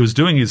 and he was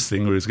doing his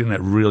thing where he was getting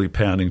that really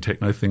pounding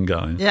techno thing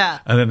going. Yeah,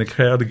 and then the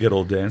crowd would get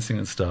all dancing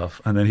and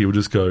stuff, and then he would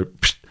just go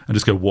psh, and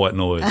just go white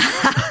noise.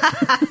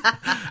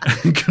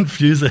 And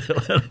confuse the hell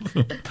out of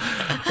them.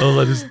 Well,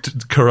 they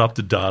just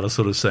corrupted data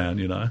sort of sound,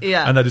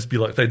 Yeah. And they'd just be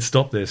like, they'd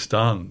stop there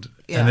stunned.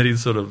 Yeah. And then he'd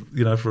sort of,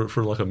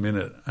 for like a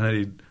minute, and then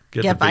he'd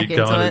get the beat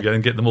going again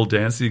and get them all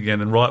dancing again.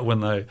 And right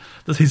when it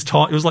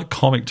was like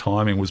comic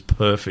timing was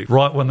perfect.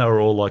 Right when they were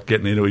all like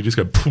getting into it, he'd just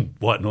go, boom,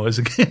 white noise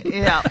again.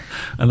 Yeah.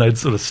 And they'd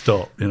sort of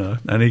stop,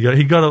 And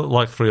he got it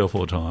like 3 or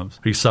 4 times.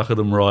 He suckered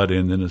them right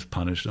in, then just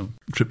punished them,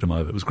 tripped them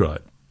over. It was great.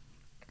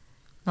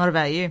 What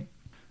about you?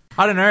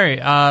 I don't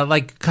know.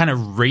 Like kind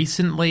of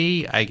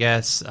recently, I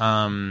guess, Jay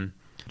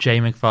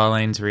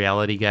McFarlane's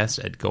reality guest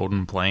at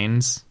Golden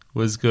Plains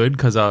was good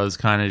because I was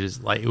kind of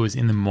just like, it was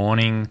in the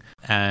morning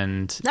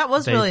and... That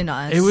was really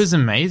nice. It was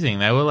amazing.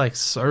 They were like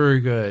so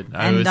good.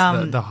 And it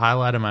was the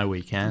highlight of my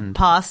weekend.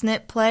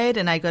 Parsnip played,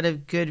 and I got a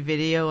good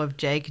video of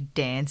Jake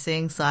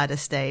dancing side of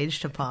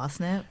stage to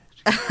Parsnip.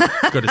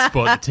 Got to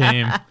support the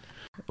team.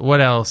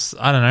 What else?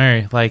 I don't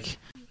know. Like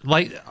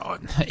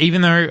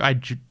even though I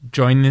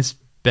joined this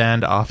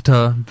band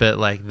after, but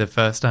like the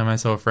first time I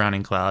saw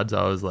Frowning Clouds,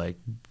 I was like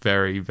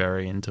very,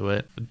 very into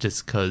it,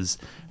 just because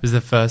it was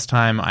the first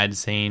time I'd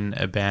seen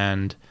a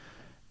band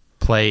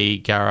play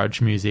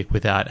garage music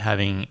without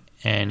having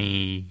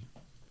any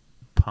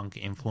punk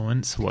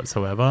influence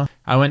whatsoever.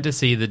 I went to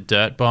see the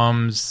Dirt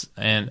Bombs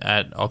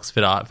at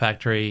Oxford Art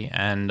Factory,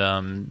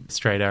 and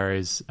Straight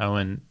Arrows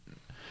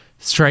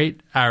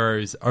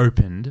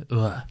opened,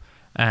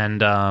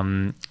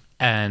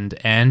 and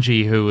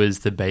Angie, who was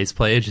the bass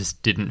player,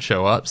 just didn't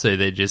show up, so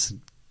they just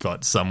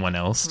got someone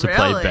else to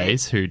Really? play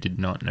bass who did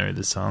not know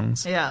the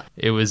songs. Yeah.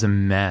 It was a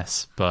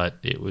mess, but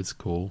it was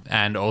cool.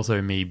 And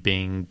also me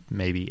being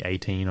maybe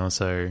 18 or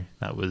so,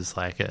 that was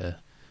like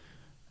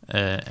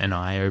an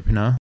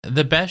eye-opener.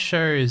 The best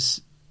shows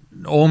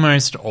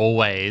almost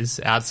always,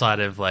 outside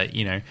of like,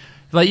 you know,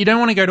 like you don't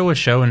want to go to a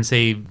show and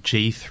see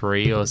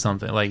G3 or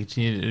something. Like,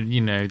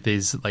 you know,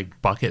 there's like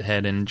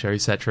Buckethead and Joe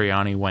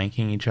Satriani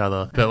wanking each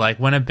other. But like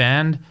when a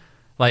band...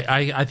 Like,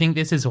 I think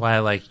this is why,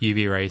 like,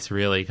 UV Race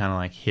really kind of,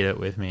 like, hit it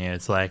with me.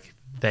 It's like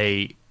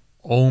they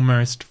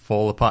almost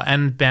fall apart.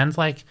 And bands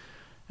like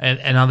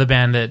another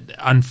band that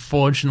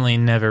unfortunately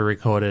never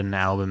recorded an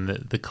album,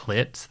 the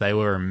Clits, they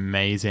were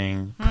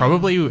amazing.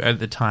 Probably at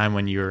the time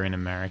when you were in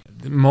America.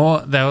 They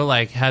were,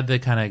 like, had the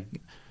kind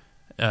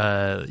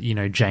of, you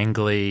know,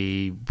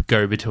 jangly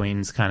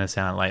go-betweens kind of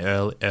sound, like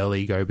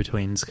early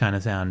go-betweens kind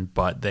of sound,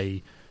 but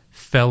they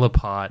fell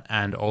apart,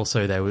 and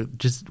also they would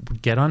just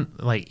get on,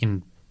 like,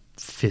 in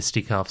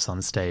fisticuffs on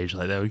stage.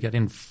 Like they would get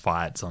in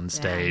fights on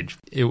stage.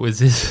 It was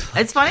this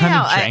It's funny kind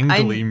how of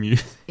jangly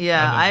music.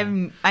 Yeah,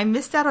 I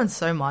missed out on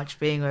so much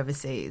being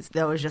overseas.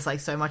 There was just like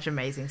so much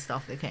amazing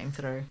stuff that came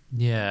through.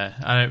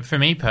 Yeah, for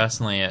me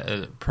personally,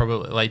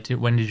 probably like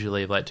when did you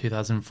leave? Like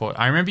 2004.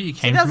 I remember you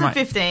came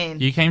 2015.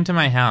 You came to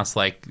my house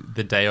like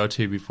the day or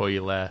two before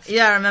you left.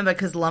 Yeah, I remember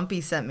because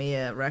Lumpy sent me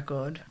a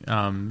record.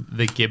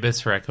 The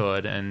Gibbous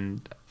record,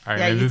 and I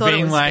Yeah, you remember thought it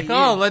being was like, for you.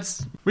 "Oh,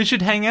 we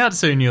should hang out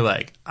soon." You're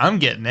like, "I'm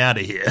getting out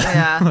of here."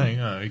 Yeah. Like,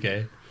 oh,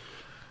 okay,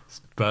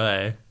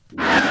 bye.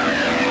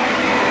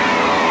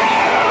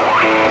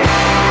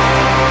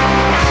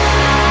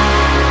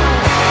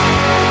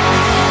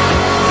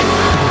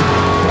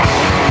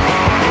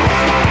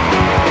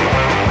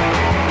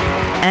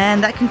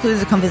 And that concludes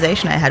the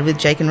conversation I had with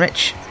Jake and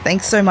Rich.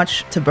 Thanks so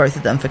much to both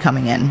of them for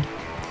coming in.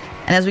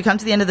 And as we come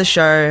to the end of the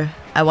show,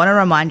 I want to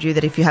remind you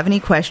that if you have any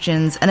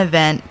questions, an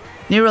event,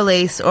 new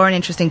release, or an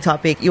interesting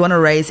topic you want to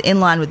raise in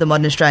line with the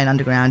Modern Australian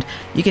Underground,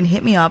 you can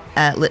hit me up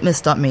at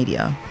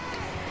litmus.media.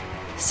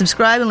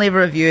 Subscribe and leave a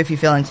review if you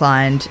feel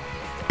inclined.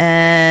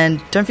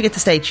 And don't forget to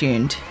stay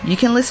tuned. You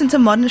can listen to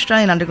Modern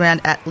Australian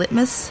Underground at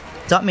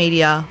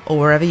litmus.media or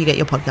wherever you get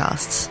your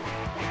podcasts.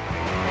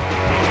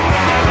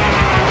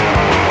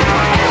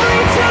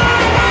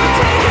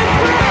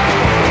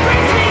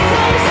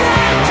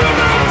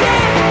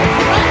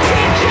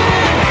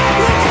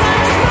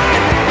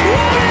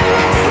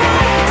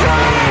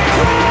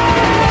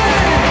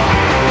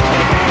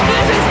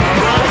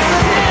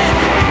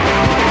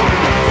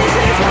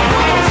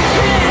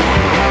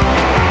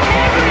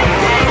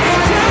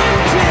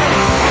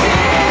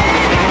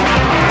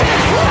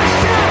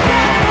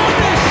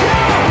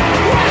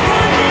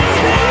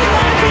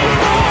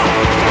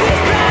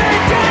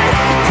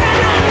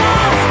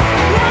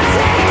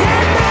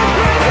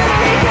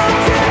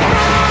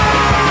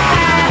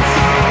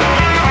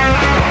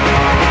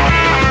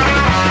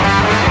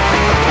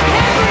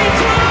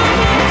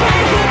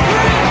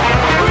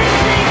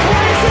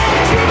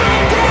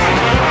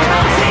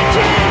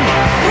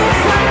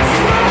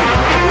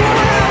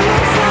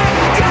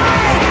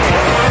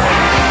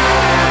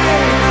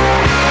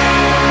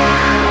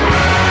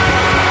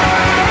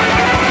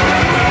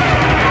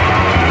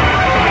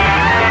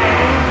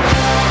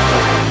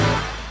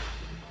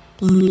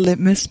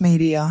 Litmus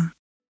Media.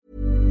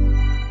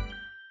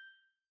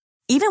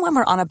 Even when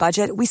we're on a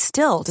budget, we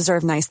still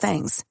deserve nice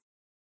things.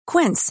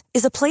 Quince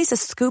is a place to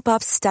scoop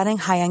up stunning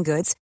high-end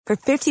goods for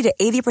 50 to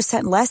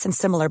 80% less than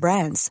similar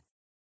brands.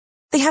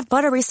 They have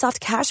buttery soft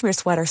cashmere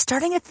sweaters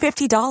starting at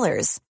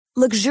 $50,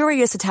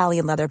 luxurious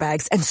Italian leather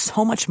bags, and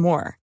so much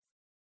more.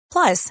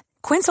 Plus,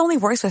 Quince only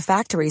works with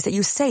factories that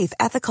use safe,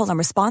 ethical, and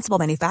responsible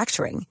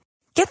manufacturing.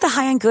 Get the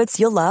high-end goods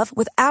you'll love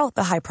without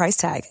the high price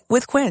tag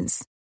with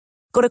Quince.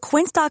 Go to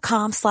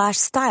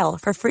quince.com/style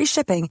for free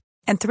shipping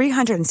and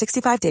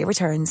 365-day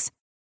returns.